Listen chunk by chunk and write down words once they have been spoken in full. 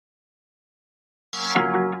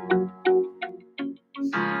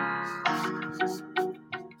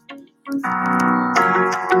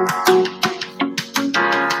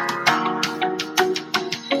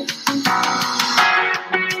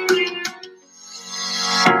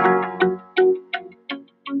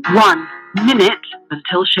1 minute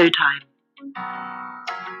until showtime.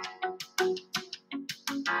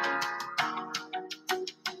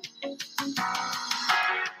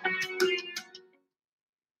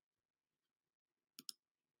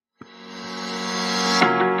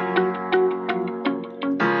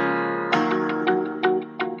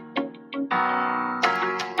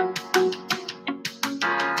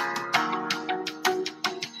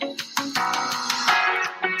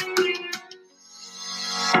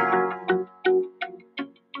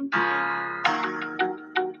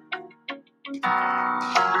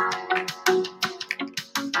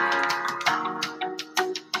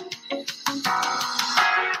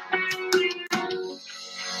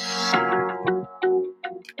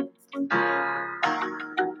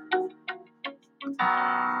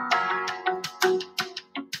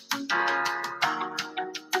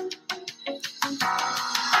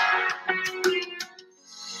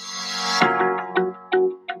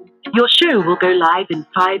 Your show will go live in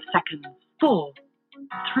 5 seconds. 4,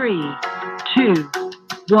 3, 2,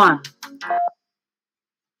 1.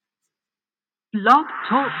 Blog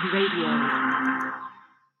Talk Radio.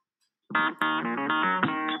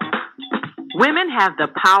 Women have the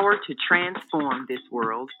power to transform this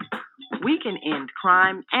world. We can end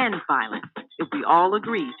crime and violence if we all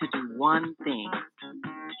agree to do one thing: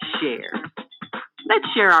 share. Let's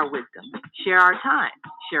share our wisdom, share our time,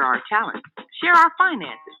 share our talents, share our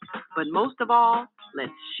finances, but most of all,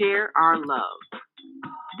 let's share our love.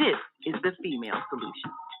 This is the Female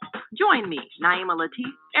Solution. Join me, Naima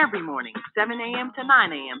Latif, every morning, 7 a.m. to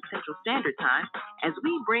 9 a.m. Central Standard Time, as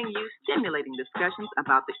we bring you stimulating discussions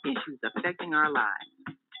about the issues affecting our lives.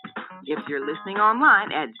 If you're listening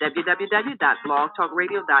online at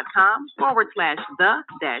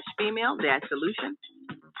www.blogtalkradio.com/the-female-solution,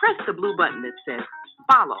 press the blue button that says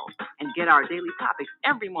follow and get our daily topics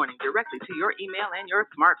every morning directly to your email and your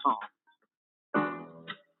smartphone.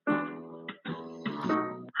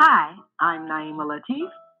 Hi, I'm Naima Latif,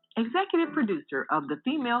 executive producer of the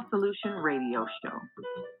Female Solution radio show.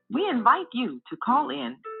 We invite you to call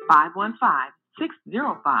in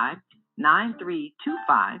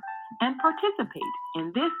 515-605-9325 and participate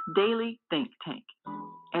in this daily think tank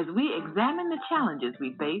as we examine the challenges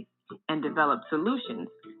we face and develop solutions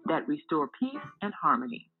that restore peace and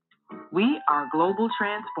harmony. We are global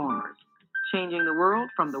transformers, changing the world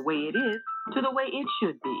from the way it is to the way it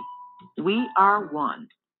should be. We are one.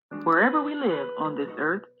 Wherever we live on this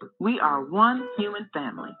earth, we are one human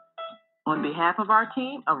family. On behalf of our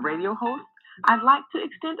team of radio hosts, I'd like to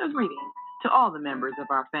extend a greeting to all the members of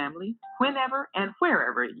our family, whenever and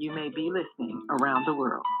wherever you may be listening around the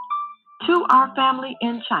world. To our family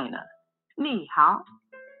in China, Ni Hao.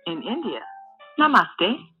 In India,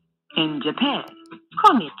 Namaste. In Japan,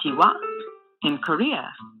 Konnichiwa. In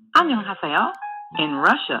Korea, Annyeonghaseyo. In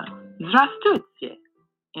Russia, Здравствуйте.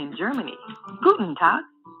 In Germany, Guten Tag.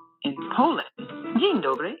 In Poland, Dzień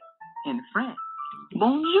dobry. In France,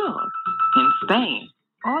 Bonjour. In Spain,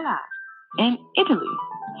 Hola. In Italy,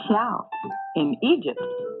 Ciao. In Egypt,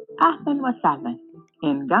 Ahlan wa sahlan.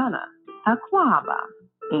 In Ghana, Akwaba.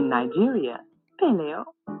 In Nigeria,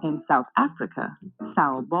 Peleo. In South Africa,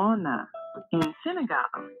 Sawubona. In Senegal,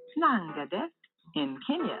 Nangades. In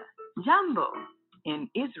Kenya, Jambo. In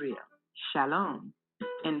Israel, Shalom.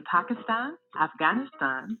 In Pakistan,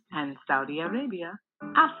 Afghanistan, and Saudi Arabia,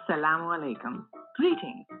 Assalamu alaikum.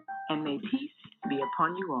 Greetings, and may peace be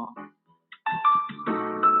upon you all.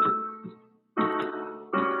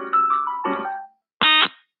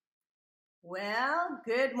 Well,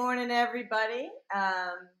 good morning, everybody.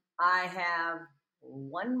 I have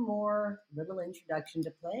one more little introduction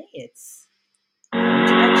to play. It's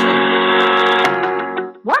introduction.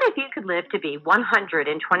 What if you could live to be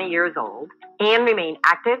 120 years old and remain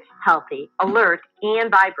active, healthy, alert,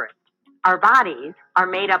 and vibrant? Our bodies are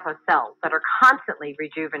made up of cells that are constantly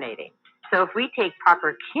rejuvenating. So if we take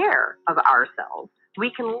proper care of ourselves,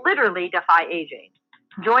 we can literally defy aging.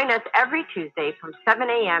 Join us every Tuesday from 7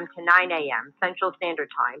 a.m. to 9 a.m. Central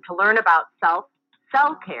Standard Time to learn about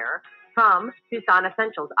self-care from Tucson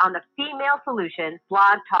Essentials on the Female Solution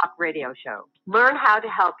Blog Talk Radio Show. Learn how to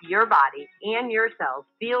help your body and your cells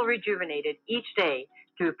feel rejuvenated each day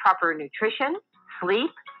through proper nutrition,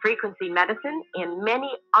 sleep, frequency medicine, and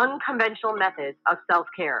many unconventional methods of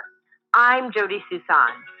self-care. I'm Jody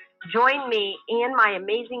Susan. Join me and my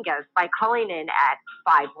amazing guests by calling in at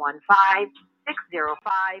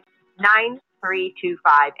 515-605-9325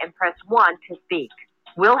 1325 and press 1 to speak.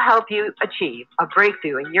 We'll help you achieve a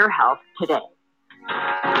breakthrough in your health today.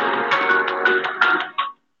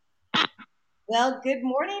 Well, good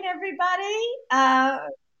morning, everybody.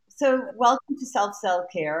 So welcome to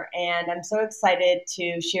Self-Care, and I'm so excited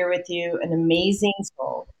to share with you an amazing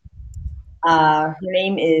soul. Her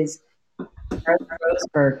name is Rose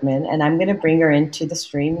Bergman, and I'm going to bring her into the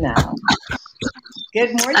stream now.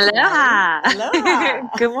 Good morning. Aloha. Aloha.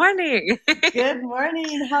 Good morning. Good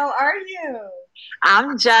morning. How are you?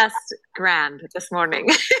 I'm just grand this morning.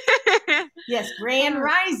 Yes, Grand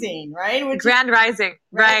Rising, right? Grand Rising,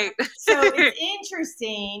 right. So it's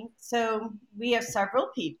interesting. So we have several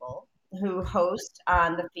people who host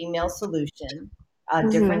on the Female Solution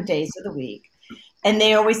different days of the week. And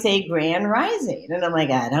they always say Grand Rising. And I'm like,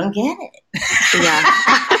 I don't get it. Yeah.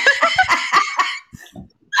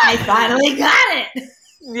 I finally got it.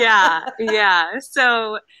 Yeah.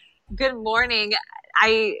 So good morning.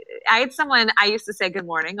 I had someone, I used to say good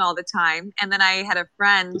morning all the time. And then I had a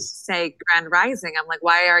friend say Grand Rising. I'm like,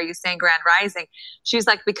 why are you saying Grand Rising? She's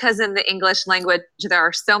like, because in the English language, there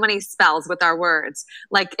are so many spells with our words.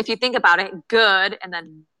 Like if you think about it, good and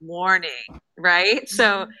then morning, right?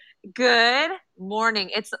 So good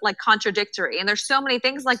morning, it's like contradictory. And there's so many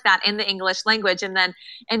things like that in the English language. And then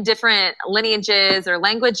in different lineages or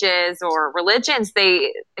languages or religions,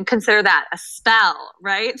 they consider that a spell,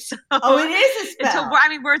 right? So, it is a spell. I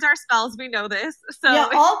mean, words are spells. We know this. So yeah,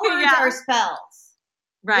 all words are spells.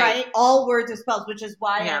 Right. All words are spells, which is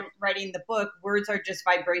why I'm writing the book. Words are just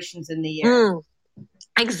vibrations in the air.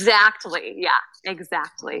 Exactly. Yeah,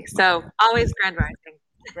 exactly. So always Grand Rising.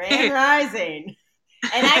 Grand Rising.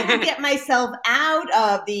 And I will get myself out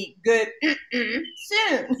of the good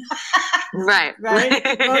soon. Right. Right?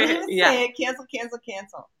 Don't even say it.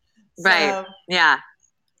 Cancel. Right. So, yeah.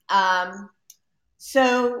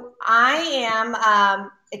 So I am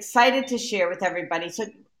excited to share with everybody. So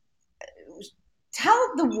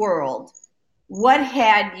tell the world, what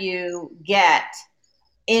had you get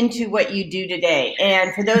into what you do today?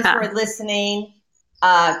 And for those who are listening,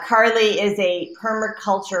 Carly is a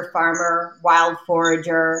permaculture farmer, wild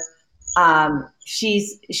forager.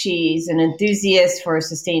 She's an enthusiast for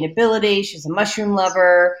sustainability. She's a mushroom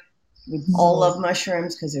lover. We all love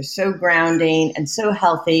mushrooms because they're so grounding and so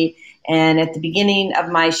healthy. And at the beginning of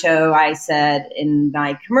my show, I said in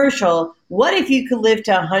my commercial, what if you could live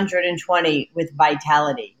to 120 with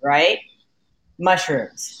vitality, right?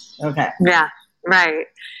 Mushrooms. Okay. Yeah, right.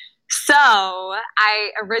 So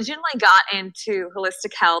I originally got into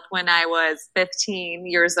holistic health when I was 15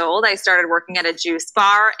 years old. I started working at a juice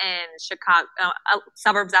bar in Chicago,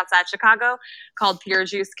 suburbs outside Chicago, called Pure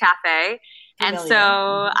Juice Cafe. And so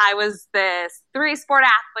I was this 3-sport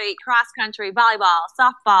athlete, cross country, volleyball,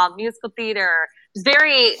 softball, musical theater,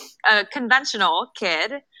 very conventional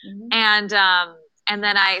kid. And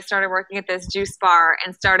then I started working at this juice bar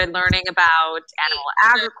and started learning about animal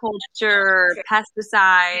agriculture,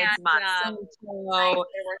 pesticides, Monsanto,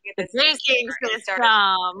 the banking system.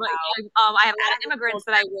 I have a lot of immigrants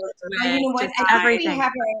that I worked with. You know what? I think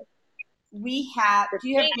we have. Do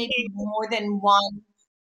you have maybe more than one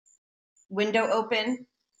window open?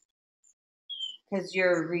 Because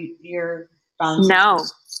you're bouncing. No.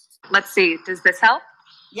 Let's see. Does this help?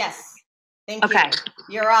 Yes. Thank you.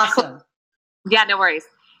 You're awesome. Yeah, no worries.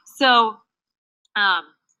 So I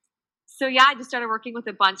just started working with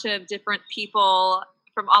a bunch of different people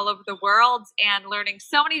from all over the world and learning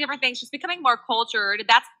so many different things, just becoming more cultured.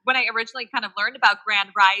 That's when I originally kind of learned about Grand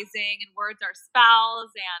Rising and words are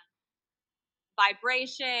spells and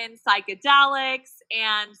vibration, psychedelics.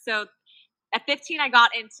 And so at 15, I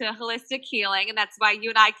got into holistic healing, and that's why you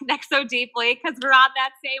and I connect so deeply, because we're on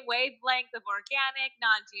that same wavelength of organic,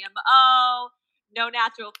 non-GMO, no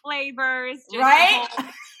natural flavors. Right?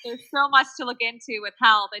 There's so much to look into with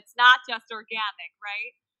health. It's not just organic,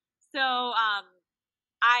 right? So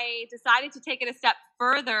I decided to take it a step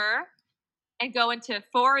further and go into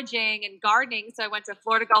foraging and gardening. So I went to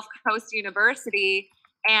Florida Gulf Coast University.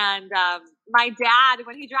 And my dad,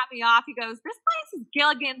 when he dropped me off, he goes, "This place is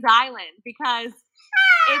Gilligan's Island because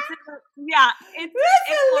it's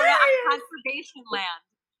Florida on conservation land.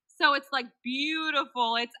 So it's like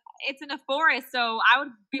beautiful. It's in a forest. So I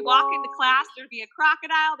would be walking to class. There'd be a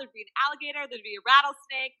crocodile. There'd be an alligator. There'd be a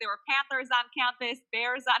rattlesnake. There were panthers on campus,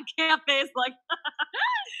 bears on campus, like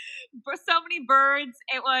for so many birds.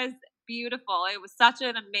 It was beautiful. It was such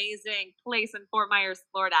an amazing place in Fort Myers,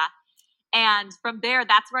 Florida. And from there,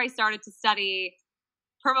 that's where I started to study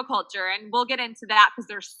permaculture. And we'll get into that because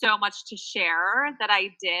there's so much to share that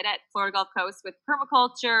I did at Florida Gulf Coast with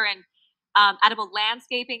permaculture and edible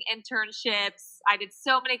landscaping internships, I did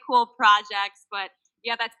so many cool projects, but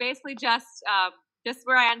yeah, that's basically just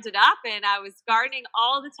where I ended up. And I was gardening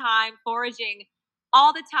all the time, foraging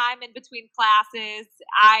all the time in between classes.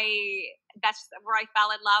 That's where I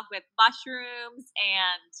fell in love with mushrooms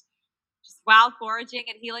and just wild foraging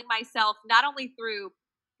and healing myself, not only through,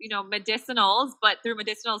 medicinals, but through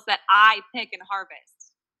medicinals that I pick and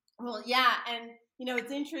harvest. Well, yeah. And,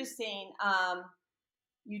 it's interesting.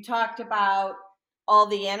 You talked about all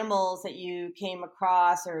the animals that you came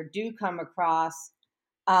across or do come across.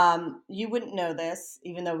 You wouldn't know this,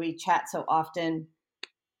 even though we chat so often.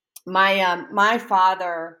 My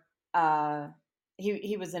father,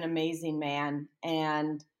 he was an amazing man,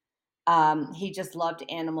 and he just loved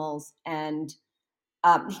animals, and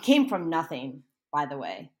he came from nothing, by the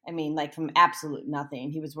way. I mean, like from absolute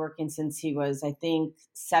nothing. He was working since he was, I think,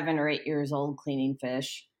 7 or 8 years old cleaning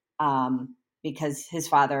fish, because his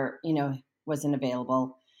father, wasn't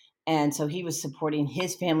available. And so he was supporting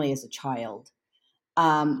his family as a child.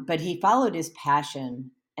 But he followed his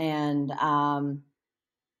passion. And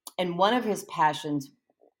one of his passions,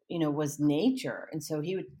 was nature. And so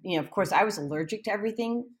he would, of course, I was allergic to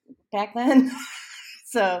everything back then.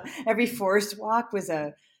 So every forest walk was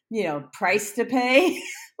a, price to pay.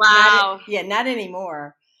 Wow. Not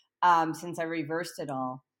anymore, since I reversed it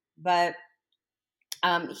all. But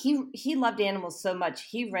he loved animals so much.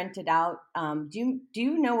 He rented out. Do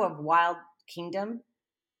you know of Wild Kingdom?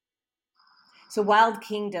 So Wild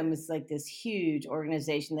Kingdom is like this huge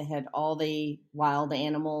organization that had all the wild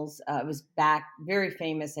animals. It was very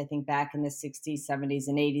famous, I think, back in the 60s, 70s,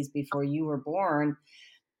 and 80s before you were born.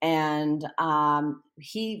 And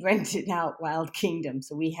he rented out Wild Kingdom.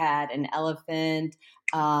 So we had an elephant,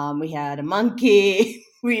 we had a monkey,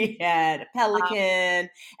 we had a pelican,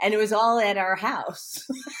 and it was all at our house.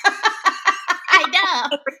 I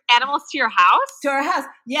know. Animals to your house? To our house,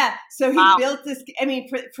 yeah. So he built this. I mean,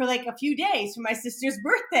 for like a few days for my sister's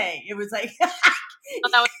birthday. It was like, well,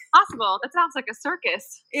 that was possible. That sounds like a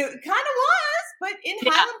circus. It kind of was, but in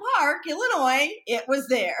Highland Park, Illinois, it was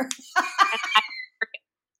there.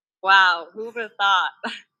 Wow, who would have thought?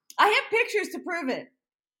 I have pictures to prove it.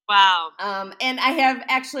 Wow. And I have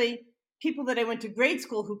actually people that I went to grade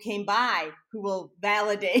school who came by who will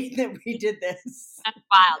validate that we did this. That's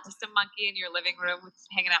wild. Just a monkey in your living room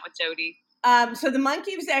hanging out with Jody. So the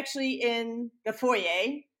monkey was actually in the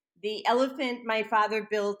foyer. The elephant, my father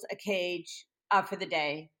built a cage for the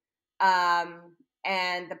day.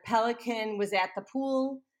 And the pelican was at the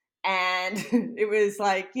pool. And it was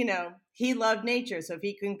like, he loved nature. So if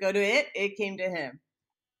he couldn't go to it, it came to him.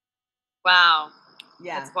 Wow.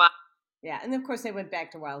 Yeah. That's wild. Yeah. And of course, I went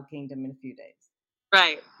back to Wild Kingdom in a few days.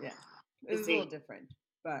 Right. Yeah. It was a little different.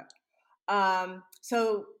 But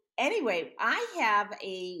so anyway, I have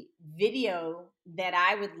a video that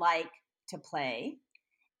I would like to play.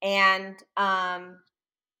 And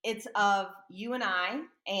it's of you and I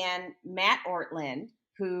and Matt Ortland,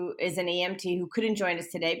 who is an EMT who couldn't join us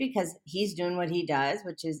today because he's doing what he does,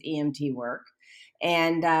 which is EMT work.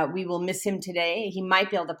 And we will miss him today. He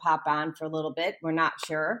might be able to pop on for a little bit. We're not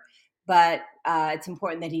sure. But it's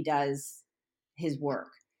important that he does his work.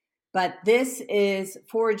 But this is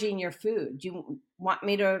foraging your food. Do you want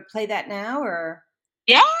me to play that now or?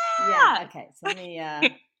 Yeah. Yeah. Okay. So let me.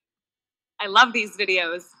 I love these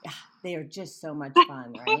videos. They are just so much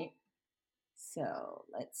fun, right? So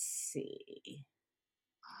let's see.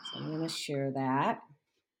 So I'm going to share that.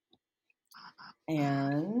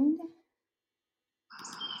 And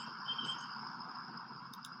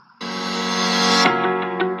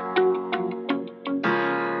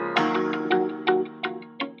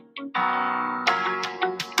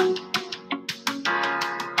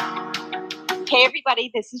hey everybody,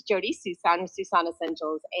 this is Jody Susan with Susan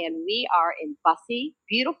Essentials, and we are in Bussey,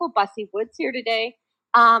 beautiful Bussey Woods here today,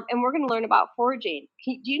 and we're going to learn about foraging.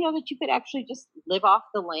 Do you know that you could actually just live off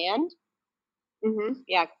the land?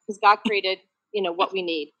 Yeah, because God created, what we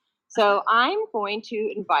need. So I'm going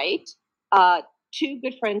to invite 2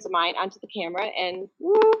 good friends of mine onto the camera, and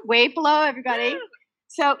wave hello, everybody.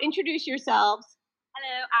 So introduce yourselves.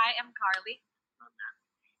 Hello, I am Carly.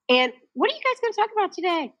 And what are you guys going to talk about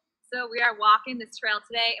today? So we are walking this trail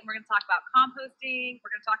today, and we're going to talk about composting. We're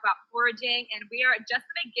going to talk about foraging, and we are at just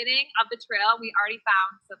the beginning of the trail. We already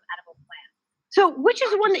found some edible plants. So which is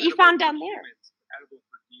the one that you found down there? Edible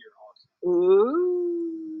for deer also.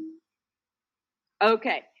 Ooh.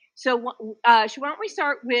 Okay. So why don't we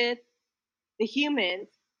start with the humans,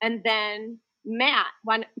 and then Matt,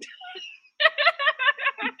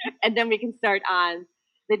 and then we can start on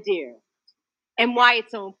the deer, and why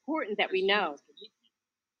it's so important that we know.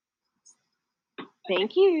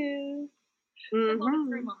 Thank you. Hold it for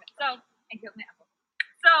a moment. So and get my apple.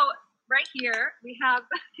 So right here we have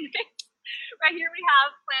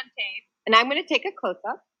plantain. And I'm going to take a close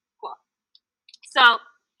up. Cool. So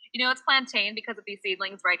it's plantain because of these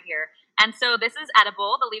seedlings right here. And so this is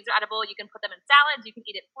edible. The leaves are edible. You can put them in salads. You can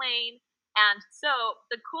eat it plain. And so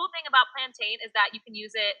the cool thing about plantain is that you can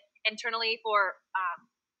use it internally for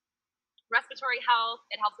respiratory health.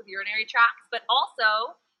 It helps with urinary tracts, but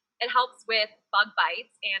also it helps with bug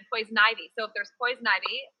bites and poison ivy. So if there's poison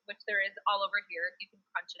ivy, which there is all over here, you can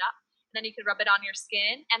crunch it up and then you can rub it on your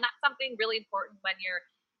skin. And that's something really important when you're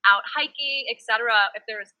out hiking, etc. If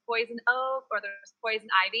there's poison oak or there's poison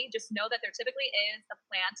ivy, just know that there typically is a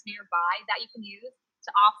plant nearby that you can use to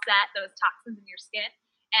offset those toxins in your skin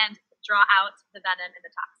and draw out the venom and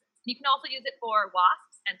the toxins. You can also use it for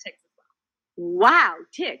wasps and ticks as well. Wow,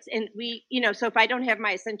 ticks. And so if I don't have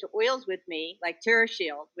my essential oils with me, like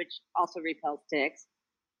TerraShield, which also repels ticks,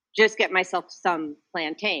 just get myself some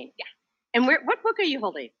plantain. Yeah. And what book are you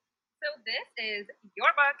holding? So this is your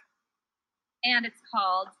book, and it's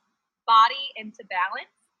called Body into Balance,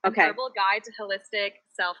 a Herbal Guide to Holistic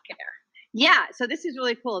Self-Care. Yeah, so this is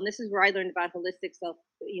really cool. And this is where I learned about holistic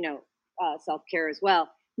self-care as well.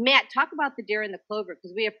 Matt, talk about the deer and the clover,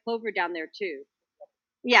 because we have clover down there too.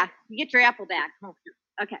 Yeah, you get your apple back.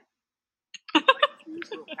 Okay. Use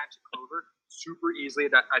a little patch of clover, super easily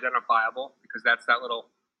identifiable, because that's that little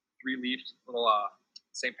 3-leaf little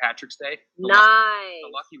St. Patrick's Day. Nice.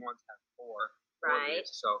 The lucky ones have 4 right.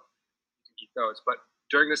 leaves, so you can eat those. But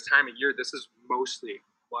during this time of year, this is mostly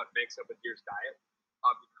what makes up a deer's diet,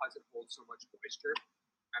 because it holds so much moisture,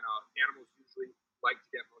 and animals usually like to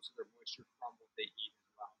get most of their moisture from what they eat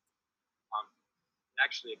as well.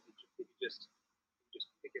 Actually, if you just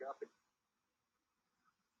pick it up and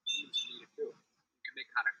humans can eat it too. You can make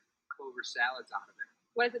kind of clover salads out of it.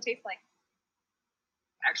 What does it taste like?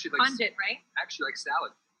 Actually, like pungent, right? Actually, like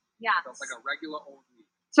salad. Yeah. Like a regular old meat.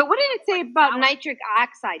 So, what did it say about nitric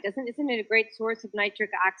oxide? Isn't it a great source of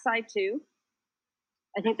nitric oxide too?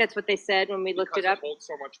 I think that's what they said when we looked it up. It holds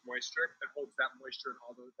so much moisture. It holds that moisture and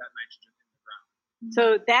all that nitrogen in the ground.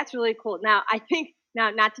 So that's really cool. Now, I think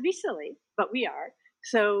not to be silly, but we are.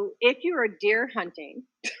 So if you're deer hunting,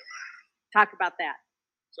 talk about that.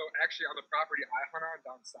 So actually on the property I hunt on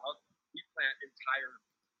down south, we plant entire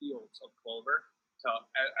fields of clover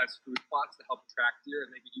as food plots to help attract deer, and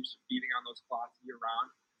they get used to feeding on those plots year round.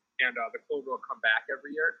 And the clover will come back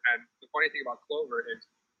every year. And the funny thing about clover is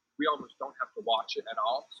we almost don't have to watch it at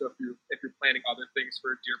all. So if you're planting other things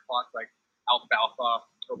for deer plots like alfalfa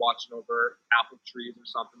or watching over apple trees or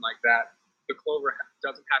something like that, the clover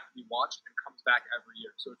doesn't have to be watched and comes back every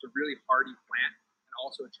year. So it's a really hardy plant and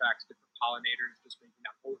also attracts different pollinators, just making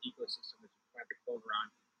that whole ecosystem that you plant the clover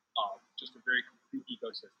on just a very complete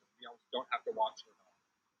ecosystem. You almost don't have to watch it at all.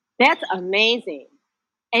 That's amazing.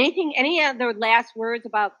 Any other last words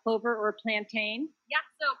about clover or plantain? Yeah,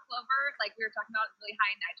 so clover, like we were talking about, is really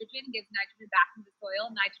high in nitrogen. It gives nitrogen back into the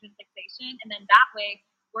soil, nitrogen fixation, and then that way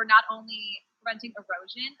we're not only preventing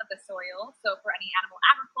erosion of the soil, so for any animal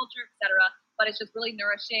agriculture, etc., but it's just really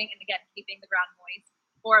nourishing and again keeping the ground moist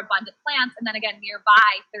for abundant plants. And then again,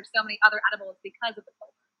 nearby there's so many other edibles because of the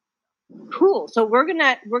clover. Cool. So we're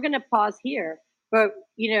gonna pause here, but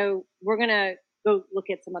we're gonna go look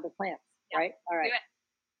at some other plants, right? All right. Do it.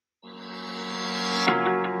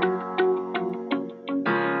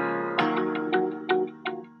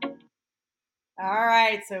 All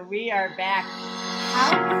right, so we are back. How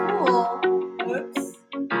cool. Oops.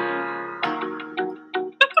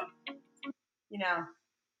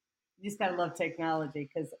 You just gotta love technology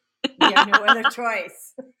because you have no other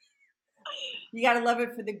choice. You gotta love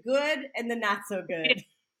it for the good and the not so good.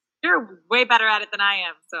 You're way better at it than I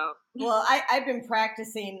am, so. Well, I've been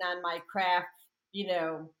practicing on my craft,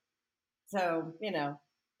 in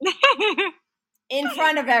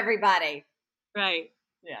front of everybody. Right.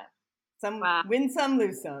 Yeah. Win some,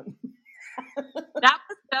 lose some. That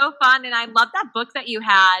was so fun, and I love that book that you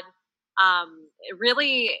had.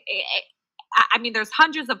 There's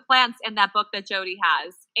hundreds of plants in that book that Jody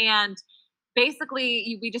has, and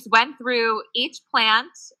basically we just went through each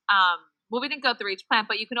plant. We didn't go through each plant,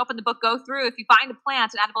 but you can open the book, go through. If you find a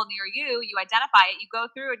plant, an edible near you, you identify it, you go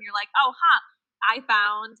through, and you're like, I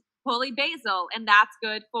found holy basil, and that's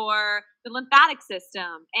good for the lymphatic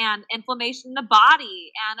system and inflammation in the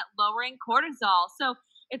body and lowering cortisol. So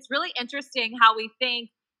it's really interesting how we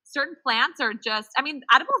think certain plants are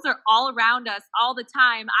edibles are all around us all the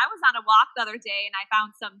time. I was on a walk the other day and I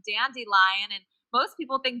found some dandelion, and most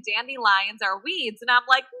people think dandelions are weeds. And I'm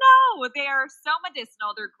like, no, they are so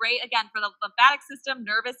medicinal. They're great, again, for the lymphatic system,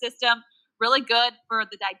 nervous system, really good for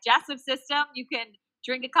the digestive system. You can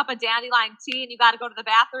drink a cup of dandelion tea and you got to go to the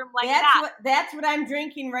bathroom like that. That's what I'm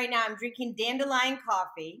drinking right now. I'm drinking dandelion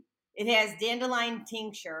coffee. It has dandelion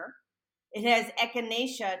tincture. It has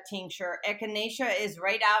echinacea tincture. Echinacea is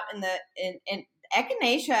right out in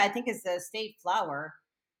echinacea, I think, is the state flower.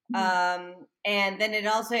 Mm-hmm. And then it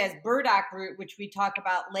also has burdock root, which we talk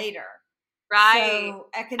about later. Right. So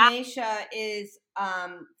echinacea is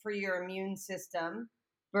for your immune system.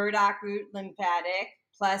 Burdock root, lymphatic,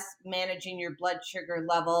 plus managing your blood sugar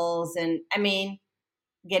levels, and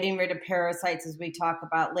getting rid of parasites, as we talk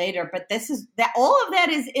about later. But all of that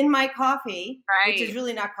is in my coffee, right, which is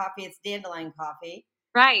really not coffee, it's dandelion coffee.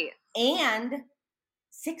 Right. And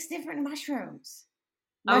 6 different mushrooms.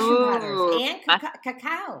 Mushroom powders and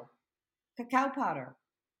cacao powder.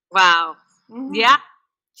 Wow. Mm-hmm. Yeah.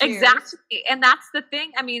 Cheers. Exactly. And that's the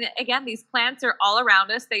thing. I mean, again, these plants are all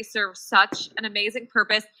around us. They serve such an amazing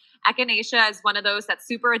purpose. Echinacea is one of those that's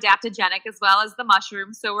super adaptogenic, as well as the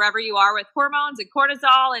mushroom. So wherever you are with hormones and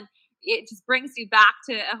cortisol, and it just brings you back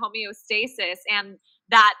to a homeostasis and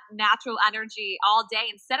that natural energy all day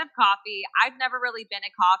instead of coffee. I've never really been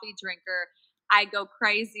a coffee drinker. I go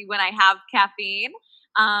crazy when I have caffeine.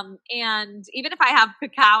 And even if I have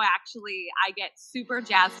cacao, actually, I get super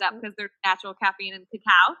jazzed up because there's natural caffeine in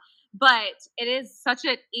cacao. But it is such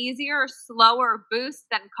an easier, slower boost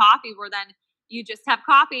than coffee, where then you just have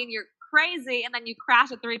coffee and you're crazy, and then you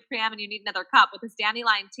crash at 3 p.m. and you need another cup. With this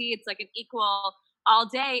dandelion tea, it's like an equal all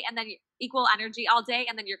day, and then equal energy all day,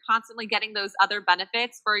 and then you're constantly getting those other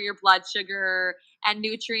benefits for your blood sugar and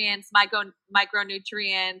nutrients,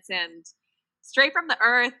 micronutrients, and straight from the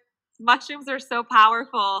earth. Mushrooms are so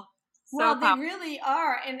powerful. They really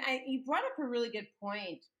are. And you brought up a really good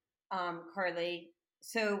point, Carly.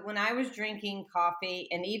 So when I was drinking coffee,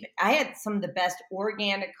 and even I had some of the best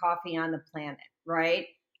organic coffee on the planet, right?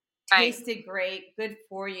 Tasted great, good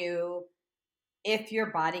for you, if your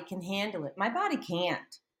body can handle it. My body can't,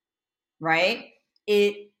 right?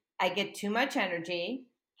 I get too much energy,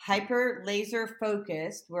 hyper laser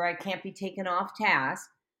focused, where I can't be taken off task.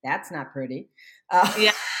 That's not pretty.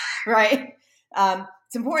 Yeah. Right?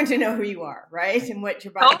 It's important to know who you are, right? And what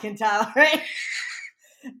your body can tell, right?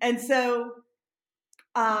 And so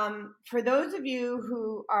for those of you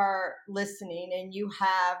who are listening and you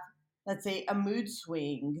have, let's say, a mood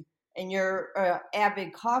swing and you're an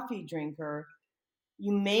avid coffee drinker,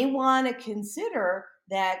 you may want to consider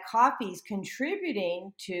that coffee is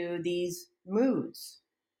contributing to these moods,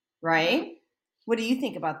 right? What do you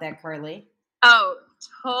think about that, Carly? Oh,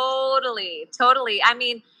 totally. Totally. I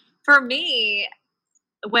mean, for me,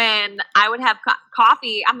 when I would have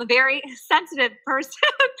coffee, I'm a very sensitive person.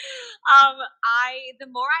 The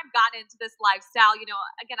more I've gotten into this lifestyle,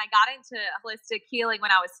 again, I got into holistic healing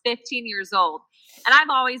when I was 15 years old, and I've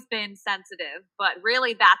always been sensitive, but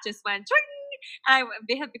really that just went, and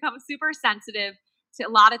I have become super sensitive to a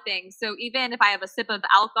lot of things. So even if I have a sip of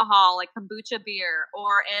alcohol, like kombucha beer,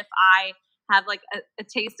 or if I have like a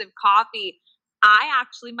taste of coffee,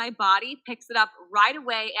 my body picks it up right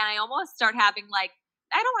away, and I almost start having like,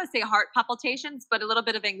 I don't want to say heart palpitations, but a little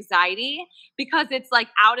bit of anxiety, because it's like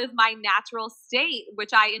out of my natural state,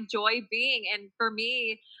 which I enjoy being. And for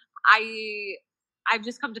me, I've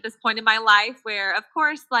just come to this point in my life where, of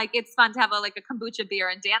course, like it's fun to have a kombucha beer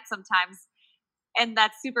and dance sometimes. And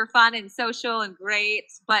that's super fun and social and great.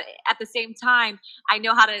 But at the same time, I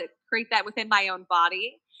know how to create that within my own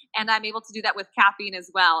body. And I'm able to do that with caffeine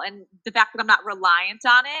as well. And the fact that I'm not reliant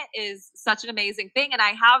on it is such an amazing thing. And I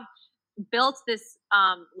have built this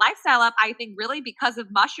lifestyle up, I think, really because of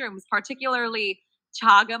mushrooms, particularly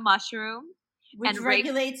chaga mushroom. Which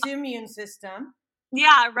regulates the immune system.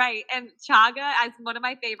 Yeah, right. And chaga is one of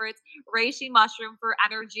my favorites. Reishi mushroom for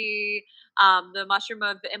energy, the mushroom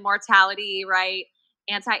of immortality, right?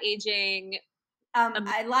 Anti-aging.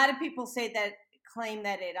 A lot of people claim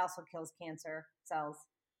that it also kills cancer cells.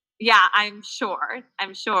 Yeah, I'm sure.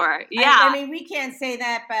 Yeah. I mean, we can't say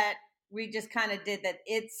that, but we just kind of did that.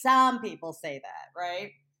 Some people say that,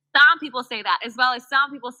 right? Some people say that, as well as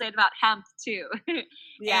some people say it about hemp too.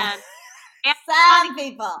 Yeah. And some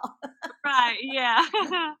people. Right, yeah.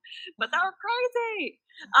 But they're crazy.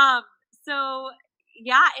 So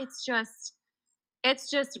yeah, it's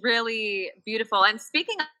just really beautiful. And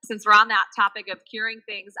speaking of, since we're on that topic of curing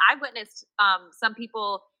things, I've witnessed some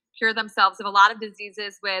people cure themselves of a lot of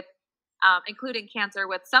diseases with including cancer,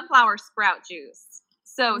 with sunflower sprout juice.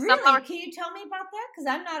 So really? Can you tell me about that? Because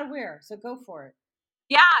I'm not aware. So go for it.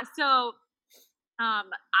 Yeah. So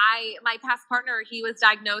my past partner, he was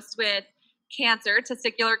diagnosed with cancer,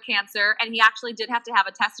 testicular cancer, and he actually did have to have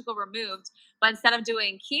a testicle removed. But instead of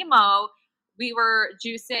doing chemo, we were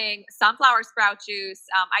juicing sunflower sprout juice.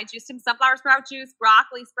 I juiced him sunflower sprout juice,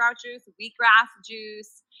 broccoli sprout juice, wheatgrass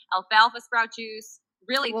juice, alfalfa sprout juice.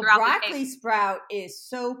 Really, Well, throughout broccoli the day. sprout is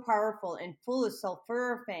so powerful and full of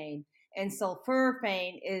sulforaphane, and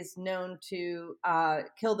sulforaphane is known to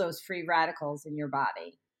kill those free radicals in your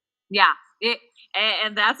body. Yeah,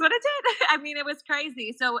 and that's what it did. I mean, it was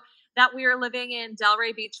crazy. So that we were living in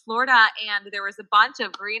Delray Beach, Florida, and there was a bunch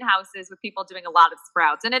of greenhouses with people doing a lot of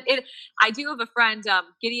sprouts. And I do have a friend,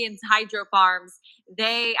 Gideon's Hydro Farms.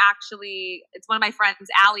 They actually, it's one of my friends,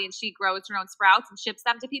 Allie, and she grows her own sprouts and ships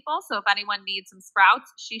them to people. So if anyone needs some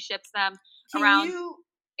sprouts, she ships them around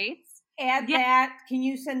states. Add that? Can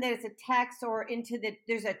you send that as a text or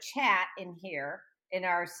there's a chat in here in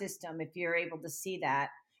our system if you're able to see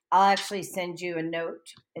that. I'll actually send you a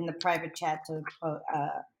note in the private chat to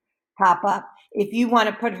pop up. If you want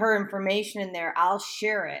to put her information in there, I'll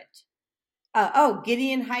share it.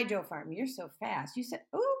 Gideon Hydro Farm. You're so fast. You said,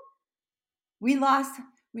 "Ooh, we lost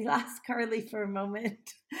Carly for a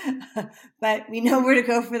moment, but we know where to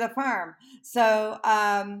go for the farm." So,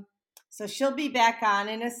 so she'll be back on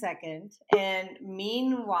in a second. And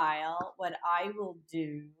meanwhile, what I will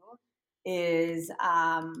do is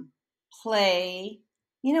play.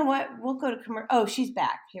 You know what? We'll go to commercial. Oh, she's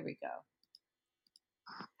back. Here we go.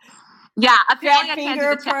 Yeah, apparently Fat I can't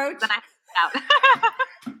finger do the chat, approach. then I out.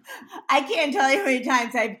 I can't tell you how many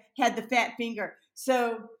times I've had the fat finger.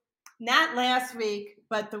 So not last week,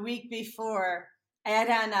 but the week before, I had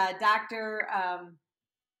on Dr.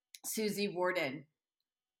 Susie Warden,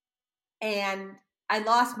 and I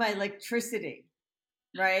lost my electricity,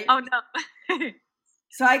 right? Oh, no.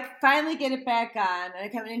 So I finally get it back on, and I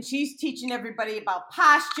come in, and she's teaching everybody about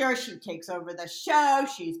posture. She takes over the show.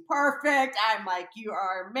 She's perfect. I'm like, you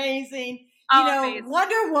are amazing. Amazing.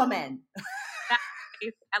 Wonder Woman.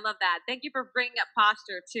 I love that. Thank you for bringing up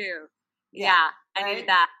posture too. Yeah, right? I needed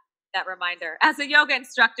that reminder. As a yoga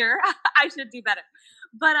instructor, I should do better.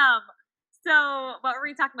 But so what were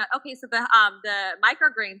we talking about? Okay, so the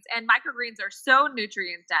microgreens, and microgreens are so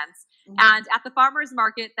nutrient dense. Mm-hmm. And at the farmers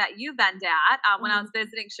market that you vend at, when I was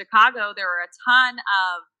visiting Chicago, there were a ton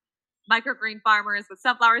of microgreen farmers with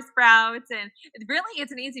sunflower sprouts, and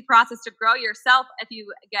it's an easy process to grow yourself. If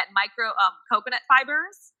you get micro coconut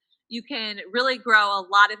fibers, you can really grow a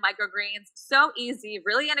lot of microgreens. So easy,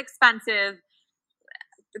 really inexpensive.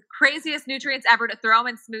 The craziest nutrients ever to throw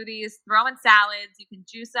in smoothies, throw in salads. You can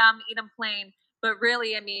juice them, eat them plain. But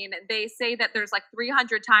really, I mean, they say that there's like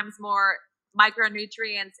 300 times more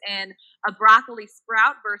micronutrients in a broccoli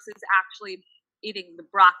sprout versus actually eating the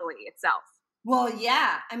broccoli itself. Well,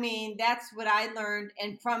 yeah. I mean, that's what I learned.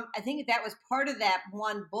 And I think that was part of that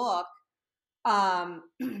one book that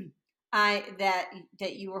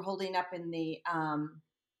you were holding up in the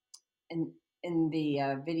in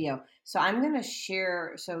the video. So I'm going to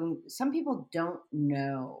share. So some people don't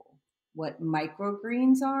know what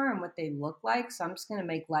microgreens are and what they look like. So I'm just going to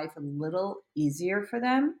make life a little easier for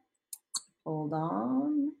them. Hold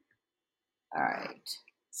on. All right.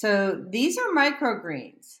 So these are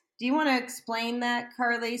microgreens. Do you want to explain that,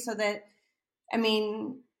 Carly? So that, I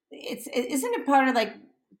mean, isn't it part of like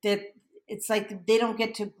that? It's like they don't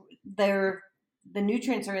get to the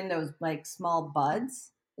nutrients are in those like small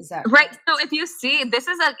buds. Is that right? So if you see this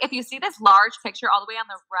large picture all the way on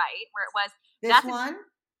the right where it was this one,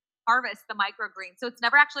 harvest the microgreen. So it's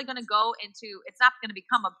never actually going to go into. It's not going to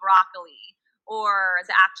become a broccoli or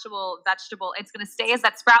the actual vegetable. It's going to stay as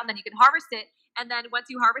that sprout, and then you can harvest it. And then once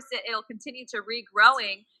you harvest it, it'll continue to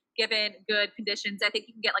regrowing given good conditions. I think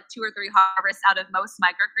you can get like 2 or 3 harvests out of most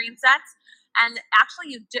microgreen sets. And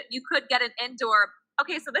actually, you could get an indoor.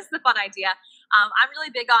 Okay, so this is a fun idea. I'm really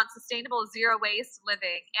big on sustainable zero waste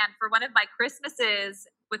living. And for one of my Christmases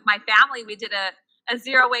with my family, we did a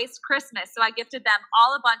zero waste Christmas. So I gifted them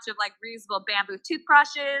all a bunch of like reusable bamboo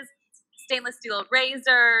toothbrushes, stainless steel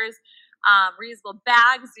razors, reusable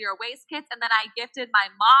bags, zero waste kits. And then I gifted my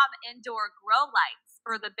mom indoor grow lights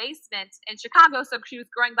for the basement in Chicago. So she was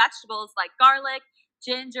growing vegetables like garlic,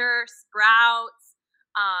 ginger, sprouts,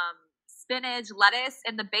 spinach, lettuce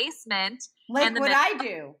in the basement. Like what I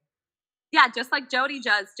do. Yeah, just like Jody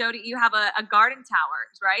does. Jody, you have a garden tower,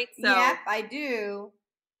 right? So, yep, I do.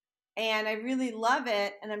 And I really love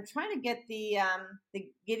it. And I'm trying to get the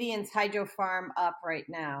Gideon's Hydro Farm up right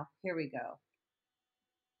now. Here we go.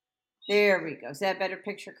 There we go. Is that a better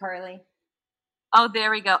picture, Carly? Oh, there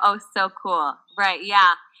we go. Oh, so cool. Right,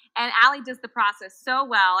 yeah. And Allie does the process so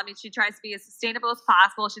well. I mean, she tries to be as sustainable as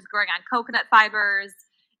possible. She's growing on coconut fibers,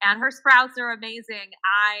 and her sprouts are amazing.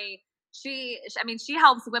 She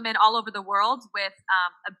helps women all over the world with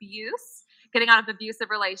abuse, getting out of abusive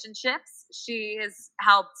relationships. She has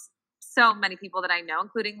helped so many people that I know,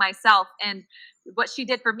 including myself. And what she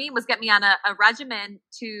did for me was get me on a regimen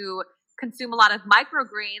to consume a lot of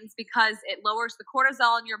microgreens because it lowers the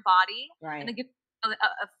cortisol in your body, Right. and it gives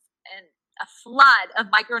a flood of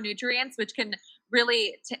micronutrients, which can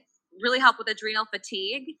really help with adrenal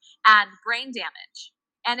fatigue and brain damage.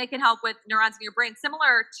 And it can help with neurons in your brain,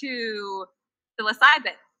 similar to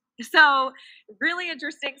psilocybin. So really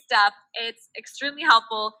interesting stuff. It's extremely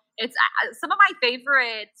helpful. It's some of my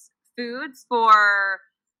favorite foods for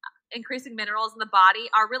increasing minerals in the body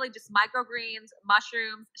are really just microgreens,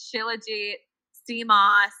 mushrooms, shilajit, sea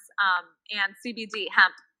moss, and CBD,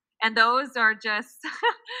 hemp. And those are just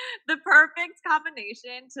the perfect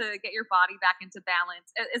combination to get your body back into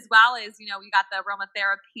balance, as well as, you got the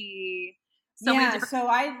aromatherapy. So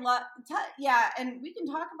I love, and we can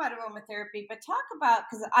talk about aromatherapy, but talk about,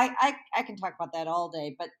 because I can talk about that all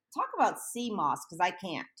day, but talk about sea moss, because I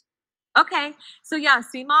can't. Okay. So yeah,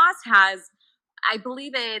 sea moss has, I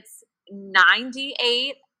believe it's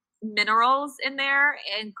 98 minerals in there,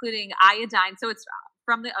 including iodine. So it's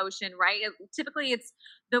from the ocean, right? Typically it's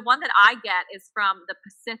the one that I get is from the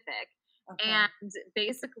Pacific. Okay. And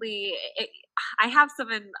basically, I have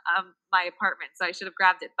some in my apartment, so I should have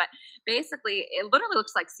grabbed it. But basically, it literally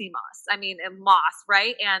looks like sea moss. I mean, moss,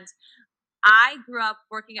 right? And I grew up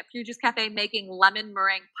working at Pure Juice Cafe making lemon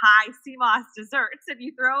meringue pie sea moss desserts. And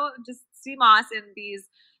you throw just sea moss in these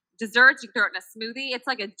desserts, you throw it in a smoothie. It's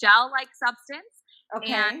like a gel-like substance.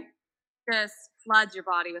 Okay. And just floods your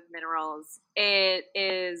body with minerals. It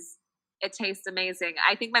tastes amazing.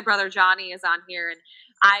 I think my brother Johnny is on here, and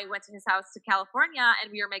I went to his house to California,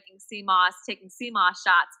 and we were making sea moss, taking sea moss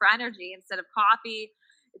shots for energy instead of coffee.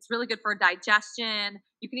 It's really good for digestion.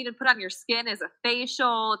 You can even put on your skin as a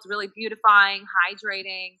facial. It's really beautifying,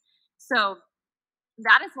 hydrating. So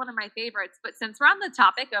that is one of my favorites. But since we're on the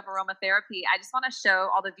topic of aromatherapy, I just want to show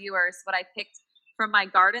all the viewers what I picked from my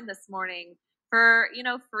garden this morning for,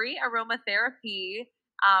 free aromatherapy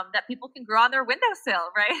that people can grow on their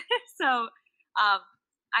windowsill, right? So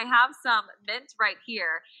I have some mint right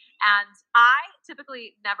here. And I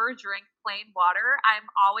typically never drink plain water. I'm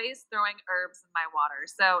always throwing herbs in my water.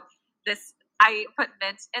 So I put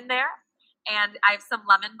mint in there, and I have some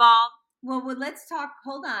lemon balm. Well, let's talk.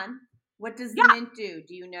 Hold on. What does the mint do?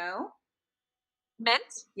 Do you know?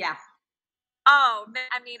 Mint? Yeah. Oh,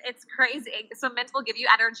 I mean, it's crazy. So mint will give you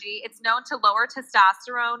energy. It's known to lower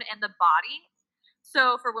testosterone in the body.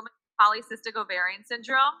 So for women with polycystic ovarian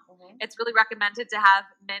syndrome, it's really recommended to have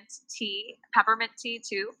mint tea, peppermint tea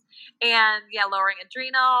too. And lowering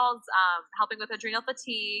adrenals, helping with adrenal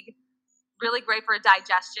fatigue, really great for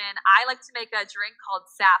digestion. I like to make a drink called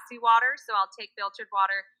sassy water. So I'll take filtered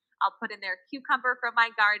water. I'll put in there cucumber from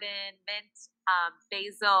my garden, mint,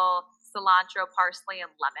 basil, cilantro, parsley,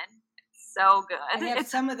 and lemon. So good. I have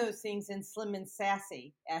some of those things in Slim and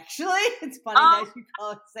Sassy. Actually, it's funny that you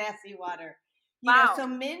call it sassy water. You know, so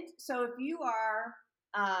mint. So if you are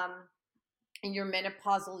in your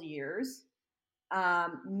menopausal years,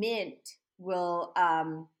 mint will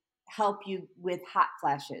help you with hot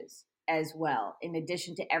flashes as well, in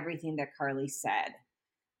addition to everything that Carly said.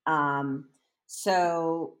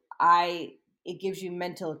 So it gives you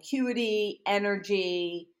mental acuity,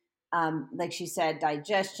 energy, like she said,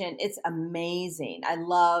 digestion. It's amazing. I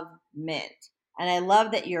love mint. And I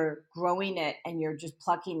love that you're growing it and you're just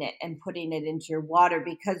plucking it and putting it into your water,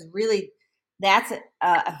 because really that's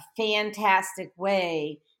a fantastic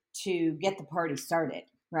way to get the party started,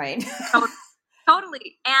 right?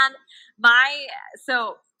 Totally. And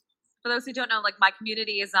so for those who don't know, like my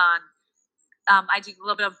community is on, I do a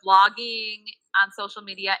little bit of blogging on social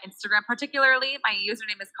media, Instagram particularly. My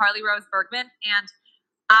username is Carly Rose Bergman, and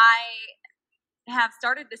I have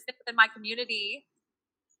started this thing within my community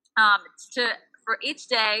for each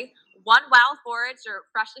day, one wild forage or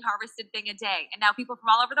freshly harvested thing a day. And now people from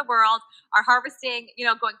all over the world are harvesting,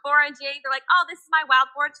 going foraging. They're like, oh, this is my wild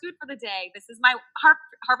forage food for the day. This is my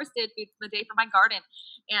harvested food for the day from my garden.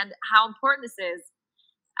 And how important this is.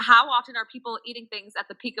 How often are people eating things at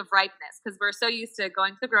the peak of ripeness? Because we're so used to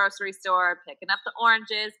going to the grocery store, picking up the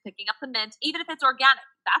oranges, picking up the mint, even if it's organic.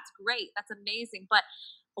 That's great. That's amazing. But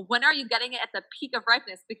when are you getting it at the peak of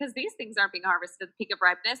ripeness? Because these things aren't being harvested at the peak of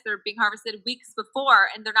ripeness. They're being harvested weeks before,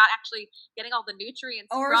 and they're not actually getting all the nutrients.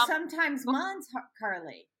 Or sometimes months,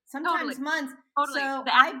 Carly. Sometimes months. Totally. So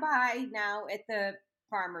I buy now at the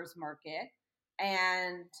farmer's market,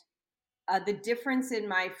 and the difference in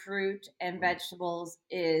my fruit and vegetables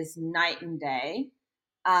is night and day.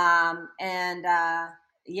 I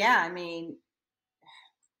mean,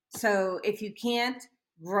 so if you can't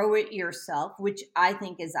grow it yourself, which I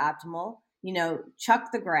think is optimal,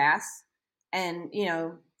 chuck the grass and,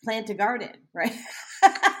 plant a garden, right?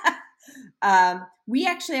 We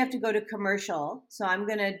actually have to go to commercial. So I'm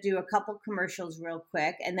going to do a couple commercials real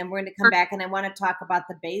quick, and then we're going to come back, and I want to talk about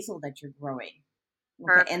the basil that you're growing.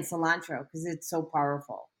 Okay, and cilantro, because it's so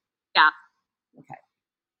powerful. Yeah. Okay.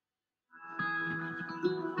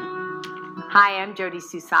 Hi, I'm Jody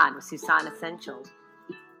Susan with Susan Essentials.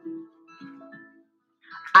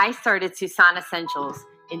 I started Susan Essentials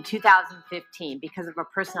in 2015 because of a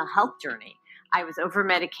personal health journey. I was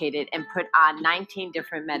over-medicated and put on 19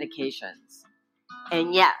 different medications.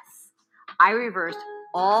 And yes, I reversed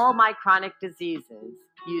all my chronic diseases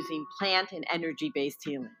using plant and energy-based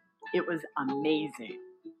healing. It was amazing.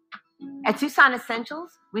 At Susan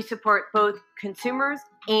Essentials, we support both consumers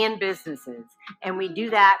and businesses, and we do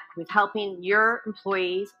that with helping your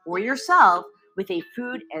employees or yourself with a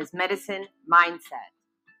food as medicine mindset.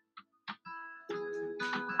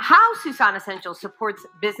 How Susan Essentials supports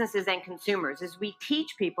businesses and consumers is we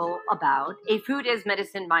teach people about a food as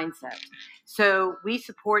medicine mindset. So we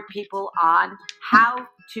support people on how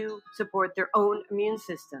to support their own immune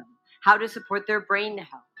system, how to support their brain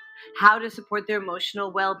health, how to support their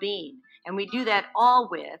emotional well-being. And we do that all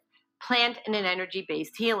with plant and an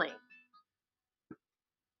energy-based healing.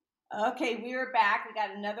 Okay, we are back. We got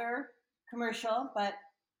another commercial, but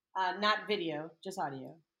not video, just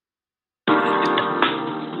audio.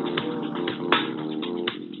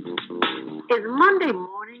 Is Monday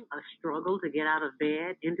morning a struggle to get out of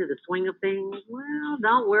bed into the swing of things? Well,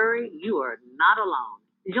 don't worry, you are not alone.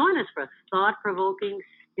 Join us for thought-provoking,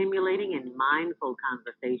 stimulating, and mindful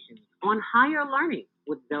conversations on higher learning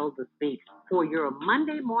with Zelda Speaks for your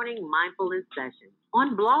Monday morning mindfulness session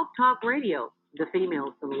on Blog Talk Radio, The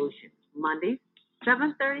Female Solution, Mondays,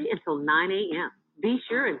 7:30 until 9 a.m. Be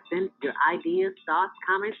sure and send your ideas, thoughts,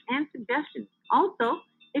 comments, and suggestions. Also,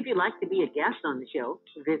 if you'd like to be a guest on the show,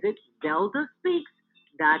 visit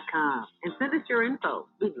ZeldaSpeaks.com and send us your info.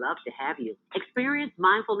 We'd love to have you. Experience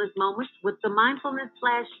mindfulness moments with the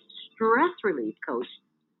mindfulness/stress relief coach,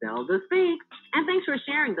 Zelda Speaks. And thanks for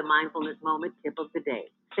sharing the mindfulness moment tip of the day.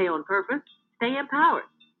 Stay on purpose, stay empowered,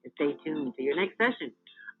 and stay tuned to your next session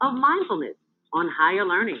of mindfulness on higher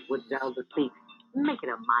learning with Zelda Speaks. Make it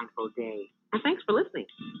a mindful day. And thanks for listening.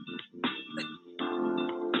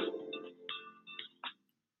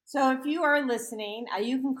 So if you are listening,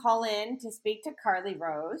 you can call in to speak to Carly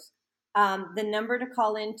Rose. The number to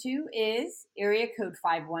call into is area code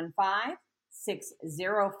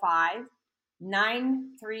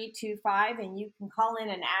 515-605-9325. And you can call in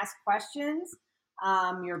and ask questions,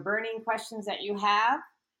 your burning questions that you have,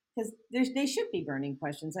 because they should be burning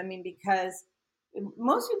questions. I mean, because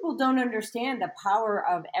most people don't understand the power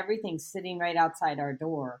of everything sitting right outside our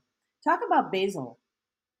door. Talk about basil.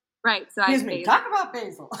 Right. So Excuse me. Talk about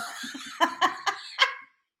basil.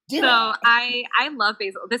 I love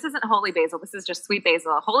basil. This isn't holy basil. This is just sweet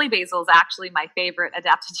basil. Holy basil is actually my favorite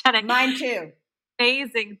adaptogenic. Mine too.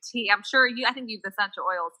 Amazing tea. I'm sure I think you use essential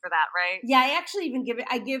oils for that, right? Yeah, I actually even give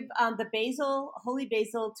the basil, holy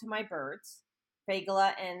basil to my birds,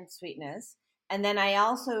 Fagula and Sweetness. And then I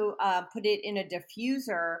also put it in a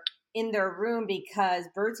diffuser in their room because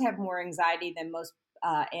birds have more anxiety than most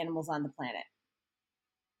animals on the planet.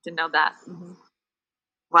 Didn't know that. Mm-hmm.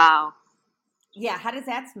 Wow. Yeah, how does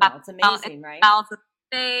that smell? It's amazing, right? It smells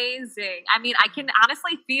amazing. I mean, I can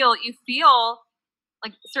honestly feel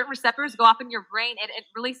like certain receptors go off in your brain. It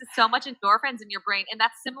releases so much endorphins in your brain. And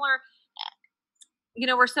that's similar.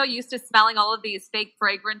 We're so used to smelling all of these fake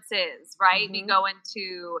fragrances, right? Mm-hmm. We go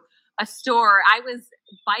into a store. I was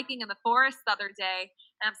biking in the forest the other day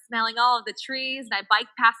and I'm smelling all of the trees and I bike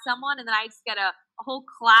past someone and then I just get a whole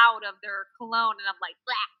cloud of their cologne and I'm like,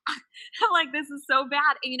 blah. I'm like, this is so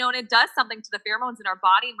bad. And, and it does something to the pheromones in our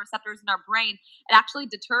body and receptors in our brain. It actually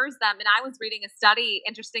deters them. And I was reading a study,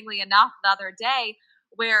 interestingly enough, the other day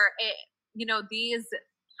where these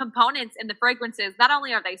components in the fragrances, not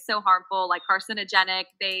only are they so harmful, like carcinogenic,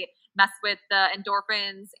 they mess with the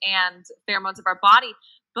endorphins and pheromones of our body,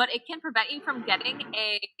 but it can prevent you from getting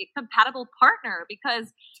a compatible partner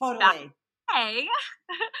because totally.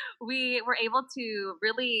 We were able to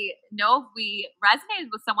really know if we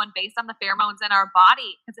resonated with someone based on the pheromones in our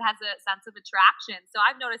body because it has a sense of attraction. So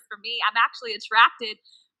I've noticed for me, I'm actually attracted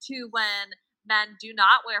to when men do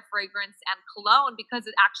not wear fragrance and cologne because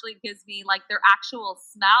it actually gives me like their actual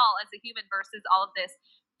smell as a human versus all of this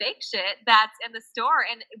fake shit that's in the store.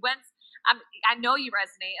 And I know you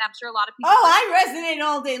resonate. I'm sure a lot of people. Oh, I resonate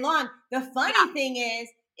all day long. The funny thing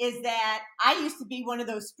is that I used to be one of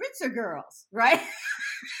those spritzer girls, right?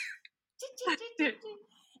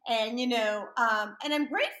 And, and I'm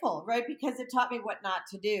grateful, right? Because it taught me what not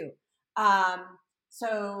to do.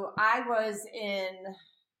 So I was in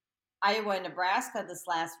Iowa and Nebraska this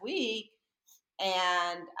last week.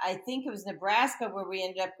 And I think it was Nebraska where we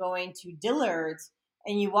ended up going to Dillard's,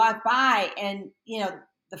 and you walk by and,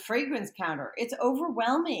 the fragrance counter, it's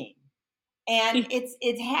overwhelming. And it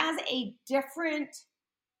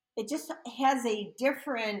just has a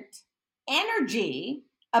different energy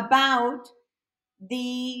about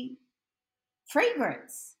the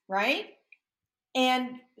fragrance, right?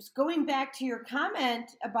 And going back to your comment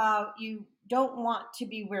about you don't want to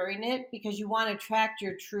be wearing it because you want to attract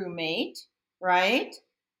your true mate, right?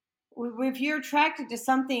 If you're attracted to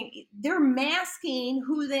something, they're masking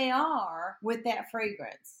who they are with that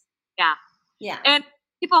fragrance. Yeah. Yeah. And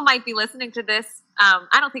people might be listening to this.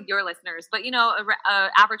 I don't think your listeners, but a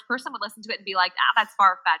average person would listen to it and be like, that's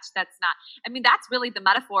far-fetched. That's not. I mean, that's really the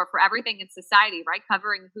metaphor for everything in society, right?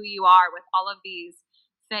 Covering who you are with all of these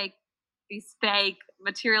fake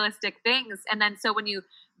materialistic things. And then so when you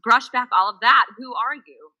brush back all of that, who are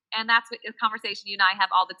you? And that's what a conversation you and I have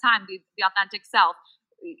all the time, the authentic self,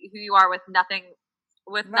 who you are with nothing.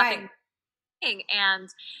 And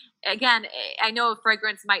again, I know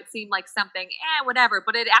fragrance might seem like something, whatever,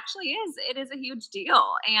 but it is a huge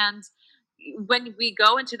deal. And when we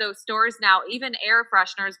go into those stores now, even air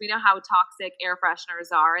fresheners, we know how toxic air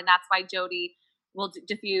fresheners are. And that's why Jody will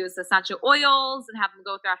diffuse essential oils and have them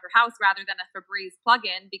go throughout her house rather than a Febreze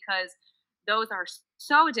plug-in, because those are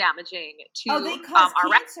so damaging to they cause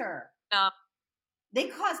cancer. They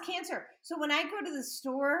cause cancer. So when I go to the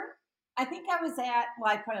store, I think I was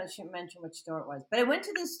I probably shouldn't mention which store it was, but I went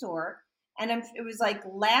to the store and it was like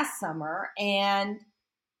last summer, and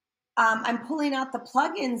I'm pulling out the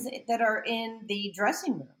plugins that are in the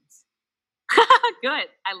dressing rooms. Good.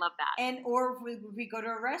 I love that. Or if we go to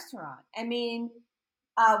a restaurant. I mean,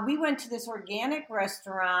 we went to this organic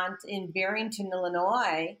restaurant in Barrington,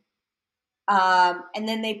 Illinois, and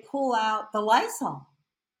then they pull out the Lysol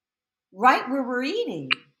right where we're eating.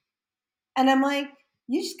 And I'm like,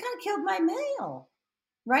 you just kind of killed my meal,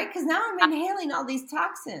 right? Because now I'm inhaling all these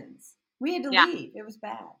toxins. We had to leave. It was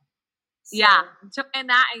bad. So. Yeah. So,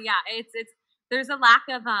 it's there's a lack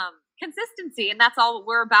of consistency, and that's all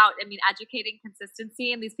we're about. I mean, educating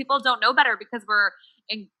consistency, and these people don't know better because we're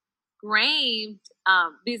ingrained.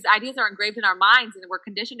 These ideas are engraved in our minds, and we're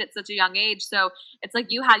conditioned at such a young age. So it's like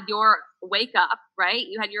you had your wake up, right?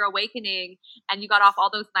 You had your awakening, and you got off all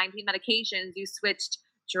those 19 medications. You switched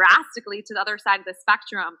drastically to the other side of the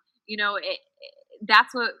spectrum.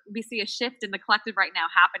 That's what we see, a shift in the collective right now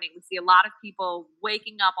happening. We see a lot of people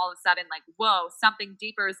waking up all of a sudden like, whoa, something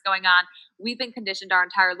deeper is going on. We've been conditioned our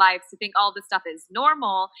entire lives to think all this stuff is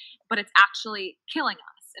normal, but it's actually killing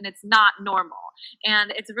us, and it's not normal.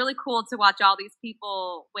 And it's really cool to watch all these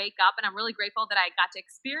people wake up, and I'm really grateful that I got to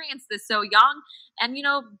experience this so young. And,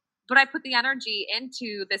 but I put the energy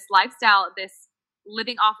into this lifestyle, this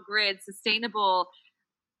living off grid, sustainable,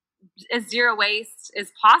 as zero waste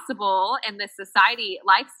as possible in this society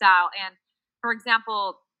lifestyle. And for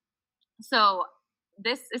example, so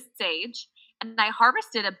this is sage, and I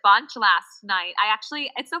harvested a bunch last night.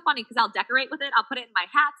 It's so funny because I'll decorate with it. I'll put it in my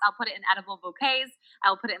hats. I'll put it in edible bouquets.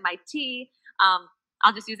 I'll put it in my tea.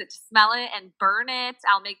 I'll just use it to smell it and burn it.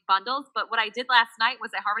 I'll make bundles. But what I did last night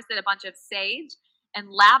was I harvested a bunch of sage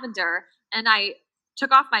and lavender, and I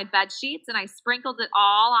took off my bed sheets and I sprinkled it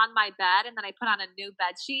all on my bed, and then I put on a new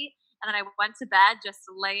bed sheet, and then I went to bed just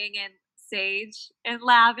laying in sage and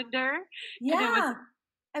lavender. Yeah.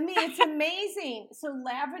 It's amazing. So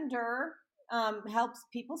lavender helps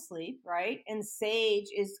people sleep, right? And sage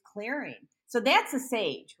is clearing. So that's a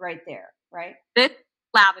sage right there, right? This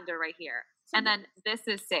lavender right here. And then this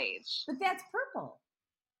is sage. But that's purple.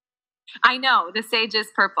 I know. The sage is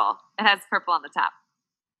purple. It has purple on the top.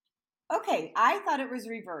 Okay, I thought it was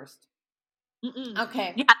reversed. Mm-mm.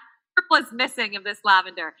 Okay. Yeah, purple is missing of this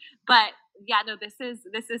lavender. But yeah, no, this is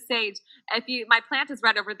sage. My plant is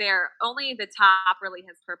red over there. Only the top really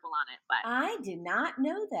has purple on it. But I did not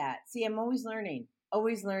know that. See, I'm always learning.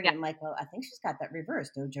 Always learning. Yeah. I'm like, well, I think she's got that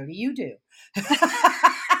reversed. Oh, Jody, you do.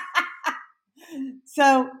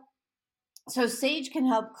 So sage can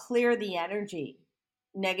help clear the energy,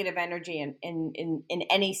 negative energy in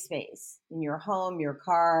any space, in your home, your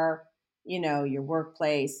car, your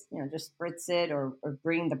workplace, just spritz it or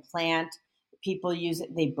bring the plant. People use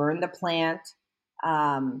it, they burn the plant,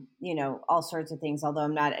 all sorts of things, although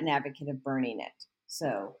I'm not an advocate of burning it.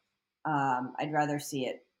 So I'd rather see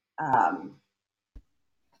it,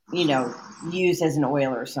 used as an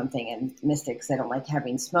oil or something. And mystics, I don't like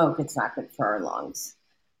having smoke. It's not good for our lungs.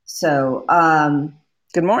 So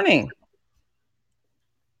good morning.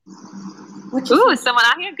 Ooh, someone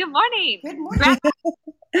out here. Good morning. Good morning.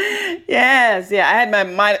 Yes, yeah. I had my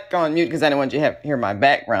mic on mute because I didn't want you to hear my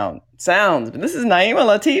background sounds. But this is Naima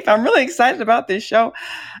Latif. I'm really excited about this show.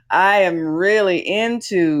 I am really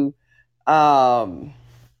into, um,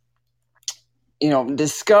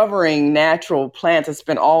 discovering natural plants. I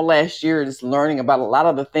spent all last year just learning about a lot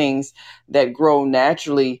of the things that grow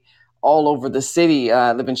naturally all over the city.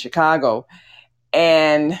 I live in Chicago,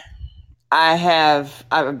 and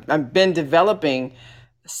I've been developing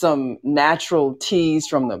some natural teas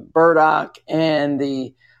from the burdock and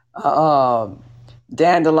the uh,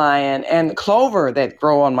 dandelion and the clover that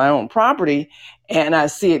grow on my own property, and I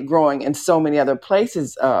see it growing in so many other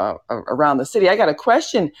places around the city. I got a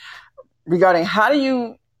question regarding how do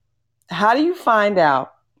you find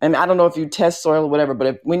out? And I don't know if you test soil or whatever,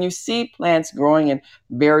 but when you see plants growing in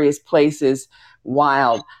various places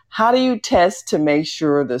wild, how do you test to make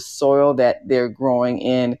sure the soil that they're growing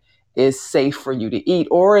in is safe for you to eat?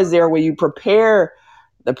 Or is there a way you prepare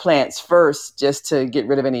the plants first just to get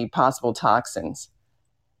rid of any possible toxins?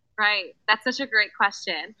 Right. That's such a great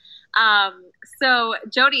question. Um, so,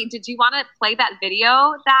 Jody, did you want to play that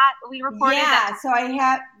video that we recorded? Yeah, so I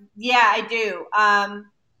do.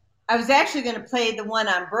 I was actually going to play the one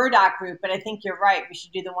on burdock root, but I think you're right. We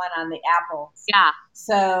should do the one on the apples. Yeah.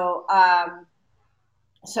 So,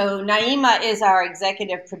 so Naima is our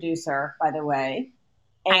executive producer, by the way,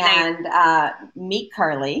 and meet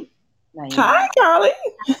Carly. Naima. Hi, Carly.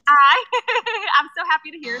 Hi. I'm so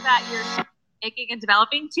happy to hear that you're making and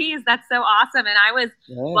developing teas. That's so awesome. And I was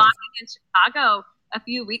walking in Chicago a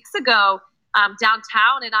few weeks ago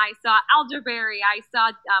downtown, and I saw elderberry. I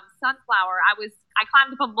saw sunflower. I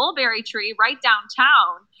climbed up a mulberry tree right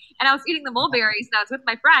downtown, and I was eating the mulberries, and I was with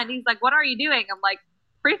my friend. He's like, "What are you doing?" I'm like,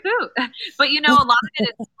 "Free food." But a lot of it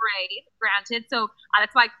is sprayed, granted. So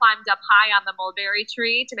that's why I climbed up high on the mulberry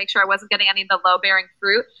tree to make sure I wasn't getting any of the low-bearing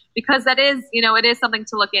fruit, because that is, it is something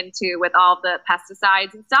to look into with all the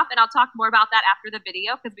pesticides and stuff. And I'll talk more about that after the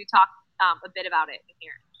video, because we talked a bit about it in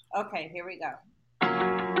here. Okay, here we go.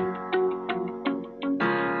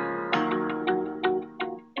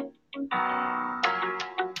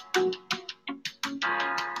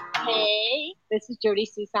 Hey, this is Jody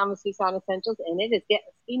Susan with Susan Essentials, and it is getting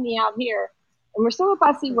steamy out here. And we're still at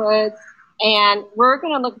Bussy Woods, and we're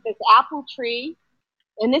going to look at this apple tree.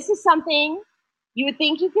 And this is something you would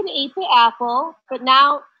think you can eat the apple, but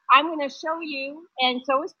now I'm going to show you, and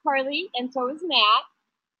so is Carly, and so is Matt.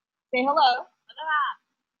 Say hello.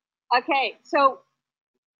 Okay, so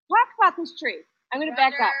talk about this tree. I'm going to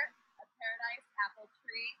back up. A paradise apple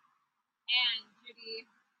tree, and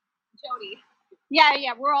Jody.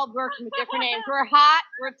 Yeah, we're all working with different names. We're hot,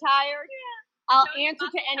 we're tired. Yeah. I'll answer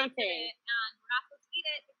to anything. And we're not supposed to eat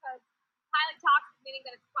it because highly toxic, meaning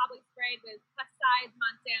that it's probably sprayed with pesticides,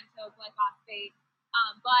 Monsanto, glyphosate.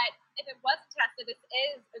 But if it wasn't tested, this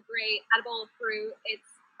is a great edible fruit.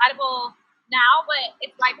 It's edible now, but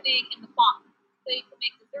it's ripening in the fall. So you can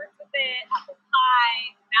make desserts with it, apple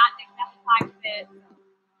pie. Matt makes apple pie with it.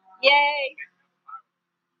 Yay!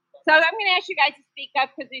 So I'm going to ask you guys to speak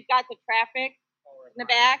up because we've got the traffic in the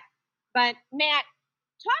back. But Matt,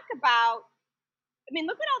 talk about,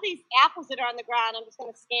 look at all these apples that are on the ground. I'm just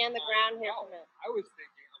going to scan the ground here for a minute. I was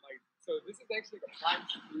thinking, so this is actually the prime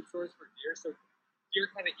food source for deer. So deer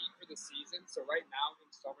kind of eat for the season. So right now in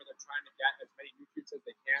summer, they're trying to get as many nutrients as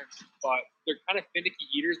they can, but they're kind of finicky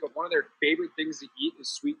eaters. But one of their favorite things to eat is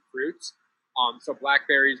sweet fruits. So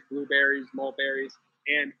blackberries, blueberries, mulberries,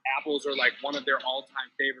 and apples are like one of their all-time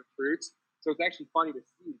favorite fruits. So it's actually funny to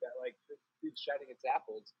see that this tree's shedding its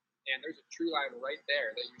apples, and there's a tree line right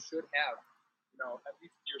there that you should have, at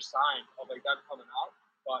least your sign of them coming out.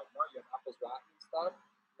 But no, you have apples rotten and stuff.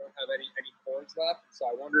 You don't have any corns left. So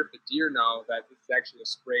I wonder if the deer know that this is actually a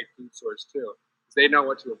sprayed food source too, because they know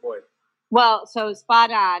what to avoid. Well, so spot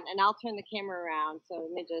on, and I'll turn the camera around. So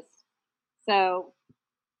let me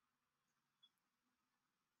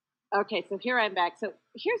okay, so here I'm back. So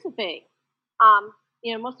here's the thing.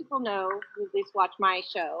 Most people know, who at least watch my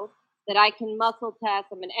show, that I can muscle test.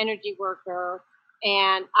 I'm an energy worker,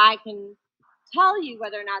 and I can tell you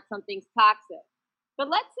whether or not something's toxic. But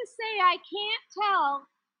let's just say I can't tell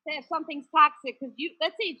if something's toxic because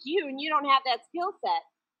let's say it's you and you don't have that skill set.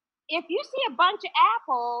 If you see a bunch of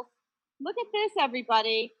apples, look at this,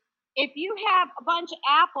 everybody. If you have a bunch of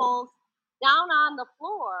apples down on the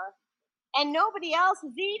floor and nobody else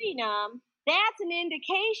is eating them, that's an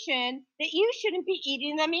indication that you shouldn't be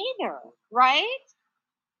eating them either, right?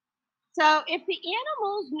 So if the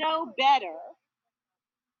animals know better,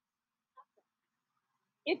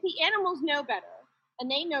 and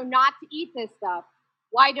they know not to eat this stuff,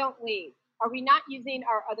 why don't we? Are we not using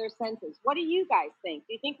our other senses? What do you guys think?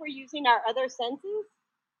 Do you think we're using our other senses?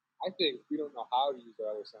 I think we don't know how to use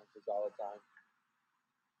our other senses all the time.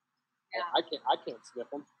 Yeah. I can't sniff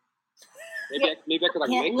them. Maybe I could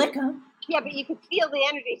like lick them. Yeah, but you can feel the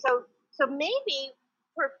energy. So maybe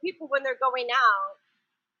for people when they're going out,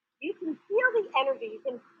 you can feel the energy. You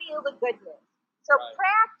can feel the goodness. So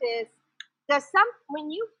practice.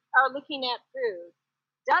 When you are looking at food,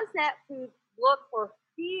 does that food look or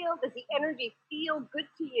feel? Does the energy feel good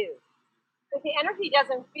to you? If the energy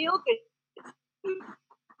doesn't feel good,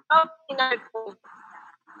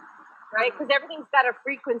 right? Because everything's got a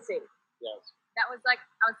frequency. Yes. That was like,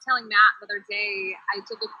 I was telling Matt the other day, I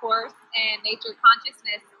took a course in nature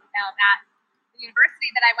consciousness at the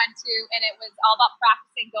university that I went to, and it was all about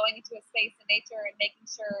practicing going into a space in nature and making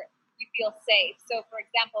sure you feel safe. So, for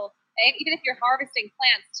example, even if you're harvesting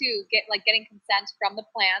plants too, getting consent from the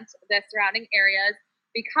plant, the surrounding areas,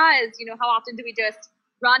 because, you know, how often do we just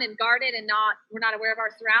run and garden and we're not aware of our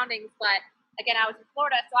surroundings? But again, I was in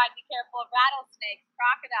Florida, so I'd be careful of rattlesnakes,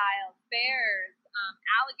 crocodiles, bears,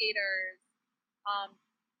 alligators,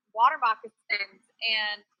 water moccasins,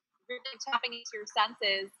 and really tapping into your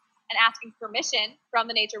senses and asking permission from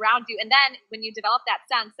the nature around you. And then when you develop that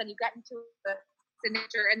sense, then you get into the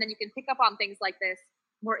nature, and then you can pick up on things like this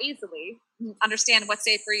more easily, understand what's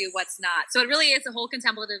safe for you, what's not. So it really is a whole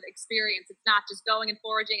contemplative experience. It's not just going and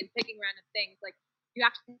foraging and picking random things. Like, you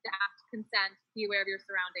actually have to ask consent, be aware of your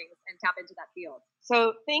surroundings, and tap into that field.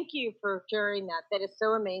 So thank you for sharing that. That is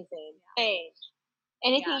so amazing. Hey,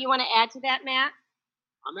 anything you want to add to that, Matt?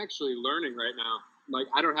 I'm actually learning right now. Like,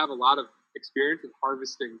 I don't have a lot of experience in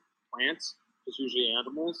harvesting plants, just usually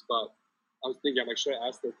animals, but I was thinking, should I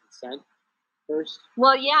ask their consent first?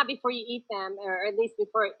 Well, yeah, before you eat them, or at least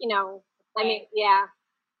before, I mean, yeah.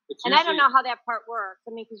 And I don't know how that part works.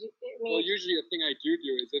 I mean, well, usually the thing I do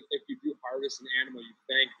is if you do harvest an animal, you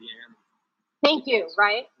thank the animal. Thank you,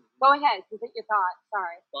 right? Go ahead, complete your thought.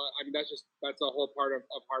 Sorry. But I mean, that's a whole part of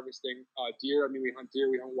harvesting deer. I mean, we hunt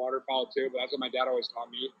deer, we hunt waterfowl too. But that's what my dad always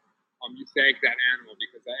taught me. You thank that animal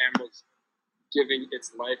because that animal's giving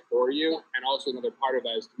its life for you. Yeah. And also another part of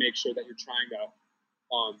that is to make sure that you're trying to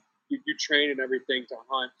you train and everything to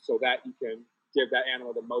hunt so that you can give that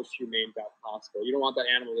animal the most humane death possible. You don't want that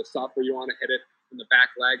animal to suffer. You want to hit it in the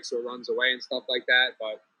back leg so it runs away and stuff like that.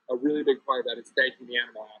 But a really big part of that is thanking the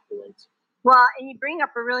animal afterwards. Well, and you bring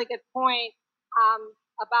up a really good point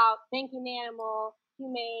about thanking the animal,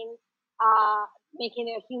 humane, making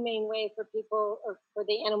it a humane way for people or for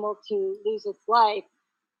the animal to lose its life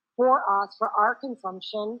for us, for our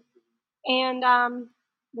consumption. And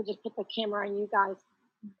we'll just put the camera on you guys.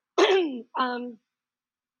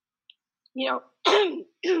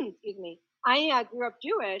 Excuse me. I grew up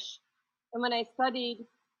Jewish, and when I studied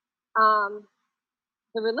the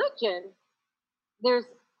religion, there's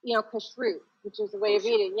kashrut, which is a way of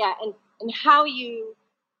eating, and how you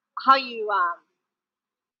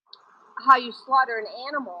slaughter an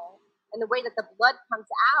animal and the way that the blood comes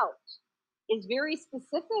out is very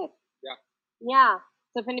specific. Yeah.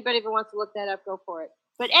 So if anybody ever wants to look that up, go for it.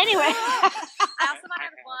 But anyway, I also want to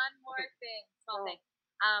add one more small thing.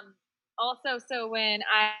 Also, so when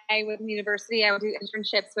I was in university, I would do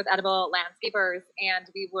internships with edible landscapers, and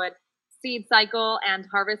we would seed cycle and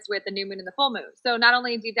harvest with the new moon and the full moon. So not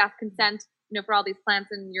only do you have consent, for all these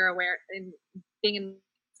plants, and you're aware and being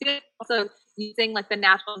in, also using like the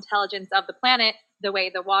natural intelligence of the planet, the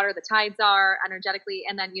way the water, the tides are energetically,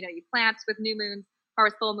 and then you plant with new moons,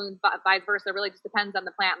 harvest full moons, vice versa. It really just depends on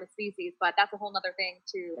the plant and the species, but that's a whole other thing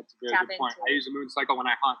to tap into. Point. I use a moon cycle when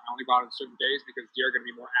I hunt. I only go out on certain days because deer are going to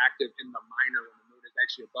be more active in the minor when the moon is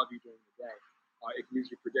actually above you during the day. It can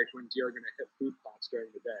usually predict when deer are going to hit food plots during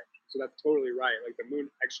the day. So that's totally right. Like, the moon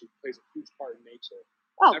actually plays a huge part in nature.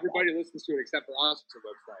 Oh, everybody listens to it except for us, it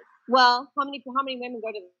looks like. Well, how many women go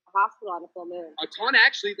to the hospital on a full moon? A ton,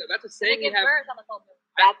 actually. That's a saying. They give birth on the full moon.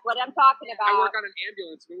 That's what I'm talking about. I work on an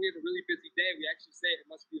ambulance. When we have a really busy day, we actually say it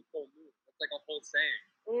must be a full moon. That's like a whole saying.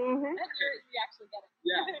 Mm-hmm. You actually get it.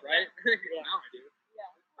 Yeah, right? Yeah. Now I do. Yeah.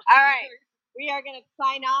 All right. We are going to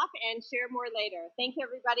sign off and share more later. Thank you,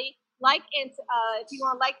 everybody. Like and if you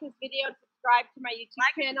want to like this video, subscribe to my YouTube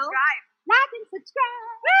channel. Like and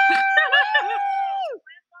subscribe.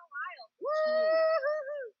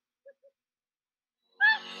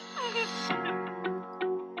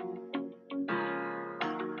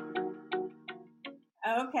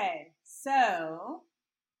 Okay, so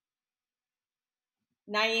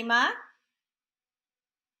Naima,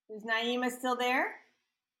 is Naima still there?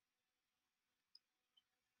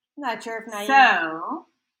 I'm not sure if Naima. So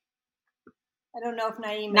I don't know if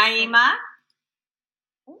Naima.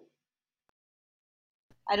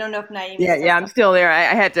 I don't know if Naima. Yeah, I'm still there. I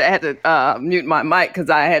had to mute my mic because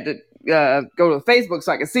I had to go to Facebook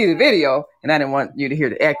so I could see the video, and I didn't want you to hear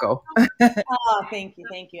the echo. Oh, thank you,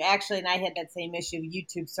 thank you. Actually, and I had that same issue.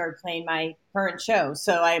 YouTube started playing my current show,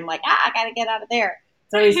 so I'm like, I gotta get out of there.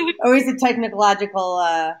 It's always a technological.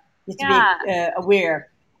 You have to be aware.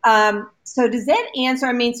 So does that answer?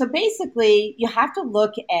 I mean, so basically, you have to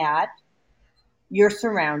look at your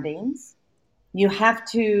surroundings. You have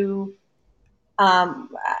to.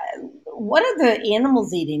 What are the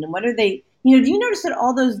animals eating, and what are they? Do you notice that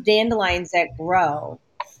all those dandelions that grow,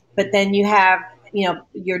 but then you have,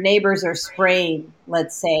 your neighbors are spraying,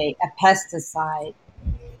 let's say, a pesticide,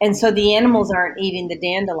 and so the animals aren't eating the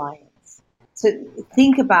dandelions. So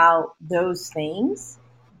think about those things,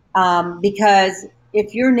 because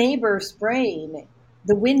if your neighbor's spraying,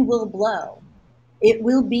 the wind will blow. It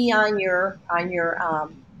will be on your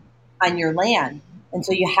land, and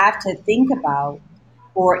so you have to think about,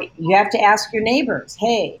 or you have to ask your neighbors,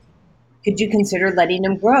 hey, could you consider letting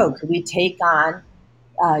them grow? Could we take on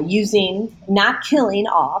not killing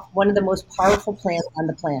off one of the most powerful plants on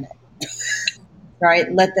the planet,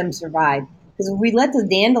 right? Let them survive. Because if we let the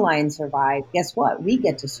dandelion survive, guess what? We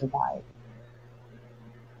get to survive.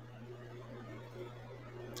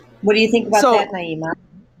 What do you think about that, Naima?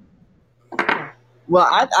 Well,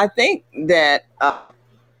 I think that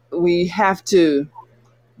we have to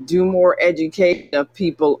do more education of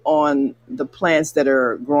people on the plants that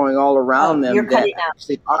are growing all around them. You're cutting out.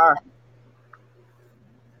 Actually are.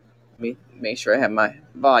 Let me make sure I have my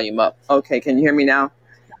volume up. Okay, can you hear me now?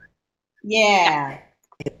 Yeah.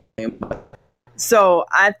 So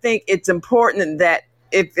I think it's important that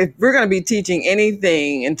if we're going to be teaching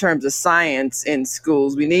anything in terms of science in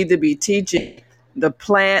schools, we need to be teaching the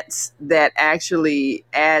plants that actually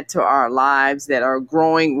add to our lives, that are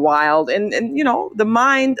growing wild. And the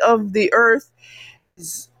mind of the earth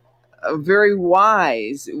is very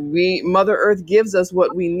wise. Mother Earth gives us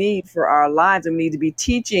what we need for our lives, and we need to be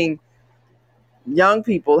teaching young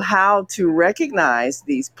people how to recognize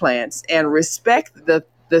these plants and respect the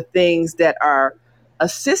things that are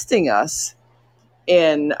assisting us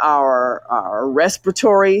in our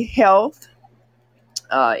respiratory health,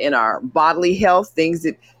 in our bodily health, things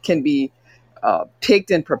that can be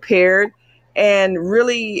picked and prepared, and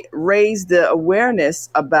really raise the awareness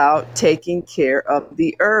about taking care of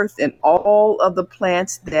the earth and all of the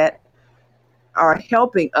plants that are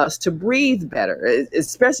helping us to breathe better,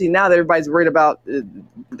 especially now that everybody's worried about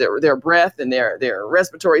their breath and their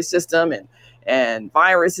respiratory system and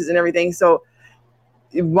viruses and everything. So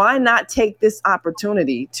why not take this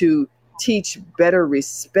opportunity to teach better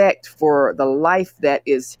respect for the life that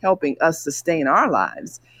is helping us sustain our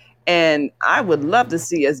lives? And I would love to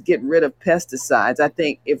see us get rid of pesticides. I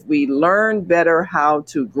think if we learn better how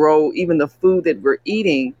to grow even the food that we're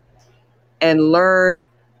eating, and learn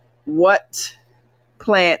what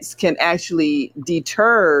plants can actually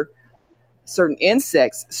deter certain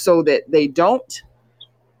insects so that they don't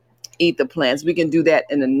eat the plants, we can do that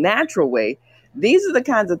in a natural way. These are the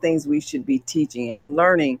kinds of things we should be teaching and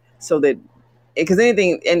learning, so that, because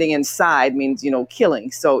anything ending in "side" means,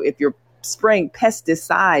 killing. So if you're spraying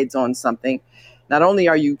pesticides on something, not only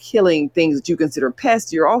are you killing things that you consider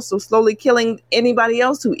pests, you're also slowly killing anybody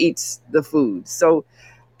else who eats the food. So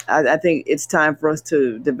I think it's time for us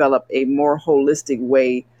to develop a more holistic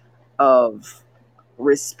way of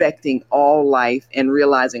respecting all life and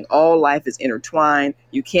realizing all life is intertwined.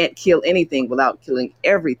 You can't kill anything without killing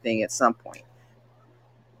everything at some point.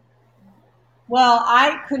 Well,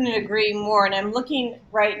 I couldn't agree more. And I'm looking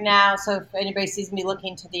right now, so if anybody sees me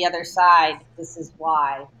looking to the other side, this is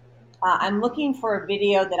why. I'm looking for a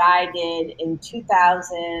video that I did in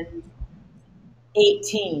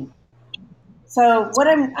 2018. So what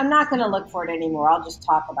I'm not going to look for it anymore. I'll just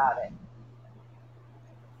talk about it.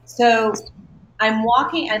 So I'm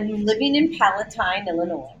living in Palatine,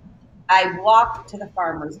 Illinois. I walk to the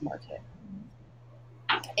farmer's market.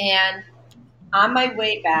 And on my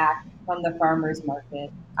way back from the farmer's market,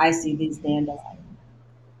 I see these dandelions.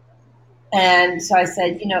 And so I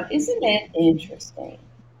said, isn't it interesting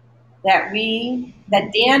that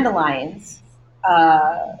dandelions,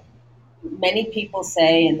 many people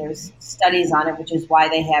say, and there's studies on it, which is why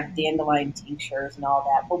they have dandelion tinctures and all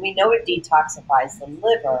that, but we know it detoxifies the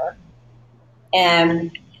liver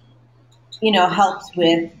and, helps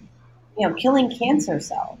with, killing cancer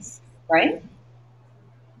cells, right?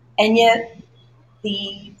 And yet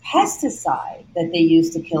the pesticide that they use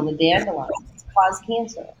to kill the dandelions cause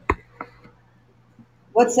cancer.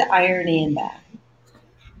 What's the irony in that?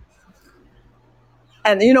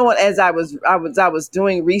 And you know what? As I was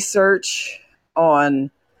doing research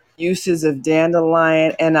on uses of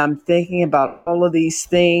dandelion, and I'm thinking about all of these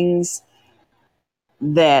things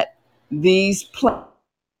that these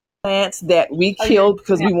plants that we killed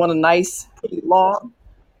because we want a nice pretty lawn.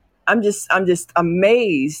 I'm just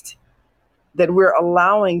amazed that we're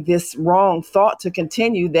allowing this wrong thought to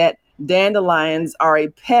continue, that dandelions are a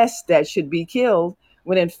pest that should be killed,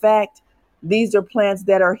 when in fact these are plants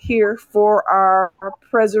that are here for our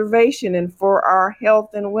preservation and for our health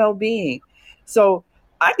and well-being. So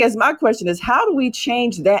I guess my question is, how do we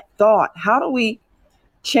change that thought? How do we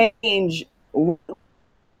change so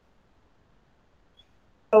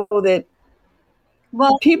that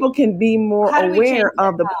people can be more aware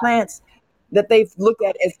of the plants that they've looked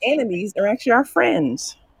at as enemies are actually our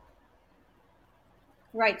friends?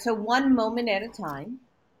 Right. So one moment at a time,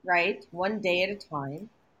 right? One day at a time.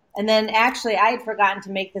 And then actually, I had forgotten to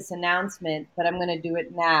make this announcement, but I'm going to do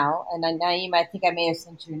it now. And Naeem, I think I may have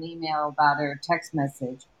sent you an email about it or a text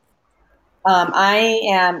message.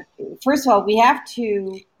 First of all, we have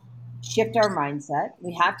to shift our mindset.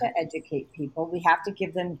 We have to educate people. We have to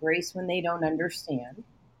give them grace when they don't understand,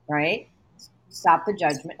 right? Stop the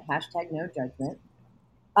judgment, hashtag no judgment.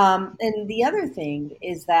 And the other thing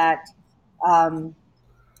is that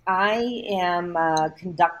I am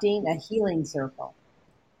conducting a healing circle,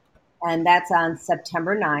 and that's on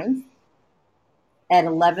September 9th at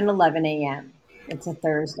 11:11 a.m. It's a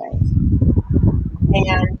Thursday.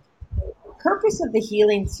 And the purpose of the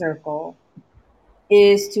healing circle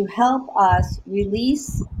is to help us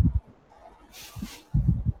release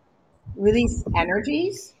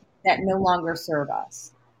energies that no longer serve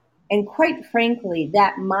us. And quite frankly,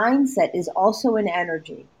 that mindset is also an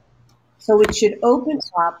energy. So it should open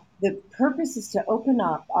up. The purpose is to open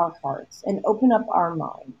up our hearts and open up our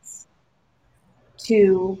minds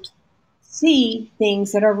to see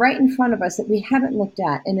things that are right in front of us that we haven't looked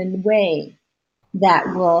at in a way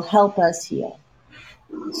that will help us heal.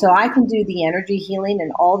 So I can do the energy healing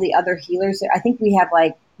and all the other healers. I think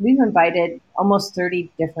we've invited almost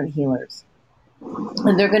 30 different healers.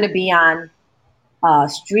 And they're going to be on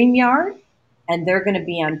StreamYard, and they're going to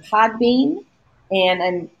be on Podbean,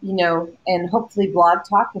 and hopefully Blog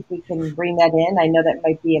Talk, if we can bring that in. I know that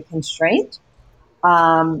might be a constraint.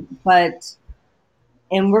 And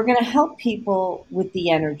we're going to help people with the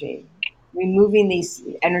energy, removing these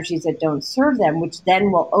energies that don't serve them, which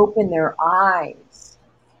then will open their eyes.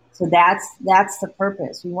 So that's the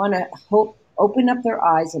purpose. We want to open up their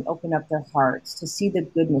eyes and open up their hearts to see the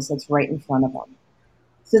goodness that's right in front of them,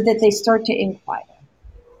 so that they start to inquire.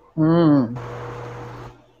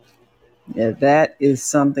 Yeah, that is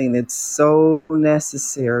something that's so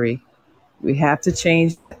necessary. We have to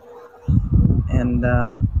change, and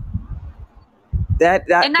that's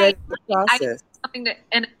the process. Something to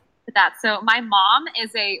that. So my mom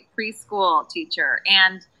is a preschool teacher,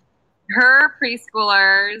 and her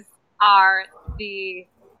preschoolers are the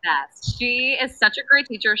best. She is such a great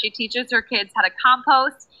teacher. She teaches her kids how to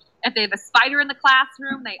compost. If they have a spider in the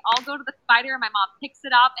classroom, they all go to the spider. My mom picks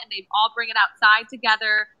it up, and they all bring it outside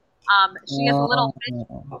together. She has a little fish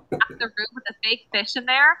in the room with a fake fish in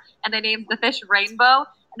there, and they named the fish Rainbow.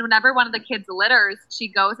 And whenever one of the kids litters, she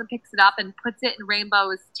goes and picks it up and puts it in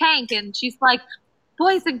Rainbow's tank. And she's like,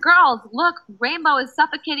 boys and girls, look, Rainbow is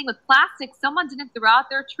suffocating with plastic. Someone didn't throw out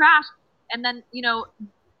their trash. And then,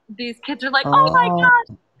 these kids are like, oh my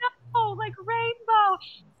gosh, no, like Rainbow.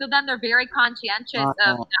 So then they're very conscientious of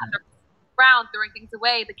their ground, throwing things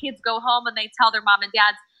away. The kids go home and they tell their mom and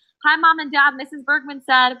dads, hi, Mom and Dad, Mrs. Bergman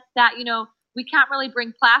said that, we can't really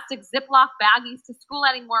bring plastic Ziploc baggies to school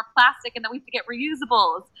anymore, plastic, and then we have to get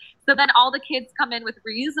reusables. So then all the kids come in with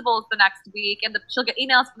reusables the next week, and she'll get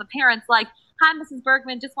emails from the parents like, hi, Mrs.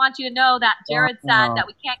 Bergman, just want you to know that Jared said that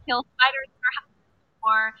we can't kill spiders in our house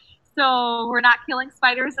anymore. So we're not killing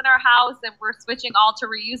spiders in our house, and we're switching all to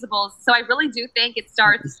reusables. So I really do think it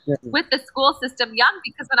starts with the school system young,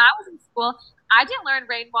 because when I was in school, I didn't learn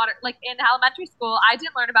rainwater, like in elementary school, I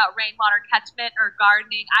didn't learn about rainwater catchment or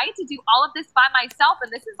gardening. I had to do all of this by myself. And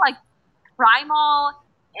this is like primal,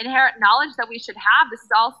 inherent knowledge that we should have. This is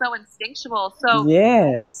also instinctual. So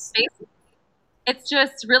yes, basically, it's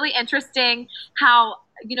just really interesting how,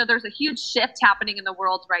 there's a huge shift happening in the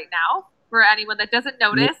world right now. For anyone that doesn't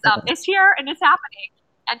notice, it's here and it's happening.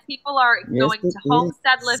 And people are going to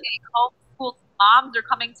homestead living, homeschool moms are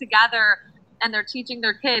coming together, and they're teaching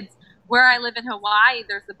their kids. Where I live in Hawaii,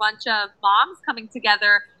 there's a bunch of moms coming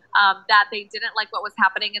together that they didn't like what was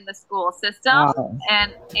happening in the school system,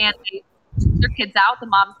 and they took their kids out. The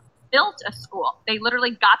moms built a school. They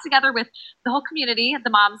literally got together with the whole community. The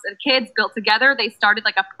moms and kids built together. They started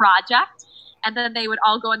like a project, and then they would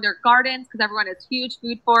all go in their gardens, because everyone has huge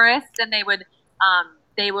food forests, and they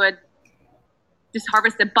would just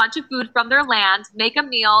harvest a bunch of food from their land, make a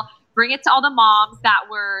meal, bring it to all the moms that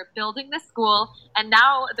were building the school. And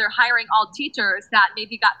now they're hiring all teachers that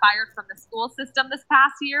maybe got fired from the school system this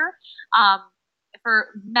past year for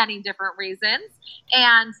many different reasons.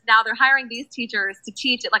 And now they're hiring these teachers to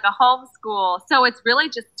teach at like a homeschool. So it's really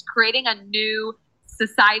just creating a new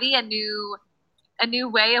society, a new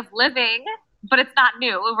way of living. But it's not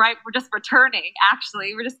new, right? We're just returning,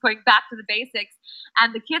 actually. We're just going back to the basics.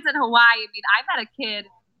 And the kids in Hawaii, I mean, I met a kid,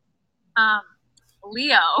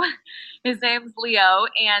 Leo. His name's Leo,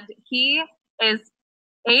 and he is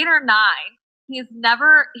 8 or 9. He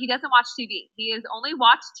doesn't watch TV. He has only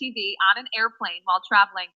watched TV on an airplane while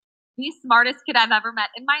traveling. The smartest kid I've ever met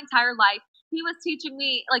in my entire life. He was teaching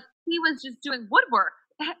me, like, he was just doing woodwork.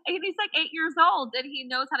 And he's like 8 years old, and he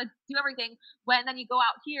knows how to do everything. Then you go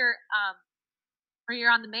out here, or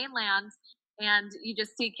you're on the mainland, and you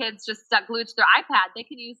just see kids just stuck glued to their iPad. They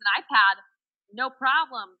can use an iPad, no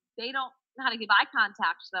problem. They don't know how to give eye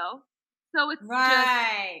contact, though. So it's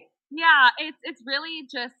right. It's really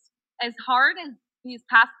just as hard as these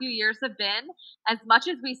past few years have been, as much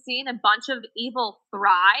as we've seen a bunch of evil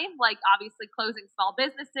thrive, like obviously closing small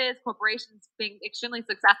businesses, corporations being extremely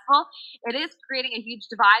successful, it is creating a huge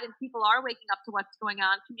divide, and people are waking up to what's going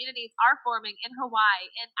on. Communities are forming in Hawaii,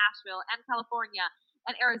 in Asheville, and California,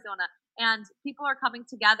 and Arizona, and people are coming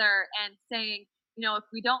together and saying, you know, if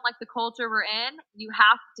we don't like the culture we're in, you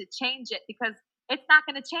have to change it, because it's not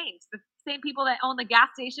going to change. The same people that own the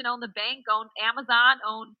gas station, own the bank, own Amazon,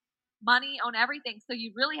 own money, own everything. So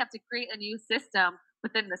you really have to create a new system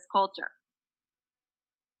within this culture.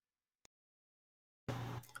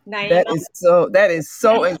 That is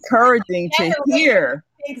so encouraging to hear.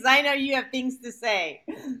 Because I know you have things to say.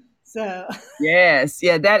 So yes,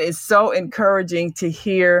 that is so encouraging to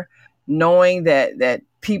hear, knowing that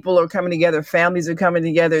people are coming together, families are coming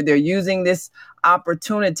together. They're using this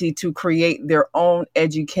opportunity to create their own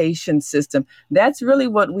education system. That's really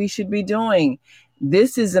what we should be doing.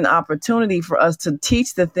 This is an opportunity for us to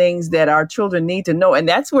teach the things that our children need to know. And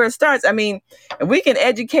that's where it starts. I mean, if we can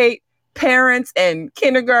educate parents and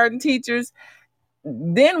kindergarten teachers,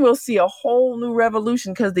 then we'll see a whole new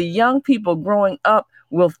revolution, because the young people growing up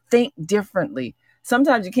will think differently.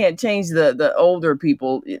 Sometimes you can't change the older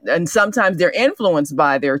people, and sometimes they're influenced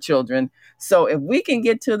by their children. So if we can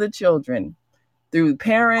get to the children through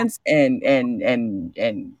parents and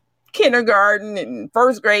kindergarten and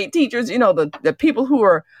first grade teachers, you know, the people who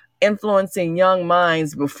are influencing young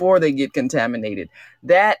minds before they get contaminated,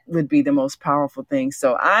 that would be the most powerful thing.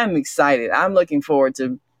 So I'm excited. I'm looking forward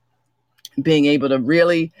to being able to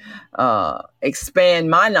really expand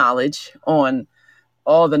my knowledge on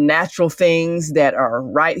all the natural things that are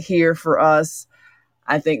right here for us.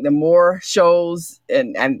 I think the more shows,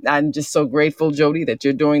 and I'm just so grateful, Jody, that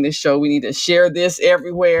you're doing this show. We need to share this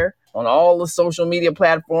everywhere on all the social media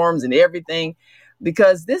platforms and everything,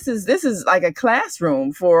 because this is like a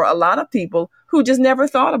classroom for a lot of people who just never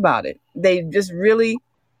thought about it. They just really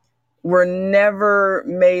were never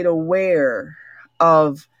made aware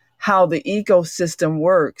of how the ecosystem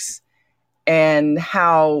works and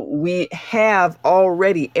how we have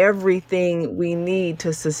already everything we need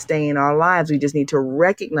to sustain our lives. We just need to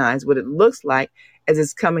recognize what it looks like as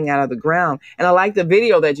it's coming out of the ground. And I like the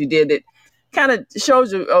video that you did that kind of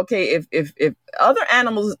shows you, okay, if other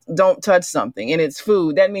animals don't touch something and it's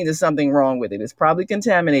food, that means there's something wrong with it. It's probably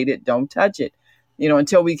contaminated. Don't touch it. You know,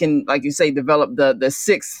 until we can, like you say, develop the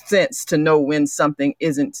sixth sense to know when something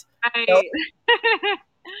isn't. Right.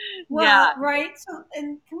 Well, right. So,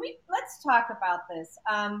 and let's talk about this.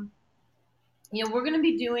 You know, we're going to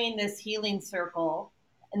be doing this healing circle,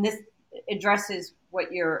 and this addresses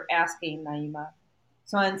what you're asking, Naima.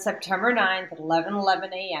 So on September 9th at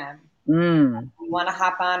 11:11 a.m., we want to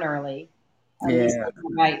hop on early. At least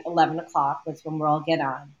by 11 o'clock. That's when we'll all get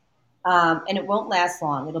on. And it won't last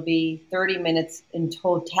long. It'll be 30 minutes in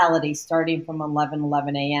totality, starting from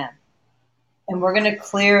 11:11 a.m. And we're going to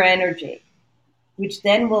clear energy, which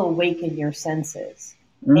then will awaken your senses.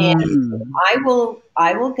 And I will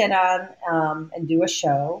get on and do a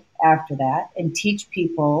show after that and teach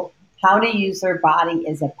people how to use their body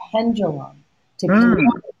as a pendulum to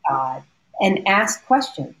connect with God and ask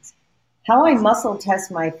questions. How I muscle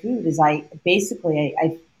test my food is I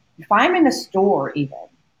if I'm in a store even,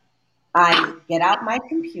 I get out my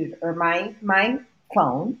computer or my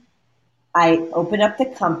phone, I open up the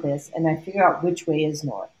compass, and I figure out which way is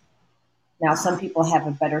north. Now, some people have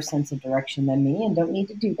a better sense of direction than me and don't need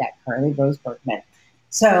to do that, Carly Rose Bergman.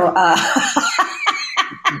 So, wrong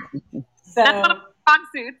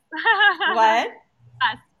suits. What?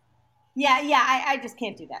 Us. Yeah, I just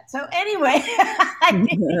can't do that. So anyway,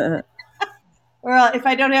 Well, if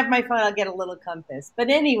I don't have my phone, I'll get a little compass. But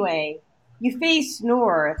anyway, you face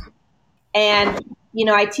north, and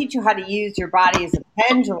I teach you how to use your body as a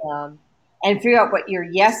pendulum and figure out what your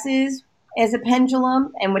yes is as a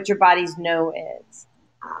pendulum and what your body's no is.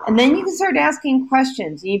 And then you can start asking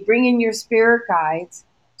questions. You bring in your spirit guides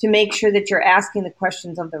to make sure that you're asking the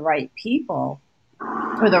questions of the right people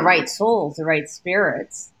or the right souls, the right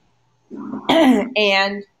spirits.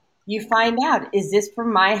 And you find out, is this for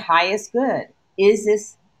my highest good? Is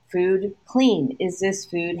this food clean? Is this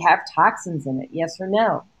food have toxins in it? Yes or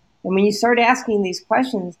no? And when you start asking these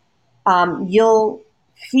questions, you'll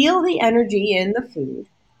feel the energy in the food,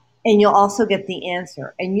 and you'll also get the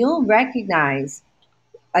answer. And you'll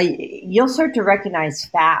start to recognize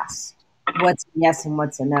fast what's a yes and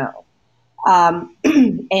what's a no.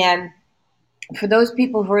 And for those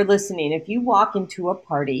people who are listening, if you walk into a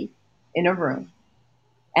party in a room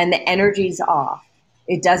and the energy's off,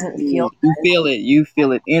 it doesn't feel good. You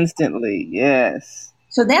feel it instantly. Yes.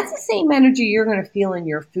 So that's the same energy you're going to feel in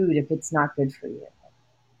your food if it's not good for you.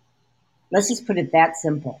 Let's just put it that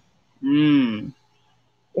simple. Mm.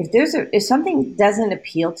 If something doesn't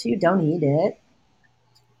appeal to you, don't eat it.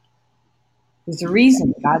 There's a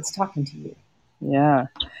reason God's talking to you. Yeah.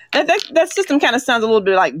 That system kind of sounds a little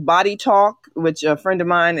bit like Body Talk, which a friend of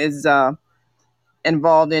mine is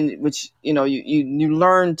involved in, which, you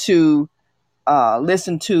learn to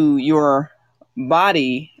listen to your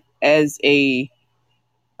body as I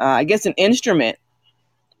guess an instrument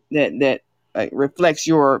that reflects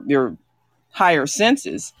your higher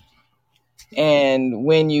senses. And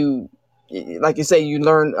when you, like you say, you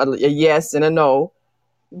learn a yes and a no.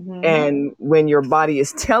 Mm-hmm. And when your body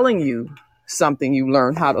is telling you something, you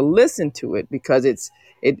learn how to listen to it, because it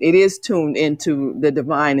is tuned into the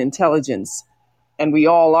divine intelligence, and we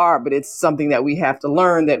all are, but it's something that we have to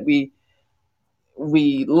learn, that we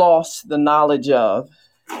lost the knowledge of.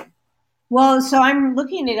 Well, so I'm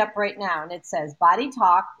looking it up right now, and it says Body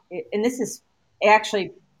Talk, and this is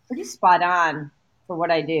actually pretty spot on for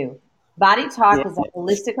what I do. Body Talk is a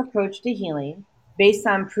holistic approach to healing based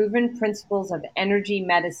on proven principles of energy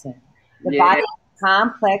medicine. The body is a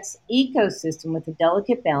complex ecosystem with a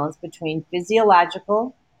delicate balance between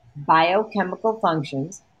physiological, biochemical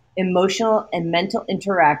functions, emotional and mental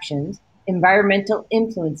interactions, environmental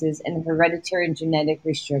influences, and hereditary and genetic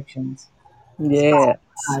restrictions. Yeah.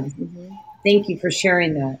 Thank you for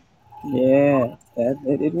sharing that. Yeah,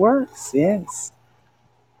 it works. Yes.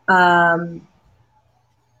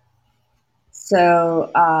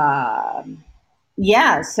 So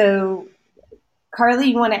Carly,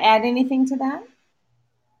 you want to add anything to that?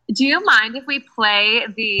 Do you mind if we play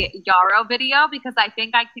the Yarrow video? Because I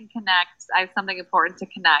think I can connect. I have something important to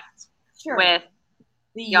connect with.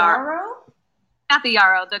 The Yarrow? Not the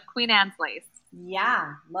Yarrow, the Queen Anne's lace.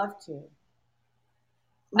 Yeah, love to.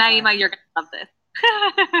 Naima, you're going to love this.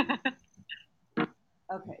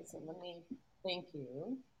 Okay, so thank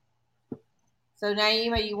you. So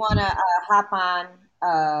Naima, you want to hop on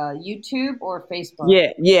YouTube or Facebook?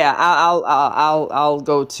 Yeah. I'll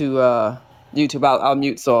go to YouTube. I'll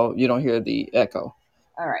mute so you don't hear the echo.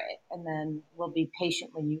 All right, and then we'll be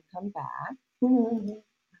patient when you come back.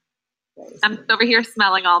 I'm over here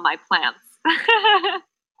smelling all my plants. All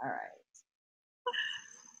right.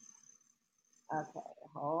 Okay,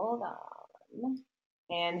 hold on.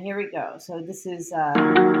 And here we go. So this is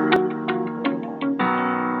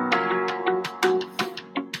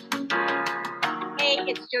Hey,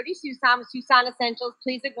 it's Jody Susan with Susan Essentials.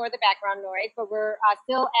 Please ignore the background noise, but we're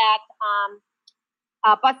still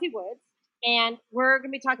at Bussy Woods, and we're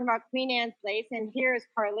going to be talking about Queen Anne's lace. And here is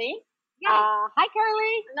Carly. Hi,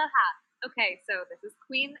 Carly. Aloha. Okay, so this is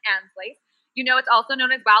Queen Anne's lace. It's also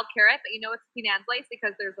known as wild carrot, but it's Queen Anne's lace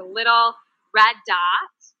because there's a little red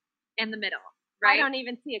dot in the middle, right? I don't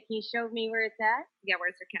even see it. Can you show me where it's at? Yeah,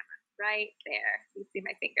 where's your camera? Right there. You see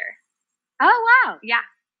my finger. Oh, wow. Yeah.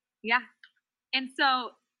 And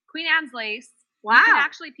so Queen Anne's lace, wow.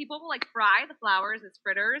 People will fry the flowers as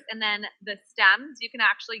fritters, and then the stems you can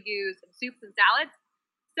actually use in soups and salads.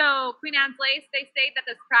 So Queen Anne's lace, they say that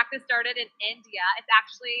this practice started in India. It's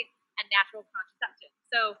actually a natural contraception.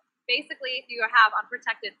 So basically, if you have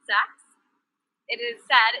unprotected sex, it is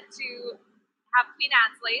said to have Queen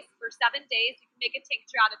Anne's lace for 7 days. You can make a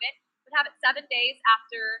tincture out of it, but have it 7 days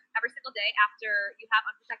every single day after you have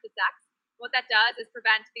unprotected sex. What that does is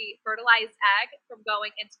prevent the fertilized egg from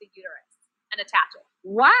going into the uterus and attaching.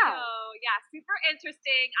 Wow. So yeah, super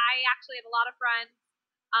interesting. I actually have a lot of friends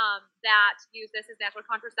that use this as natural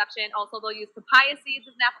contraception. Also, they'll use papaya seeds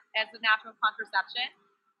as a natural contraception.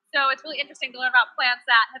 So it's really interesting to learn about plants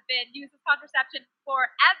that have been used as contraception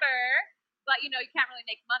forever. but you can't really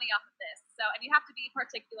make money off of this. So, and you have to be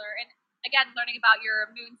particular. And again, learning about your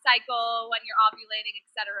moon cycle, when you're ovulating,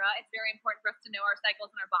 etc. It's very important for us to know our cycles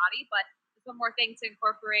in our body, but it's one more thing to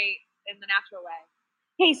incorporate in the natural way.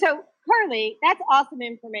 Hey, so Carly, that's awesome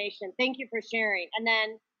information. Thank you for sharing. And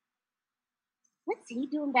then, what's he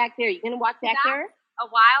doing back there? You gonna walk back there? A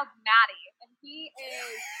wild Maddie, and he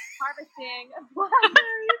is harvesting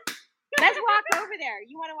blackberries. Let's walk over there.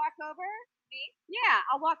 You want to walk over? Me? Yeah,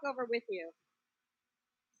 I'll walk over with you.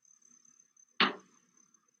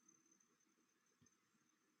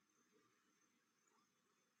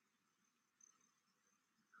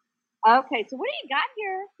 Okay, so what do you got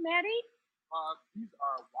here, Maddie? These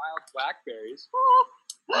are wild blackberries. Oh,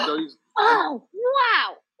 So these, oh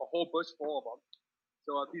wow. a whole bush full of them.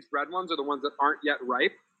 So these red ones are the ones that aren't yet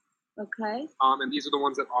ripe. Okay. And these are the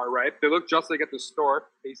ones that are ripe. They look just like at the store.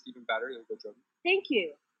 Taste even better. Thank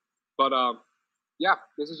you. But yeah,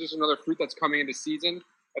 this is just another fruit that's coming into season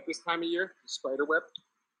at this time of year. The spider web.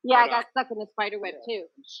 Yeah, But, I got stuck in the spider web too.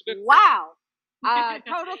 Should- Wow.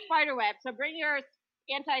 Total spider web. So bring your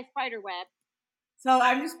anti-spider web. So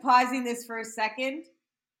I'm just pausing this for a second.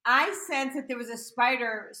 I sense that there was a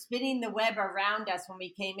spider spinning the web around us when we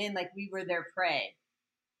came in, like we were their prey.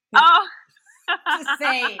 Oh, Just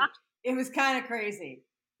saying, it was kind of crazy.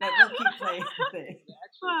 But we'll keep playing with it.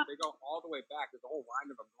 Actually, they go all the way back. There's a whole line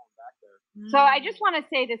of them going back there. So I just want to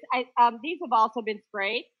say this. These have also been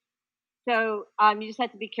sprayed. So you just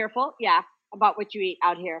have to be careful, about what you eat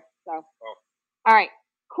out here. So, all right,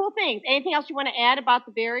 cool things. Anything else you want to add about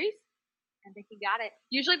the berries? I think you got it.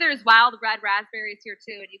 Usually there's wild red raspberries here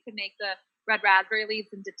too, and you can make the red raspberry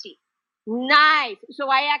leaves into tea. Nice. So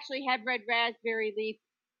I actually have red raspberry leaf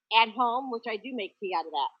at home, which I do make tea out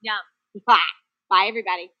of that. Yum. Bye,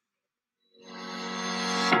 everybody.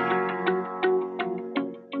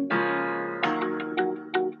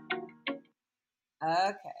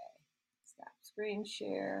 Okay. Stop screen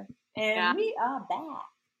share. And Yeah. we are back.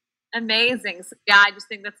 Amazing. So, yeah, I just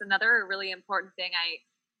think that's another really important thing.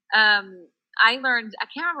 I learned, I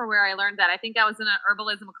can't remember where I learned that. I think I was in an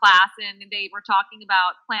herbalism class and they were talking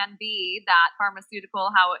about Plan B, that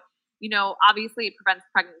pharmaceutical, how it, obviously it prevents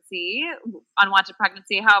pregnancy, unwanted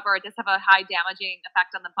pregnancy. However, it does have a high damaging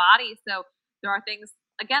effect on the body. So there are things,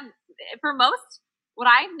 again, for most, what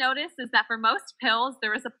I've noticed is that for most pills,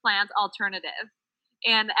 there is a plant alternative.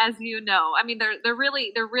 And as you know, I mean, there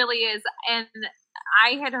really is. And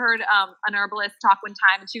I had heard an herbalist talk one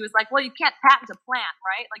time, and she was like, well, you can't patent a plant,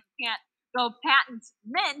 right? Like, you can't go patent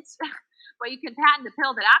mint, but you can patent a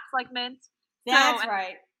pill that acts like mint. That's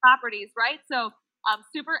right. Properties, right? So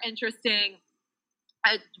super interesting.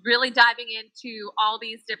 Really diving into all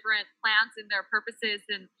these different plants and their purposes.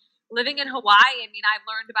 And living in Hawaii, I mean, I've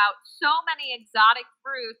learned about so many exotic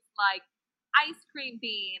fruits like ice cream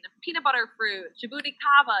bean, peanut butter fruit, djibouti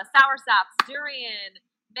kava, soursaps, durian,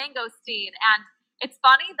 mangosteen. And it's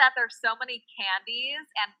funny that there's so many candies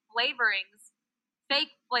and flavorings,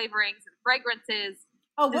 fake flavorings and fragrances.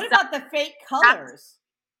 Oh, what about the fake colors?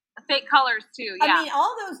 Fake colors too, yeah. I mean,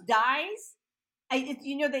 all those dyes.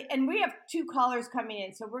 And we have 2 callers coming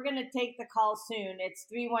in, so we're going to take the call soon. It's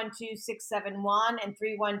 312-671 and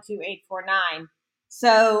 312-849.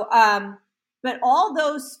 So, but all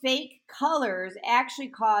those fake colors actually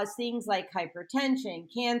cause things like hypertension,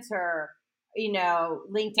 cancer,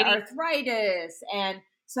 linked to arthritis. And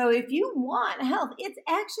so if you want health, it's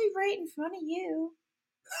actually right in front of you.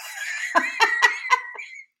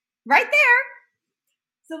 Right there.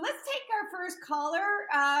 So let's take our first caller,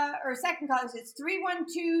 or second caller. It's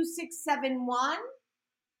 312-671.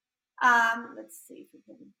 Let's see if we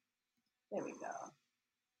can. There we go.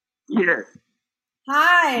 Yes.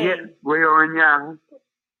 Hi. Yes, we're on y'all.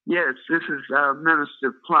 Yes, this is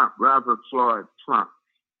Minister Plump, Robert Floyd Plump.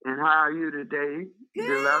 And how are you today, Good.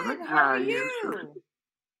 beloved? How are you?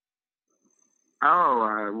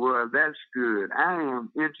 Oh, well, that's good. I am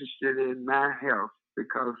interested in my health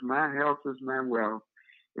because my health is my wealth.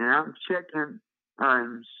 And I'm checking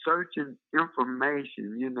and searching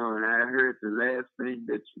information, and I heard the last thing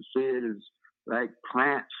that you said is like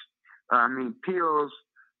pills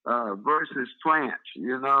versus plants,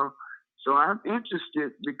 So I'm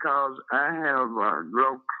interested because I have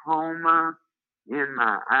glaucoma in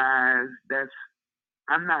my eyes.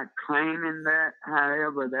 I'm not claiming that.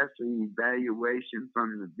 However, that's an evaluation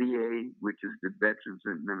from the VA, which is the Veterans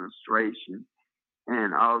Administration,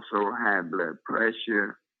 and also high blood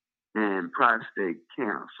pressure and prostate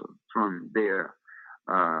cancer from their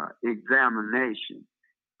examination.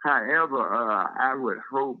 However, I would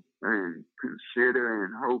hope and consider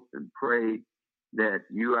and hope and pray that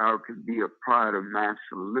you all can be a part of my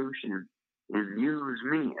solution and use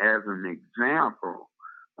me as an example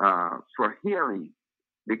for healing,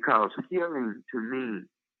 because healing to me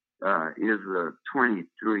is a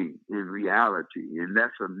 23 in reality, and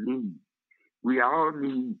that's a need. We all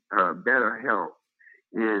need better health,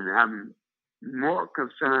 and I'm more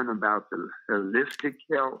concerned about the holistic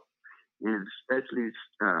health, and especially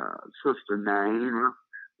Sister Naima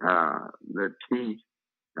Latif.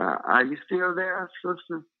 Are you still there,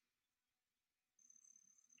 Sister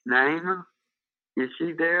Naima? Is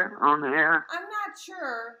she there on the air? I'm not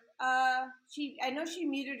sure. I know she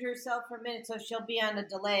muted herself for a minute, so she'll be on a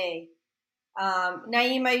delay.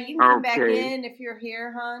 Naima, you can come back in if you're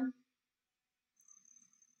here, hon.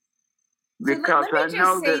 Because I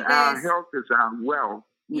know that our health is our wealth,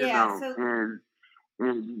 you know, so,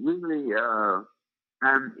 and really,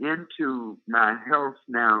 I'm into my health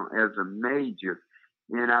now as a major,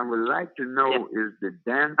 and I would like to know is the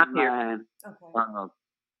dandelion.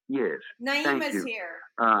 Yes, Naima's here.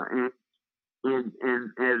 And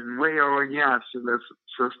well, yeah,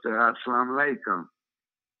 Sister, Assalamu alaikum.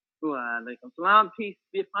 Wa alaikum salam. Peace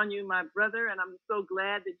be upon you, my brother, and I'm so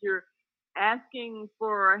glad that you're asking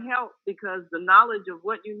for help, because the knowledge of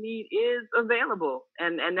what you need is available,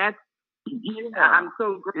 and that's I'm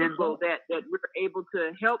so grateful that we're able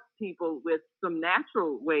to help people with some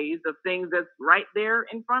natural ways of things that's right there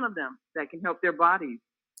in front of them that can help their bodies.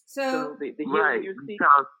 So the healing you seek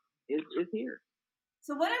is here.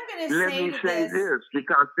 So what I'm going to say Let me say this,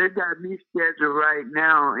 because they got me scheduled right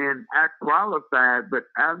now, and I qualified, but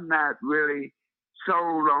I'm not really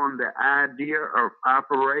sold on the idea of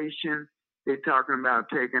operation. They're talking about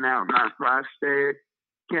taking out my prostate.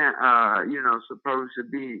 Supposed to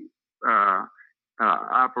be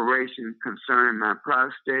operation concerning my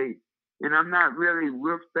prostate. And I'm not really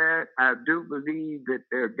with that. I do believe that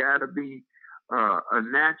there got to be a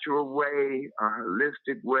natural way, a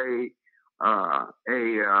holistic way, a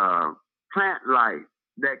plant life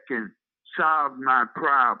that can solve my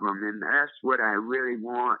problem. And that's what I really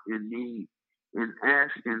want and need, in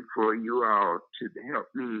asking for you all to help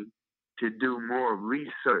me to do more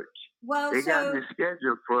research. Well, they got me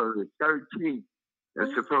scheduled for the 13th.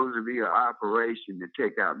 There's supposed to be an operation to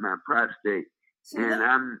take out my prostate.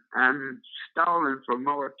 And I'm stalling for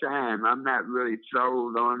more time. I'm not really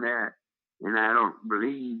sold on that. And I don't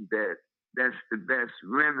believe that that's the best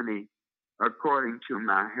remedy according to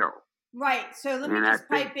my health. Right. So let me just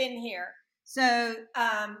pipe in here. So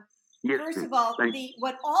first of all,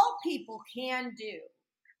 what all people can do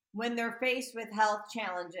when they're faced with health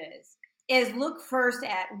challenges is look first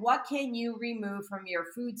at what can you remove from your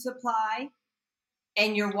food supply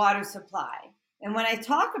and your water supply. And when I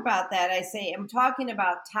talk about that, I say I'm talking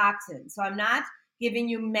about toxins. So I'm not giving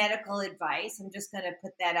you medical advice. I'm just going to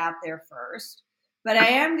put that out there first. But I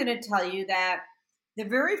am going to tell you that the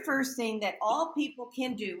very first thing that all people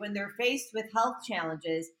can do when they're faced with health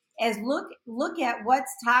challenges is look at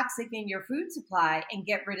what's toxic in your food supply and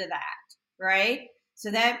get rid of that, right?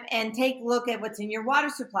 And take a look at what's in your water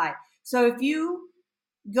supply. So if you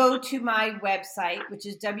go to my website, which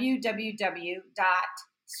is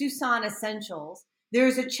www.SusanEssentials,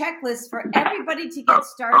 there's a checklist for everybody to get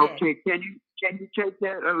started. Okay, can you take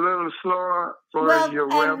that a little slower for your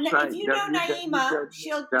website? If you know Naima,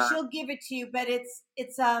 she'll give it to you, but it's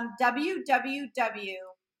www.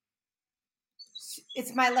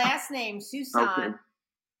 It's my last name, Susan. Okay.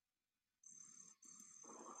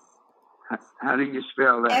 How do you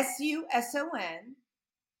spell that?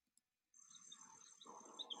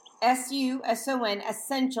 SUSON,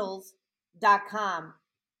 essentials.com.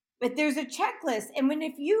 But there's a checklist. And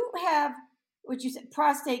if you have, what you said,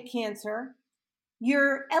 prostate cancer,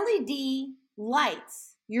 your LED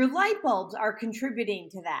lights, your light bulbs are contributing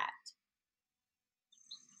to that.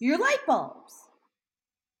 Your light bulbs.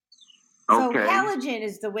 So halogen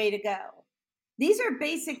is the way to go. These are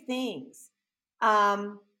basic things.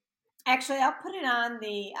 Actually, I'll put it on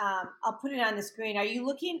the screen. Are you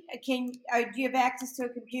looking? Do you have access to a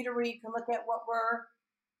computer where you can look at what we're?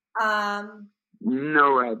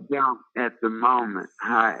 No, I don't at the moment.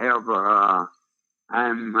 However,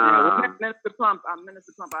 I'm. Minister Plump, I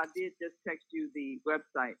did just text you the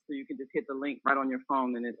website, so you can just hit the link right on your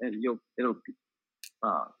phone, and it'll be able to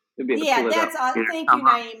pull it up. That's all. Thank you,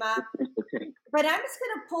 Naima. But I'm just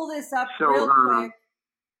going to pull this up real quick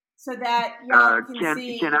so that y'all can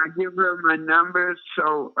see. Can I give her my number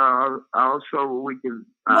so also we can?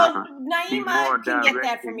 Naima can get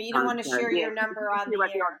that for me. You don't want to share your number on the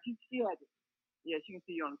air. Yeah, she can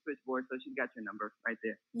see you on the switchboard, so she's got your number right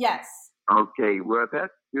there. Yes. Okay, well,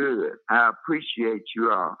 that's good. I appreciate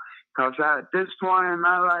you all. Because at this point in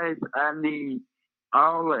my life, I need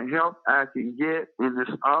all the help I can get, and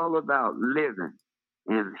it's all about living.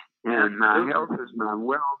 And my health is my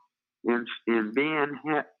wealth, in being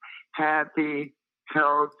happy,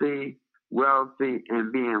 healthy, wealthy,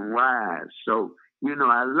 and being wise. So,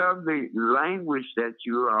 I love the language that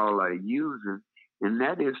you all are using, and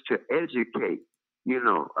that is to educate,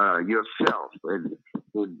 yourself and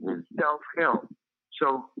self-help.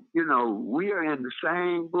 So, we are in the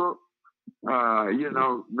same book,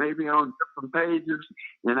 maybe on different pages,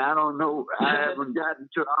 and I don't know, I haven't gotten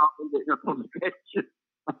to all the different pages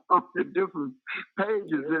on the different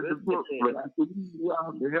pages in the book, but I think you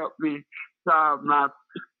all to help me solve my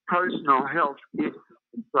personal health issues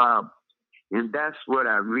and problems. And that's what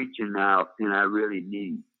I'm reaching out and I really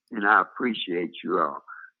need. And I appreciate you all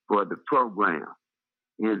for the program.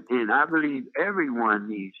 And I believe everyone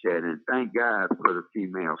needs that. And thank God for the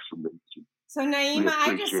female solution. So Naima,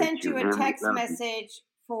 I just sent you a and text message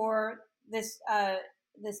for this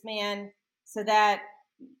man, so that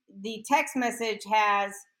the text message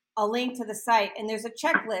has a link to the site, and there's a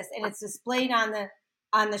checklist, and it's displayed on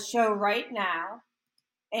the show right now.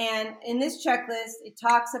 And in this checklist, it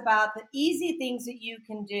talks about the easy things that you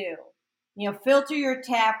can do. Filter your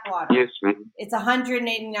tap water. Yes, ma'am. It's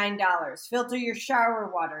 $189. Filter your shower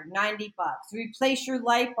water, $90. Replace your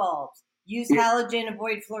light bulbs. Use halogen,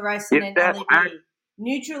 avoid fluorescent and LED.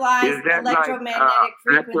 Neutralize electromagnetic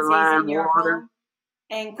frequencies in your home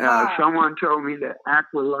and car. Someone told me that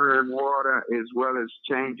alkaline water, as well as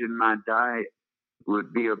changing my diet,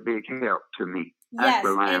 would be a big help to me. Yes,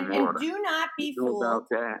 and do not be fooled. About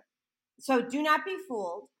that. So do not be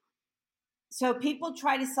fooled. So people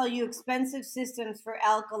try to sell you expensive systems for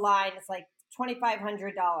alkaline. It's like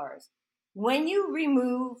 $2,500. When you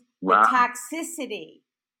remove the toxicity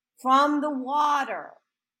from the water,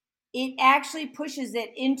 it actually pushes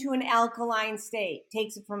it into an alkaline state,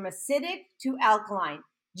 takes it from acidic to alkaline,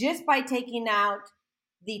 just by taking out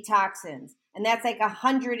the toxins. And that's like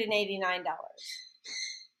 $189.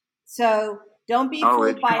 So don't be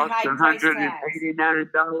fooled by high price tags.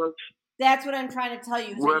 $189? That's what I'm trying to tell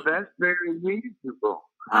you. Well, that's very reasonable.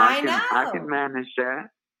 I know. I can manage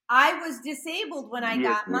that. I was disabled when I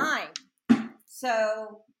got mine.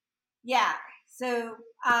 So, yeah. So,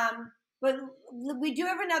 but we do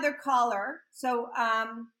have another caller. So,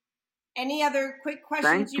 any other quick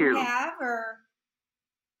questions you have, or?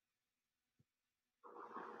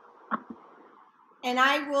 And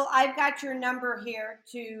I've got your number here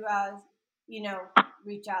to,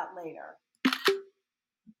 reach out later.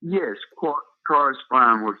 Yes,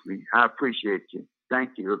 correspond with me. I appreciate you.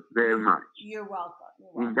 Thank you very much. You're welcome.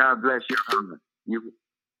 And God bless you.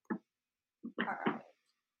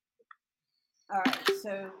 All right.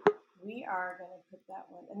 So we are going to put that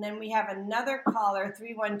one. And then we have another caller,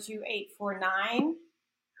 312-849.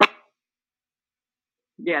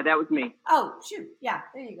 Yeah, that was me. Oh, shoot. Yeah,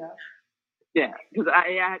 there you go. Yeah, because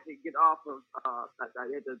I had to get off of, I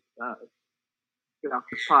had to get off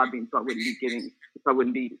the Podbean, so I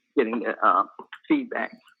wouldn't be getting the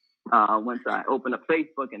feedback once I opened up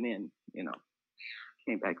Facebook and then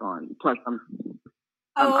came back on. Plus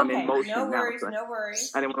I'm in motion no now, worries, so no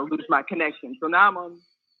worries. I didn't want to lose my connection, so now I'm on.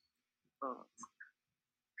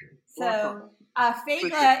 So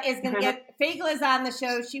Fagla is on the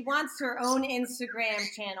show. She wants her own Instagram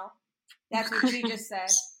channel. That's what she just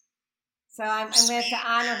said. So I'm going to have to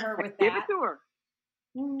honor her with that. Give it to her.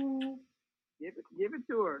 Mm-hmm. Give it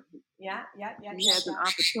to her. Yeah. She has an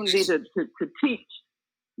opportunity to teach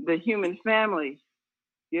the human family.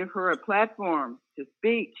 Give her a platform to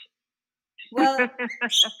speak. Well,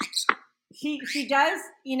 she does.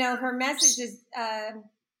 Her messages,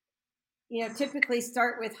 typically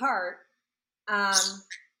start with heart.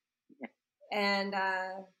 And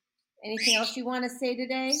anything else you want to say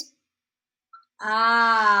today?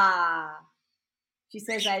 She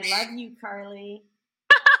says, "I love you, Carly."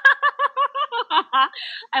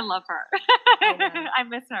 I love her. I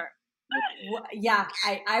miss her. Yeah,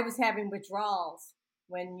 I was having withdrawals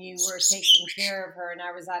when you were taking care of her and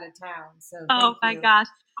I was out of town. So my gosh.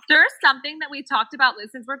 There's something that we talked about,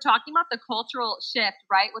 since we're talking about the cultural shift,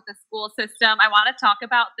 right, with the school system. I want to talk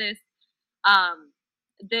about this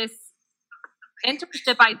this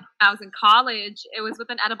internship I was in college. It was with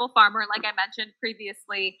an edible farmer, like I mentioned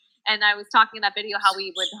previously. And I was talking in that video how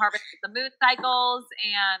we would harvest the moon cycles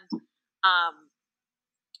and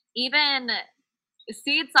even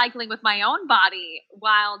seed cycling with my own body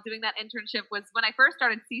while doing that internship was when I first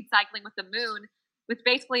started seed cycling with the moon, which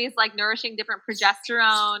basically is like nourishing different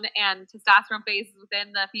progesterone and testosterone phases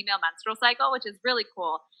within the female menstrual cycle, which is really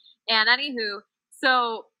cool. And anywho,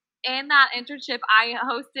 so in that internship, I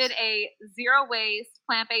hosted a zero waste,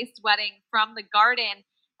 plant-based wedding from the garden.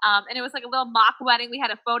 And it was like a little mock wedding. We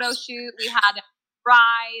had a photo shoot. We had a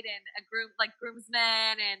bride and a groom, like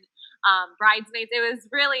groomsmen and bridesmaids. It was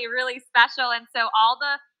really, really special. And so all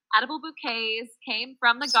the edible bouquets came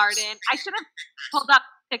from the garden. I should have pulled up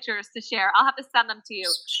pictures to share. I'll have to send them to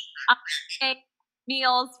you.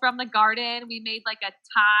 Meals from the garden. We made like a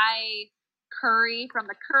Thai curry from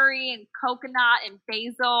the curry and coconut and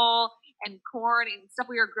basil and corn and stuff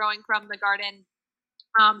we were growing from the garden.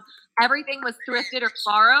 Everything was thrifted or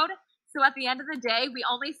borrowed. So at the end of the day, we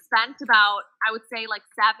only spent about, I would say, like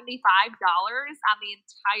 $75 on the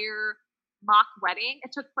entire mock wedding.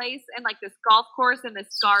 It took place in like this golf course in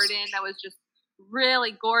this garden that was just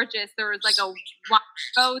really gorgeous. There was like a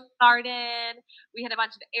rose garden. We had a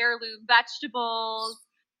bunch of heirloom vegetables.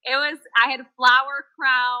 I had a flower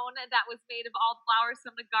crown that was made of all flowers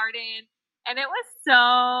from the garden. And it was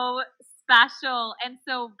so special. And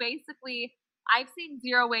so basically, I've seen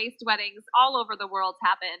zero waste weddings all over the world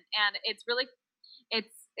happen, and it's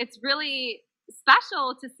really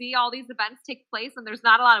special to see all these events take place. And there's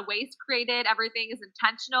not a lot of waste created. Everything is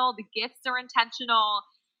intentional. The gifts are intentional,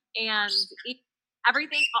 and every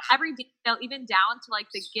detail, even down to like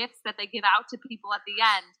the gifts that they give out to people at the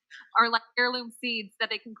end, are like heirloom seeds that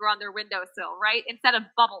they can grow on their windowsill, right? Instead of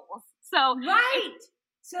bubbles. So right.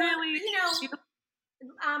 So really,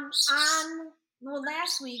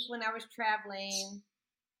 last week when I was traveling,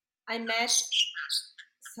 I met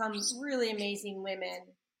some really amazing women,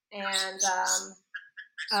 and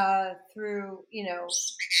through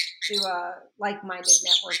a like-minded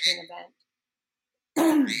networking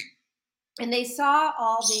event, and they saw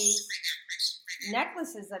all these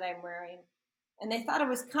necklaces that I'm wearing, and they thought it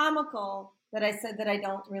was comical that I said that I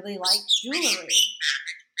don't really like jewelry,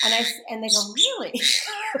 and they go, really?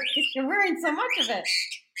 You're wearing so much of it.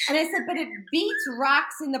 And I said, but it beats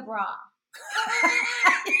rocks in the bra.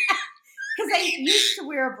 Because I used to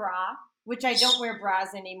wear a bra, which I don't wear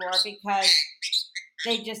bras anymore because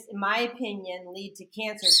they just, in my opinion, lead to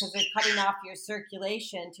cancer because they're cutting off your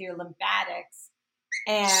circulation to your lymphatics.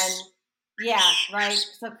 And yeah, right.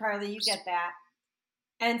 So Carly, you get that.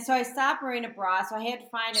 And so I stopped wearing a bra. So I had to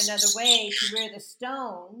find another way to wear the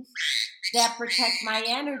stones that protect my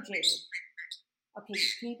energy. Okay,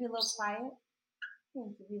 can you be a little quiet?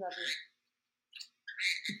 Thank you. We love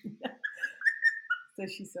you. So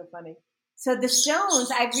she's so funny. So the stones,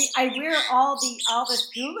 I wear all this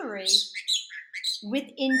jewelry with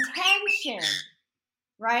intention,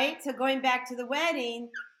 right? So going back to the wedding,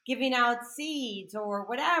 giving out seeds or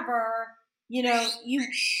whatever,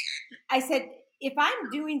 I said, if I'm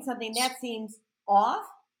doing something that seems off,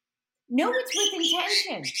 no, it's with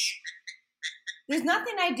intention. There's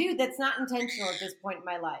nothing I do that's not intentional at this point in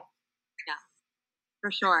my life. Yeah,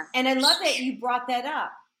 for sure. And I love that you brought that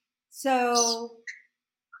up. So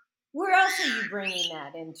where else are you bringing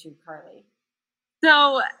that into, Carly?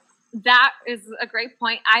 So that is a great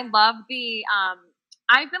point. I love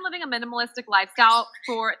I've been living a minimalistic lifestyle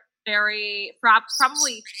for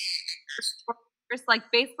probably just like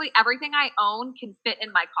basically everything I own can fit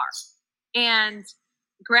in my car. And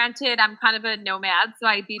granted, I'm kind of a nomad, so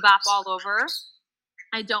I bebop all over.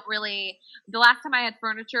 The last time I had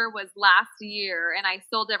furniture was last year, and I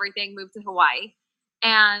sold everything, moved to Hawaii.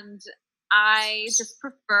 And I just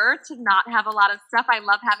prefer to not have a lot of stuff. I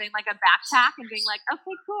love having like a backpack and being like,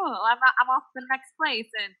 okay, cool, I'm off to the next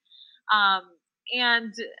place.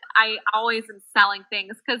 And I always am selling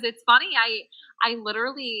things because it's funny. I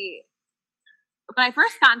literally, when I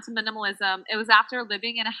first got into minimalism, it was after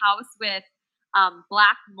living in a house with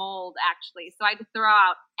black mold, actually. So I had to throw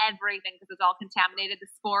out everything because it's all contaminated. The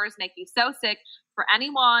spores make you so sick. For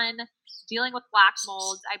anyone dealing with black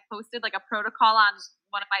mold, I posted like a protocol on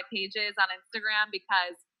one of my pages on Instagram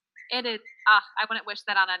because it is, I wouldn't wish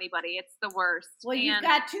that on anybody. It's the worst. Well, you've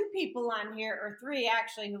got 2 people on here, or 3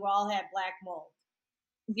 actually, who all have black mold.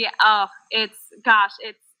 Yeah.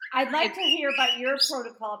 I'd like to hear about your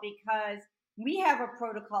protocol because we have a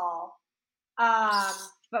protocol,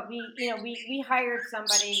 but we hired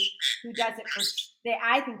somebody who does it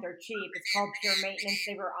I think they're cheap. It's called Pure Maintenance.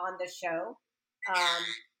 They were on the show.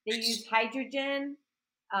 They use hydrogen,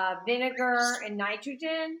 vinegar, and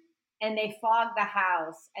nitrogen, and they fog the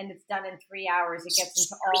house, and it's done in 3 hours. It gets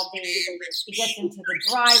into the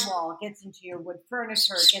drywall, it gets into your wood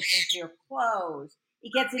furniture, it gets into your clothes,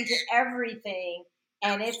 it gets into everything,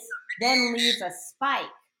 and it then leaves a spike,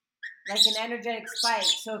 like an energetic spike.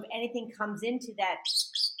 So if anything comes into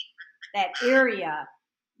that area,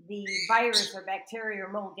 the virus or bacteria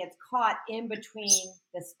or mold gets caught in between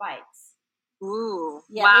the spikes. Ooh,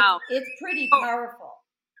 yeah, wow. It's pretty powerful.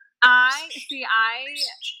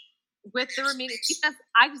 With the remaining, because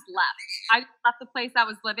I just left. I left the place I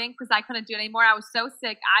was living because I couldn't do it anymore. I was so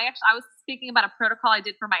sick. I was speaking about a protocol I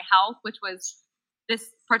did for my health, which was this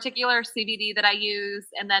particular CBD that I use,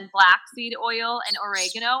 and then black seed oil and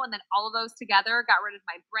oregano, and then all of those together got rid of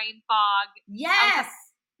my brain fog. Yes,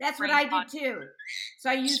 that's what I did too. So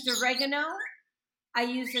I used oregano. I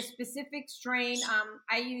used a specific strain.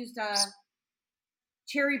 I used a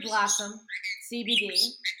cherry blossom CBD.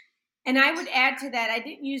 And I would add to that, I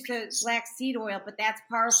didn't use the black seed oil, but that's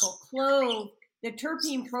powerful. Clove, the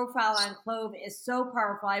terpene profile on clove is so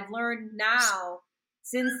powerful. I've learned now,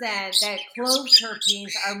 since then, that clove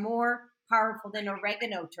terpenes are more powerful than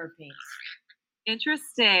oregano terpenes.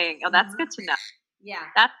 Interesting. Oh, that's good to know. Yeah.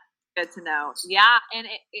 That's good to know. Yeah. And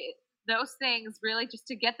those things really, just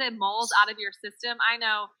to get the mold out of your system. I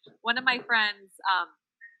know one of my friends,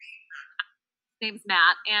 his name's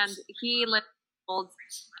Matt, and he lives in molds.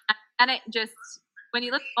 And it just, when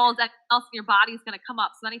you lift molds, that else in your body is going to come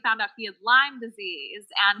up. So then he found out he had Lyme disease,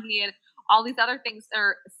 and he had all these other things,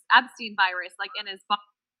 or Epstein virus, like in his body.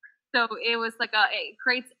 So it was like it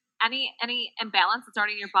creates any imbalance that's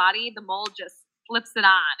already in your body. The mold just flips it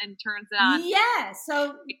on and turns it on. Yeah.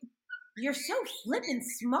 So you're so flippin'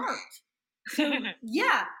 smart. So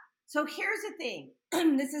yeah. So here's the thing.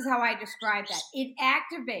 This is how I describe that. It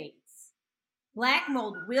activates. Black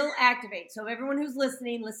mold will activate. So everyone who's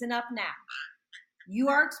listening, listen up now. You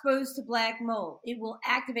are exposed to black mold. It will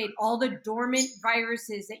activate all the dormant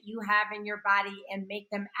viruses that you have in your body and make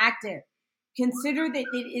them active. Consider that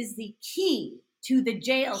it is the key to the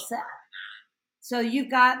jail cell. So you've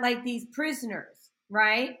got like these prisoners,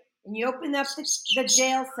 right? And you open up the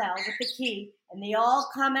jail cell with the key, and they all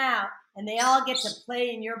come out, and they all get to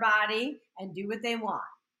play in your body and do what they want.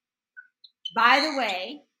 By the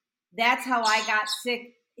way, that's how I got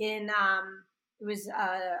sick in, it was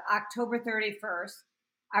October 31st.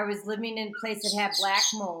 I was living in a place that had black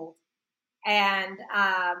mold. And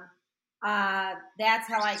that's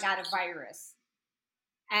how I got a virus.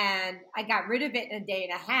 And I got rid of it in a day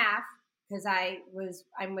and a half because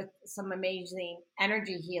I'm with some amazing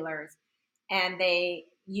energy healers. And they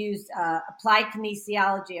used applied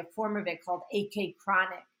kinesiology, a form of it called AK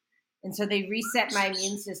Chronic. And so they reset my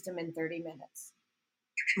immune system in 30 minutes.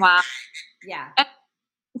 Wow. Yeah. And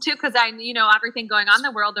too, because everything going on in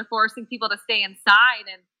the world, they're forcing people to stay inside.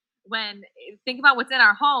 And think about what's in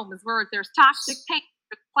our homes, where there's toxic paint,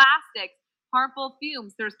 there's plastics, harmful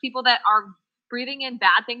fumes. There's people that are breathing in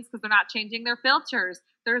bad things because they're not changing their filters.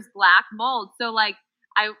 There's black mold. So I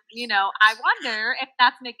wonder if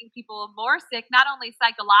that's making people more sick, not only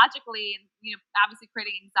psychologically and, obviously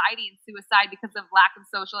creating anxiety and suicide because of lack of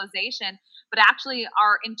socialization, but actually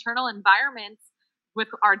our internal environments with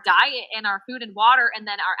our diet and our food and water, and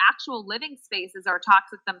then our actual living spaces are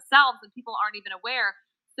toxic themselves, and people aren't even aware.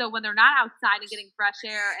 So when they're not outside and getting fresh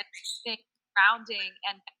air and staying grounding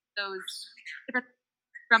and those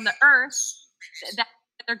from the earth, that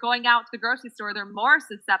they're going out to the grocery store, they're more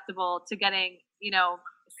susceptible to getting,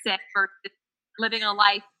 sick versus living a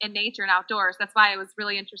life in nature and outdoors. That's why it was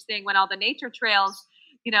really interesting when all the nature trails,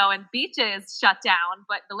 and beaches shut down,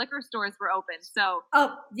 but the liquor stores were open. So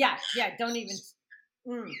yeah, don't even.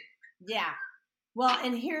 Yeah. Well,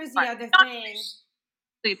 and here's the other thing.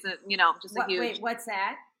 It's just a huge. Wait, what's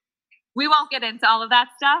that? We won't get into all of that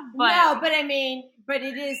stuff, but no, but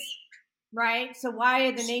it is right. So why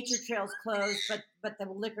are the nature trails closed, but the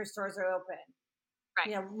liquor stores are open?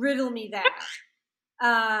 Right. Riddle me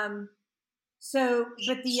that. So,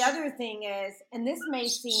 but the other thing is, and this may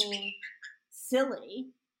seem silly,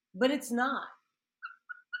 but it's not.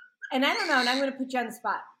 And I don't know, and I'm going to put you on the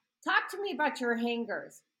spot. Talk to me about your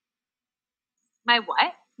hangers. My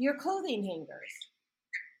what? Your clothing hangers.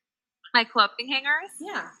 My clothing hangers?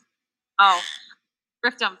 Yeah. Oh,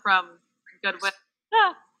 thrift them from Goodwill.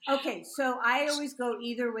 Okay, so I always go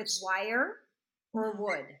either with wire or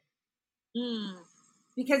wood.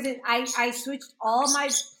 Because I switched all my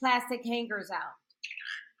plastic hangers out.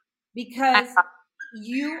 Because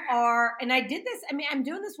you are, and I did this, I'm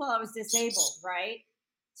doing this while I was disabled, right?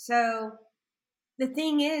 So the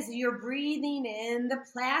thing is, you're breathing in the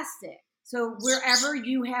plastic. So wherever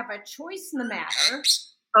you have a choice in the matter.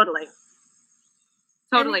 Totally.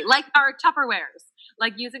 Like our Tupperwares,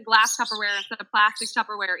 like using glass Tupperware instead of plastic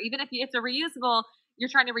Tupperware. Even if it's a reusable, you're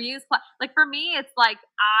trying to reuse. Like for me, it's like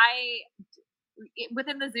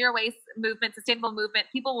within the zero waste movement, sustainable movement,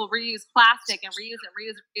 people will reuse plastic and reuse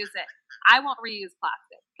it. I won't reuse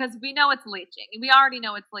plastic because we know it's leaching, and we already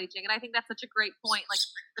know it's leaching. And I think that's such a great point. Like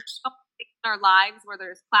there's so many things in our lives where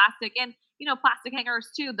there's plastic, and plastic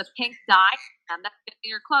hangers too. The pink dye that's in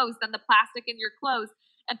your clothes, then the plastic in your clothes,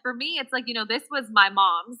 And for me, it's like, this was my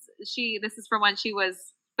mom's. This is from when she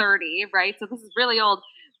was 30, right? So this is really old.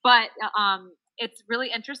 But it's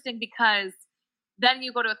really interesting because then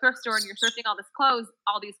you go to a thrift store and you're thrifting all these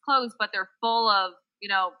clothes, but they're full of,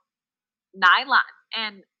 nylon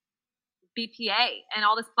and BPA and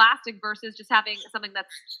all this plastic versus just having something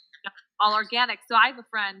that's all organic. So I have a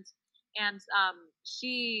friend, and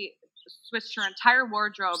she switched her entire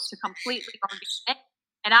wardrobe to completely organic.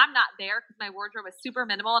 And I'm not there because my wardrobe is super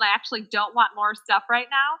minimal, and I actually don't want more stuff right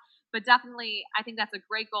now. But definitely, I think that's a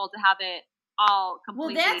great goal to have it all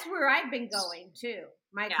completely. Well, that's where I've been going too.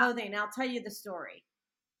 My clothing. I'll tell you the story.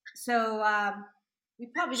 So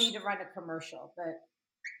we probably need to run a commercial, but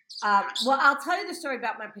well, I'll tell you the story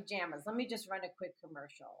about my pajamas. Let me just run a quick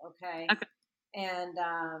commercial, okay? Okay. And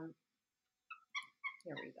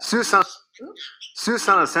here we go.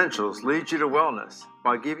 Susan Essentials leads you to wellness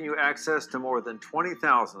by giving you access to more than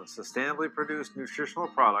 20,000 sustainably produced nutritional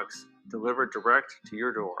products delivered direct to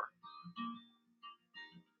your door.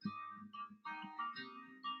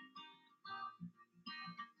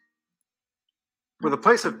 With a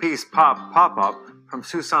Place of Peace pop-up from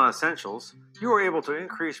Susan Essentials, you are able to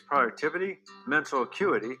increase productivity, mental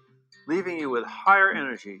acuity, leaving you with higher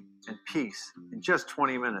energy and peace in just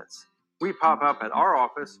 20 minutes. We pop up at our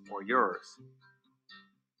office or yours.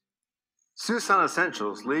 Susan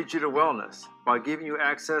Essentials leads you to wellness by giving you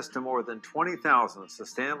access to more than 20,000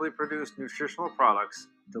 sustainably produced nutritional products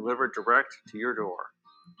delivered direct to your door.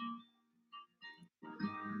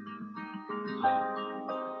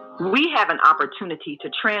 We have an opportunity to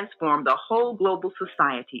transform the whole global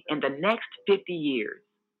society in the next 50 years.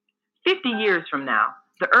 50 years from now,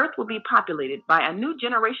 the earth will be populated by a new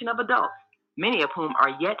generation of adults, many of whom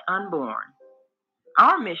are yet unborn.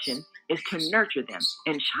 Our mission is to nurture them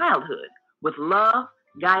in childhood with love,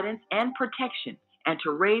 guidance, and protection, and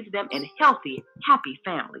to raise them in healthy, happy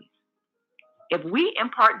families. If we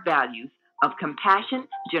impart values of compassion,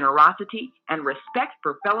 generosity, and respect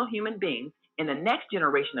for fellow human beings in the next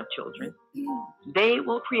generation of children, they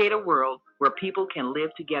will create a world where people can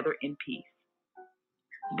live together in peace.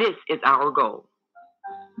 This is our goal.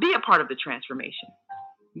 Be a part of the transformation.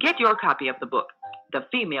 Get your copy of the book, The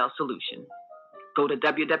Female Solution. Go to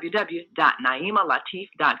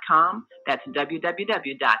www.naimalatif.com. That's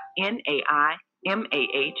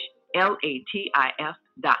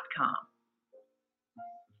www.naimalatif.com.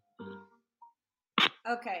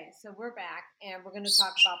 Okay, so we're back, and we're going to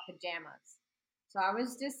talk about pajamas. So I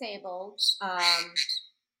was disabled,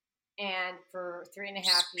 and for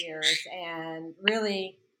 3.5 years, and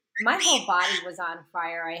really, my whole body was on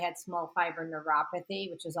fire. I had small fiber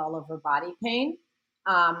neuropathy, which is all over body pain.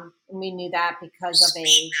 And we knew that because of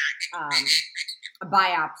a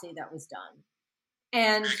biopsy that was done.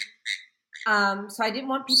 And so I didn't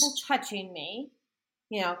want people touching me.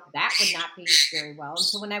 That would not be very well. And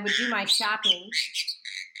so when I would do my shopping,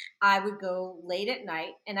 I would go late at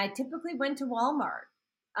night, and I typically went to Walmart.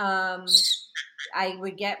 I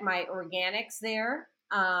would get my organics there,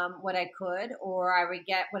 what I could, or I would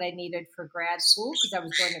get what I needed for grad school because I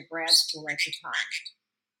was going to grad school at the time.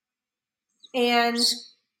 And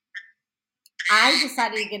I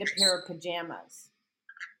decided to get a pair of pajamas,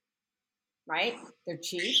 right? They're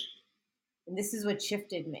cheap. And this is what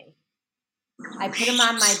shifted me. I put them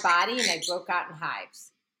on my body and I broke out in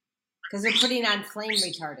hives because they're putting on flame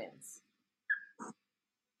retardants.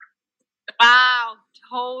 Wow,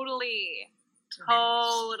 totally.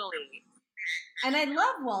 And I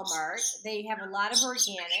love Walmart. They have a lot of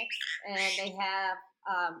organics, and they have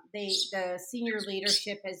the senior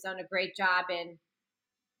leadership has done a great job in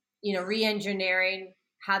re-engineering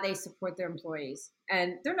how they support their employees.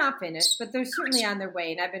 And they're not finished, but they're certainly on their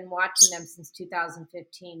way. And I've been watching them since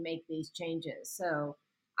 2015 make these changes. So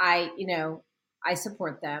I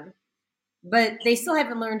support them. But they still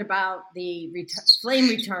haven't learned about the flame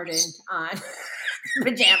retardant on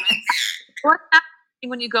pajamas. What's happening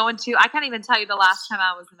when you go into, I can't even tell you the last time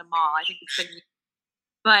I was in a mall. I think it's been years.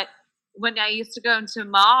 But when I used to go into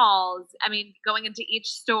malls, going into each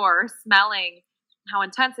store, smelling how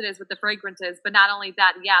intense it is with the fragrances, but not only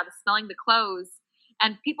that, the smelling the clothes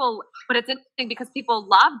and people, but it's interesting because people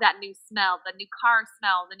love that new smell, the new car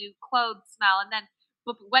smell, the new clothes smell. And then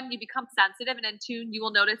when you become sensitive and in tune, you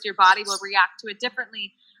will notice your body will react to it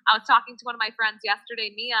differently. I was talking to one of my friends yesterday,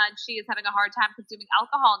 Mia, and she is having a hard time consuming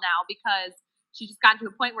alcohol now because she just got to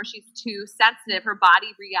a point where she's too sensitive. Her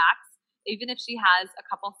body reacts even if she has a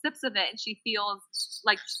couple sips of it, and she feels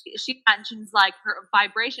like she mentions like her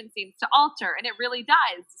vibration seems to alter, and it really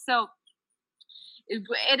does. So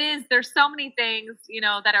it is, there's so many things,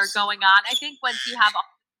 that are going on. I think once you have all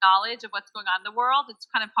the knowledge of what's going on in the world, it's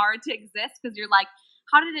kind of hard to exist because you're like,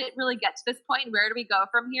 how did it really get to this point? Where do we go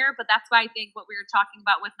from here? But that's why I think what we were talking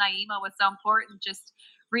about with Naima was so important, just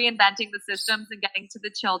reinventing the systems and getting to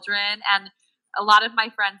the children. And a lot of my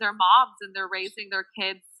friends are moms, and they're raising their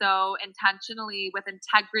kids so intentionally with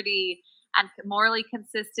integrity and morally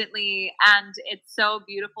consistently. And it's so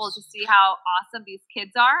beautiful to see how awesome these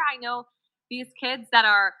kids are. I know these kids that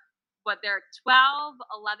are, they're 12,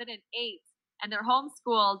 11, and 8, and they're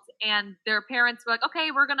homeschooled, and their parents were like,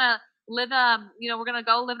 okay, we're going to live, we're going to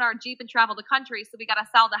go live in our Jeep and travel the country. So we got to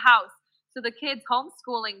sell the house. So the kids'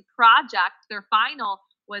 homeschooling project, their final,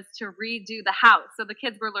 was to redo the house. So the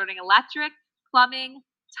kids were learning electric, plumbing,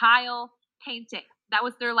 tile, painting. That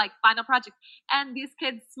was their final project. And these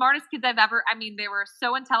kids, smartest kids I've ever, they were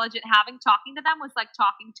so intelligent. Talking to them was like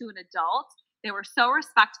talking to an adult. They were so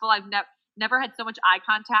respectful. I've never had so much eye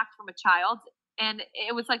contact from a child. And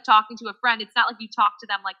it was like talking to a friend. It's not like you talk to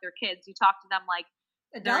them like they're kids. You talk to them like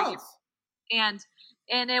adults. And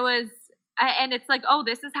it was, and it's like, oh,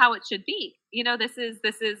 this is how it should be. This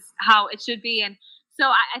is how it should be. And so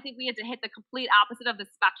I think we had to hit the complete opposite of the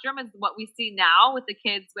spectrum is what we see now with the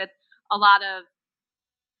kids with a lot of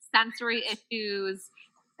sensory issues,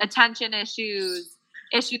 attention issues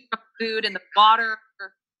from food and the water,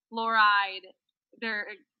 fluoride. Their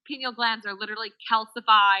pineal glands are literally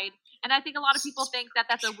calcified. And I think a lot of people think that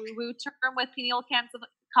that's a woo-woo term with pineal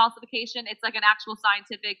calcification. It's like an actual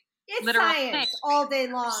scientific literal science thing. all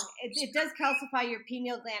day long. It does calcify your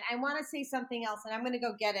pineal gland. I want to say something else, and I'm going to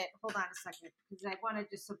go get it. Hold on a second, because I want to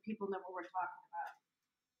just so people know what we're talking about.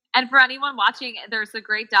 And for anyone watching, there's a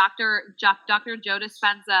great doctor, Dr. Joe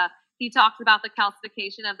Dispenza. He talks about the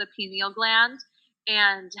calcification of the pineal gland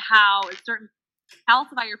and how it's certain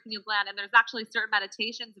calcify your pineal gland. And there's actually certain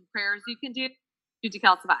meditations and prayers you can do to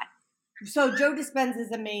decalcify. So Joe Dispenza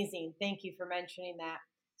is amazing. Thank you for mentioning that.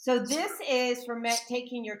 So this is for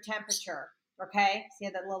taking your temperature. Okay, see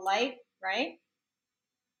that little light, right?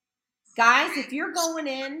 Guys, if you're going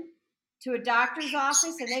in to a doctor's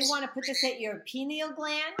office and they want to put this at your pineal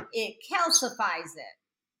gland, it calcifies it.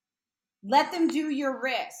 Let them do your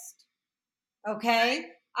wrist. Okay?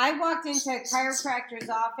 I walked into a chiropractor's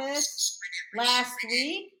office last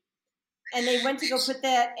week, and they went to go put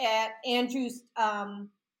that at Andrew's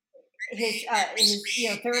his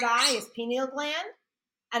third eye, his pineal gland,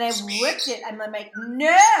 and I ripped it. I'm like,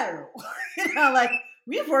 no,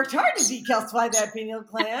 we've worked hard to decalcify that pineal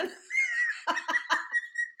gland.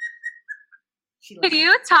 Could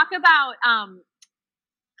you talk about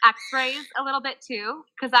x-rays a little bit too?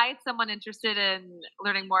 Because I had someone interested in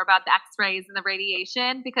learning more about the x-rays and the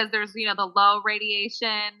radiation, because there's, the low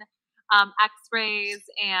radiation x-rays,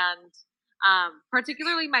 and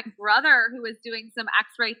particularly my brother, who is doing some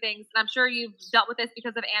x-ray things. And I'm sure you've dealt with this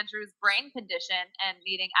because of Andrew's brain condition and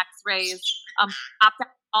needing x-rays, opt out of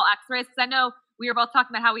all x-rays. Because I know we were both talking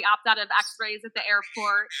about how we opt out of x-rays at the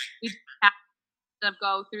airport. We have to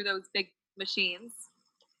go through those big machines.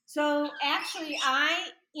 So actually,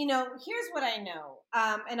 here's what I know,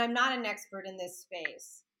 and I'm not an expert in this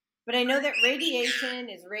space, but I know that radiation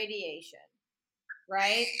is radiation,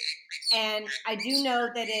 right? And I do know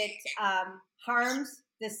that it harms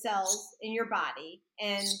the cells in your body.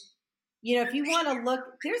 And, if you want to look,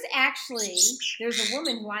 there's a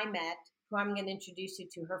woman who I met, who I'm going to introduce you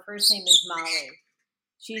to. Her first name is Molly.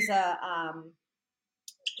 She's a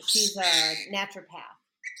naturopath.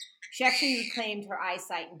 She actually reclaimed her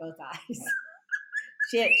eyesight in both eyes.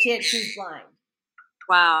 She was blind.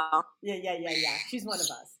 Wow. Yeah. She's one of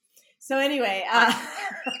us. So anyway,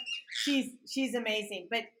 she's amazing.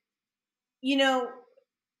 But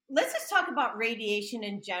let's just talk about radiation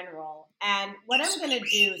in general. And what I'm going to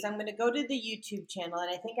do is I'm going to go to the YouTube channel, and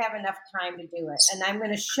I think I have enough time to do it. And I'm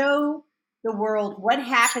going to show the world what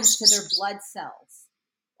happens to their blood cells.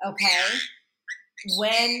 Okay,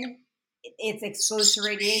 when it's exposed to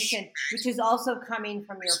radiation, which is also coming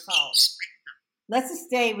from your phone. Let's just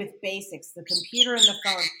stay with basics, the computer and the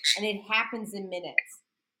phone, and it happens in minutes.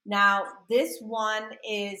 Now, this one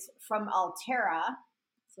is from Altera.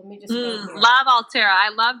 So let me just go here. Love Altera. I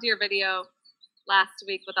loved your video last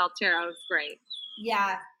week with Altera. It was great.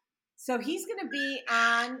 Yeah. So he's going to be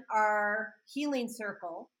on our Healing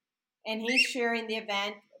Circle, and he's sharing the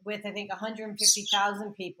event with, I think,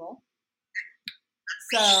 150,000 people.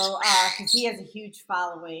 So, because he has a huge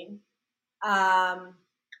following. So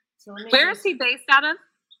where is he based out of?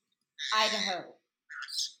 Idaho.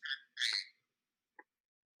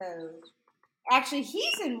 So, actually,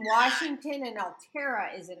 he's in Washington, and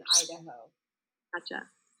Altera is in Idaho. Gotcha.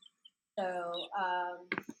 So,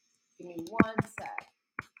 give me one sec.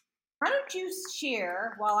 Why don't you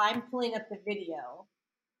share while I'm pulling up the video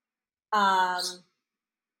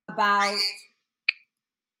about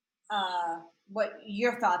what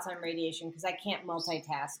your thoughts on radiation, because I can't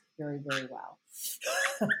multitask very, very well.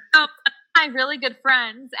 My really good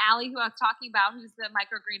friends, Allie, who I was talking about, who's the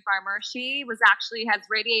microgreen farmer, she has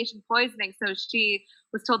radiation poisoning. So she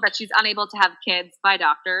was told that she's unable to have kids by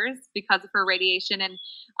doctors because of her radiation and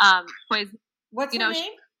poison. What's her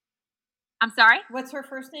name? I'm sorry? What's her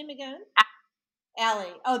first name again?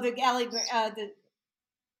 Allie. Oh, Allie.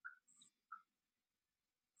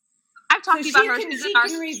 I've talked about her. She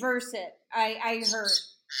can reverse it. I heard.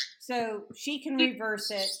 So she can reverse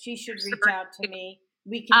it. She should reach out to me.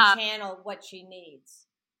 We can channel what she needs.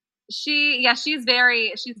 She's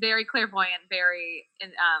very clairvoyant,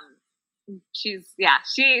 she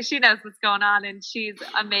knows what's going on, and she's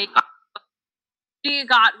amazing. She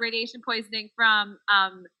got radiation poisoning from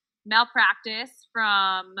malpractice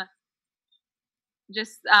from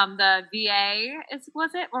just the VA,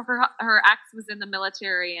 was it? Or her ex was in the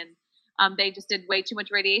military, and they just did way too much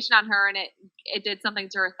radiation on her, and it did something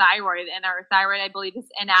to her thyroid, and her thyroid, I believe, is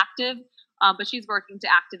inactive. But she's working to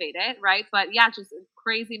activate it, right? But yeah, just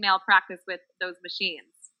crazy malpractice with those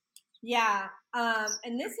machines. Yeah,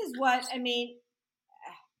 and this is what I mean.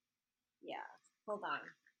 Yeah, hold on.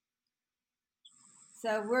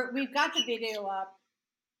 So we've got the video up.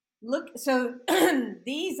 Look, so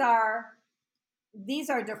these are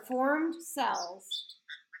deformed cells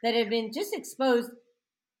that have been just exposed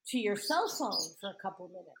to your cell phone for a couple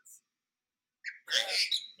of minutes.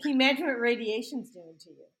 Can you imagine what radiation's doing to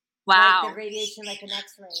you? Wow. Like the radiation, like an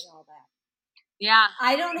X-ray and all that. Yeah.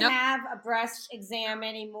 I don't have a breast exam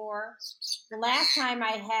anymore. The last time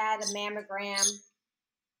I had a mammogram,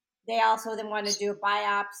 they also then wanted to do a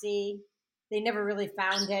biopsy. They never really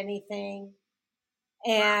found anything.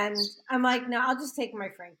 And I'm like, no, I'll just take my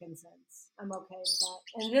frankincense. I'm okay with that.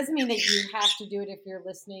 And it doesn't mean that you have to do it if you're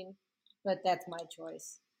listening, but that's my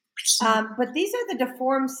choice. But these are the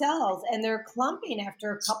deformed cells, and they're clumping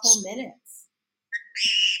after a couple minutes.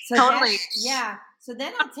 So totally. So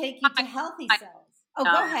then I'll take you to healthy cells. Oh,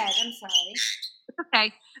 go ahead. I'm sorry. It's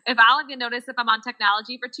okay. If I'll even notice if I'm on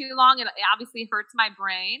technology for too long, it obviously hurts my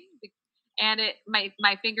brain, and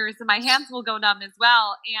my fingers and my hands will go numb as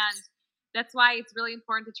well. And that's why it's really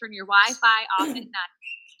important to turn your Wi-Fi off at night.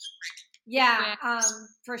 Yeah,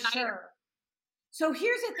 for sure. So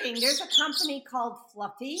here's the thing. There's a company called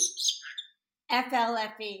Fluffy,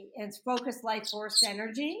 FLFE, and it's Focused Life Force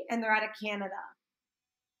Energy, and they're out of Canada.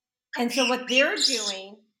 And so what they're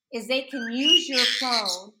doing is they can use your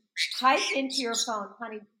phone, type into your phone.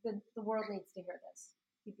 Honey, the world needs to hear this.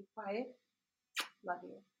 You be quiet. Love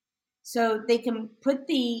you. So they can put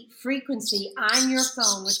the frequency on your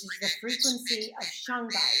phone, which is the frequency of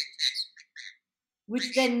shungite,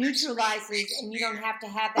 which then neutralizes, and you don't have to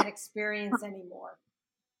have that experience anymore.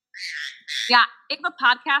 Yeah, I have a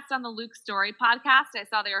podcast on the Luke Story podcast. I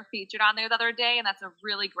saw they were featured on there the other day, and that's a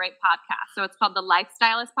really great podcast. So it's called the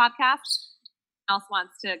Lifestylist Podcast. Else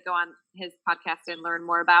wants to go on his podcast and learn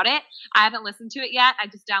more about it. I haven't listened to it yet. I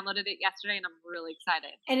just downloaded it yesterday, and I'm really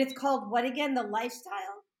excited. And it's called what again? The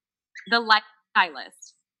Lifestyle? The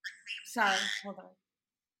Lifestylist. Sorry, hold on.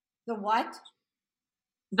 The what?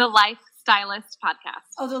 The Lifestylist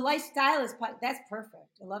Podcast. Oh, the Lifestylist Podcast. That's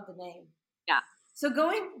perfect. I love the name. Yeah. So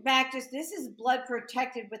going back, this is blood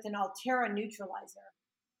protected with an Altera neutralizer.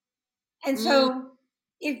 And so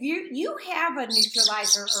if you have a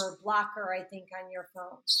neutralizer or a blocker, I think, on your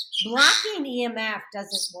phone, blocking EMF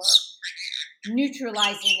doesn't work.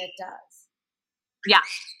 Neutralizing it does. Yeah.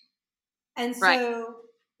 And so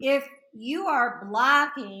if you are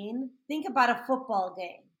blocking, think about a football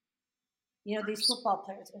game. You know, these football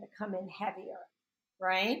players are going to come in heavier,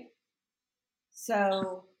 right?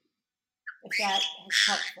 So if that is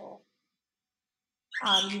helpful,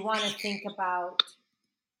 you want to think about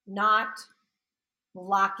not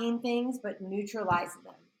blocking things, but neutralizing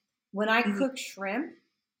them. When I cook shrimp,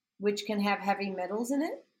 which can have heavy metals in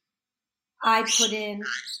it, I put in,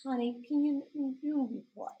 honey, can you be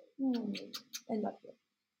quiet? I love you.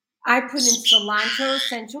 I put in cilantro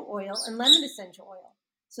essential oil and lemon essential oil.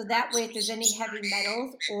 So that way, if there's any heavy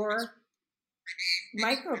metals or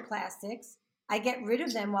microplastics, I get rid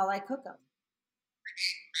of them while I cook them.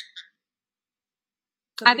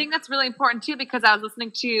 So I think that's really important too, because I was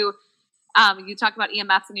listening to you talk about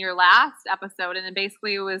EMFs in your last episode, and then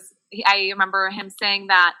basically I remember him saying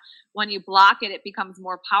that when you block it, it becomes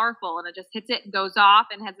more powerful, and it just hits it and goes off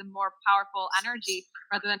and has a more powerful energy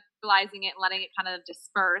rather than neutralizing it and letting it kind of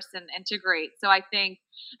disperse and integrate. So I mean,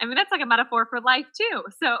 that's like a metaphor for life too.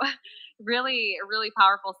 So really, really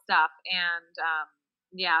powerful stuff. And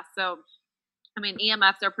so I mean,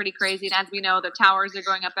 EMFs are pretty crazy. And as we know, the towers are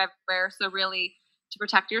going up everywhere. So really, to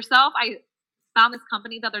protect yourself, found this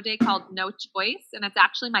company the other day called No Choice, and it's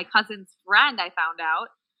actually my cousin's friend, I found out.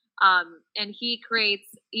 And he creates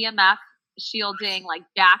EMF shielding like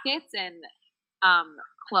jackets and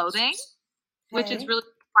clothing, which is really,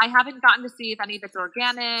 I haven't gotten to see if any of it's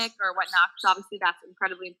organic or whatnot, because obviously that's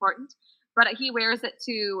incredibly important. But he wears it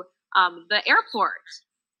to the airport.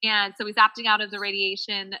 And so he's opting out of the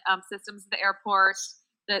radiation systems of the airport,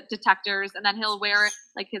 the detectors, and then he'll wear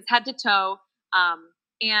like his head to toe.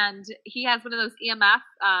 And he has one of those EMF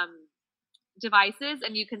devices,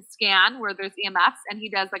 and you can scan where there's EMFs, and he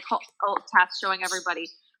does like whole tests showing everybody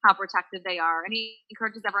how protected they are. And he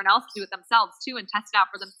encourages everyone else to do it themselves too and test it out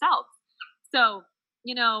for themselves. So,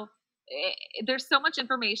 you know, there's so much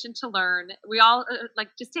information to learn. We all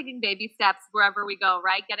like just taking baby steps wherever we go,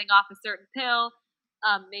 right? Getting off a certain pill,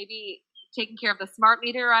 maybe taking care of the smart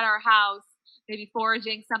meter at our house, maybe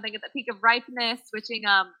foraging something at the peak of ripeness, switching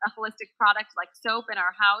a holistic product like soap in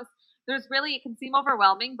our house. There's really, it can seem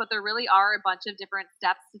overwhelming, but there really are a bunch of different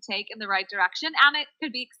steps to take in the right direction. And it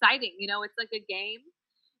could be exciting. You know, it's like a game.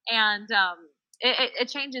 And it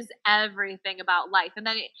changes everything about life. And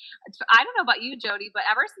then I don't know about you, Jody, but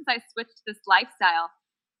ever since I switched to this lifestyle,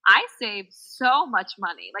 I save so much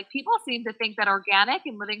money. Like people seem to think that organic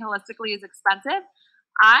and living holistically is expensive.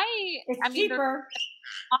 It's mean, cheaper.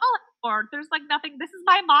 There's like nothing. This is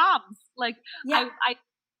my mom's. Like yeah.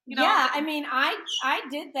 You know, yeah, I mean, I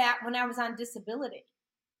did that when I was on disability.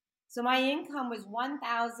 So my income was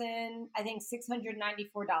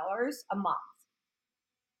 $1,694 a month.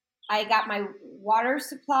 I got my water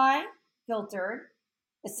supply filtered,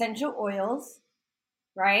 essential oils,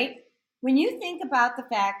 right? When you think about the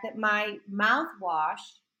fact that my mouthwash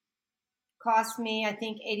cost me, I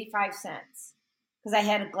think, 85 cents because I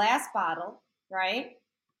had a glass bottle, right?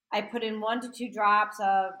 I put in 1 to 2 drops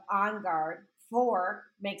of On Guard. 4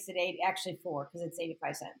 makes it 8, actually 4 because it's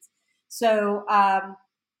 85 cents. So,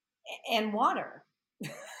 and water.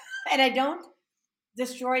 And I don't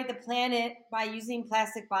destroy the planet by using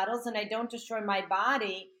plastic bottles, and I don't destroy my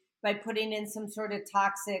body by putting in some sort of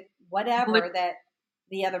toxic whatever that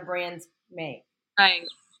the other brands make. Right.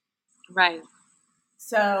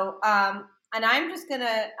 So, and I'm just going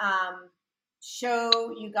to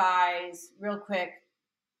show you guys real quick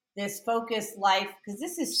this focused life, because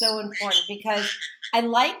this is so important, because I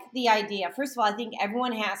like the idea. First of all, I think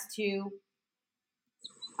everyone has to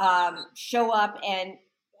show up and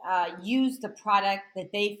use the product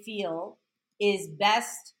that they feel is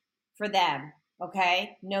best for them.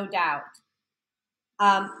 Okay, no doubt.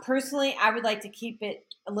 Personally, I would like to keep it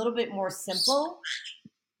a little bit more simple,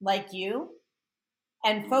 like you.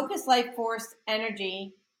 And Focus Life Force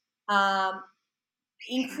Energy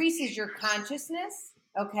increases your consciousness.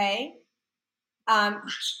 Okay. Let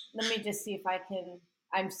me just see if I can.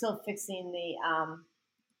 I'm still fixing the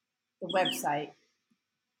website.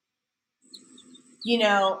 You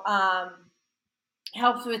know,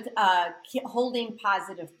 helps with holding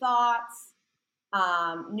positive thoughts,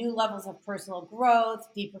 new levels of personal growth,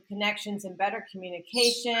 deeper connections and better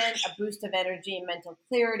communication, a boost of energy and mental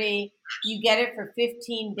clarity. You get it for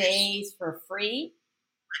 15 days for free.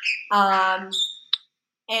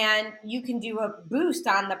 And you can do a boost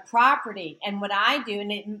on the property. And what I do,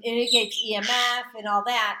 and it mitigates EMF and all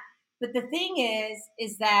that. But the thing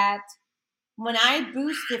is that when I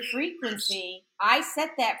boost the frequency, I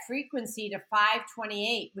set that frequency to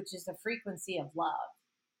 528, which is the frequency of love.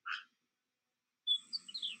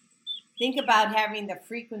 Think about having the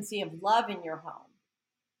frequency of love in your home.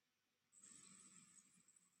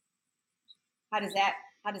 How does that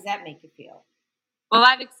make you feel? Well,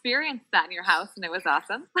 I've experienced that in your house, and it was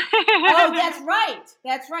awesome. Oh, that's right.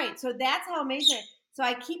 That's right. So that's how amazing. So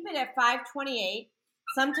I keep it at 528.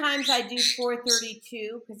 Sometimes I do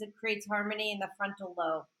 432 because it creates harmony in the frontal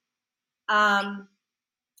lobe.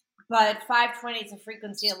 But 520 is a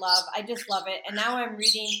frequency of love. I just love it. And now I'm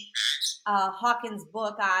reading Hawkins'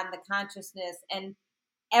 book on the consciousness, and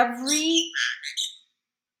everything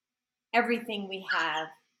we have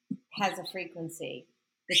has a frequency.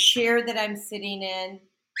 The chair that I'm sitting in,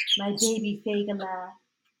 my baby Fagala,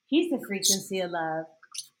 he's the frequency of love.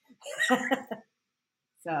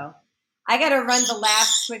 So I got to run the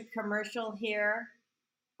last quick commercial here.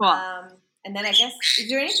 Cool. And then I guess, is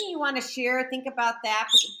there anything you want to share? Think about that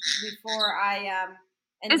before I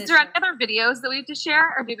end Is there any other videos that we have to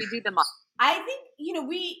share, or did we do them all? I think,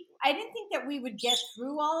 I didn't think that we would get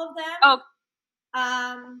through all of them. Oh,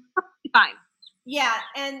 fine. Yeah,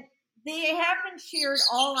 and they have been shared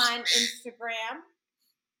all on Instagram,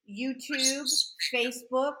 YouTube,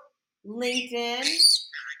 Facebook, LinkedIn.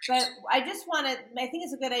 But I think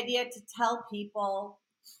it's a good idea to tell people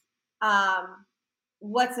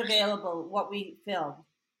what's available, what we filmed.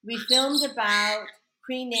 We filmed about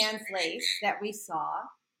Queen Anne's lace that we saw.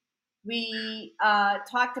 We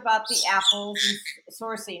talked about the apples and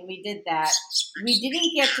sourcing. We did that. We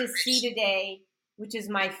didn't get to see today, which is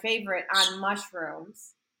my favorite, on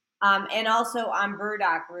mushrooms, and also on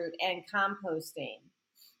burdock root and composting.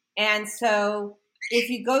 And so if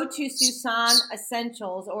you go to Susan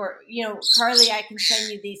Essentials, or, Carly, I can send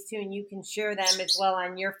you these too, and you can share them as well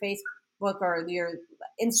on your Facebook or your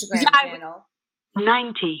Instagram channel.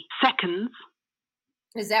 90 seconds.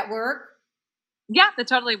 Does that work? Yeah, that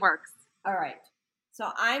totally works. All right.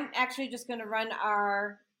 So I'm actually just going to run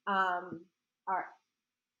our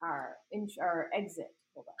exit.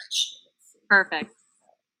 Hold on. Let's see. Perfect.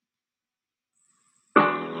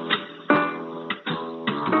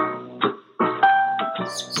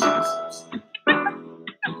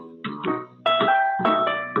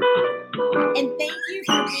 And thank you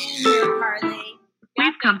for being here, Carly.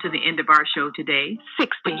 We've come to the end of our show today,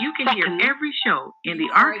 but you can hear every show in the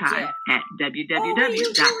archive at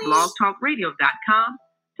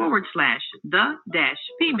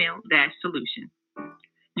www.blogtalkradio.com/the-female-solution.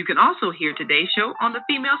 You can also hear today's show on the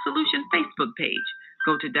Female Solution Facebook page.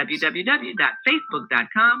 Go to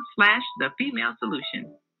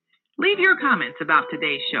www.facebook.com/the-female-solution. Leave your comments about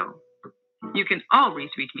today's show. You can always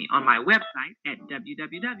reach me on my website at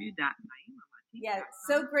www.naima. Yeah,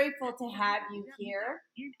 so grateful to have you here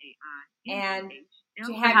and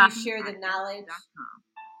to have you share the knowledge.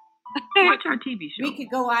 Watch our TV show. We could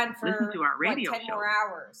go on for listen to our radio 10 show. more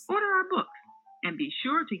hours. Order our books and be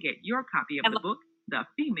sure to get your copy of the book, The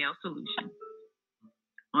Female Solution.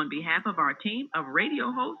 On behalf of our team of radio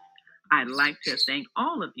hosts, I'd like to thank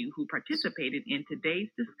all of you who participated in today's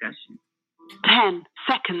discussion. 10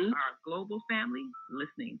 seconds. Our global family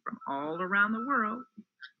listening from all around the world,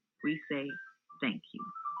 we say thank you.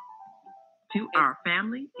 To our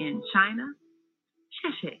family in China,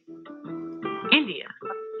 Sheshe. India,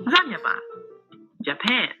 Zanyaba.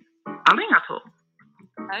 Japan, Arigato.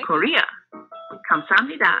 Korea,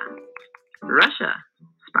 Kamsahamnida. Russia,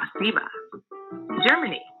 Spasiba.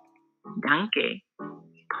 Germany, Danke.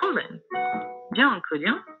 Poland,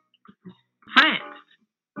 Dziękuję. France,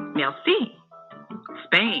 Merci.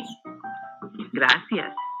 Spain,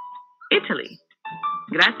 Gracias. Italy,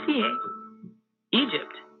 Grazie.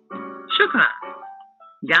 Egypt, Shukran.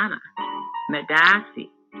 Ghana, Medasi.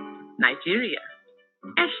 Nigeria,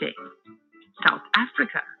 Eshe. South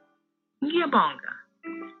Africa, Ngiyabonga.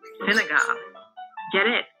 Senegal,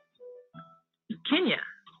 Geret. Kenya,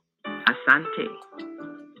 Asante.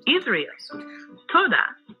 Israel, Toda.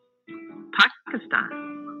 Pakistan,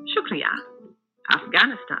 Shukriya.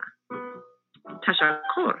 Afghanistan,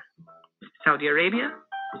 Tashakkur. Saudi Arabia,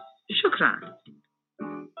 Shukran.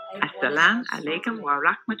 Assalamu alaikum wa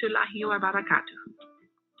rahmatullahi wa barakatuh.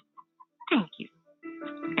 Thank you.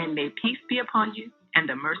 And may peace be upon you and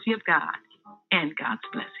the mercy of God and God's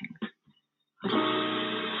blessings.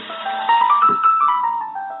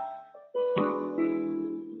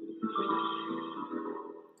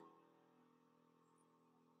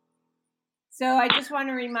 So I just want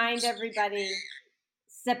to remind everybody,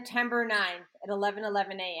 September 9th at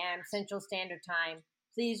 11:11 a.m. Central Standard Time,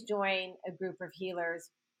 please join a group of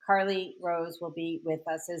healers. Carly Rose will be with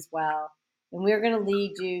us as well. And we're going to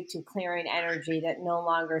lead you to clearing energy that no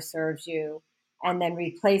longer serves you, and then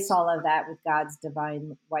replace all of that with God's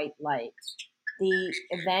divine white light. The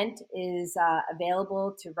event is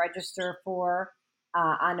available to register for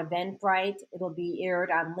on Eventbrite. It'll be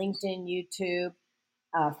aired on LinkedIn, YouTube,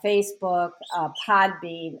 Facebook,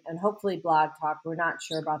 Podbean, and hopefully Blog Talk. We're not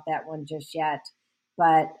sure about that one just yet,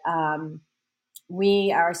 but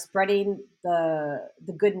we are spreading the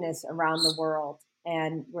goodness around the world,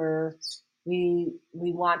 and we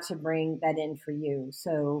want to bring that in for you.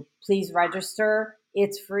 So please register.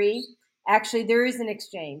 It's free. Actually, there is an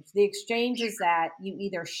exchange. The exchange is that you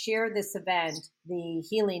either share this event, the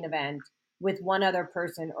healing event, with one other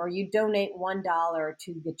person, or you donate $1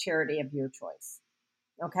 to the charity of your choice.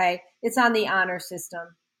 Okay? It's on the honor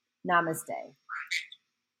system. Namaste.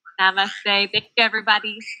 Namaste. Thank you,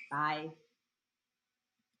 everybody. Bye.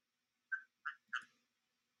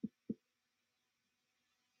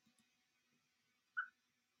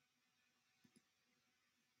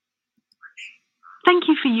 Thank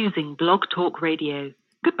you for using Blog Talk Radio.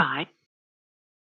 Goodbye.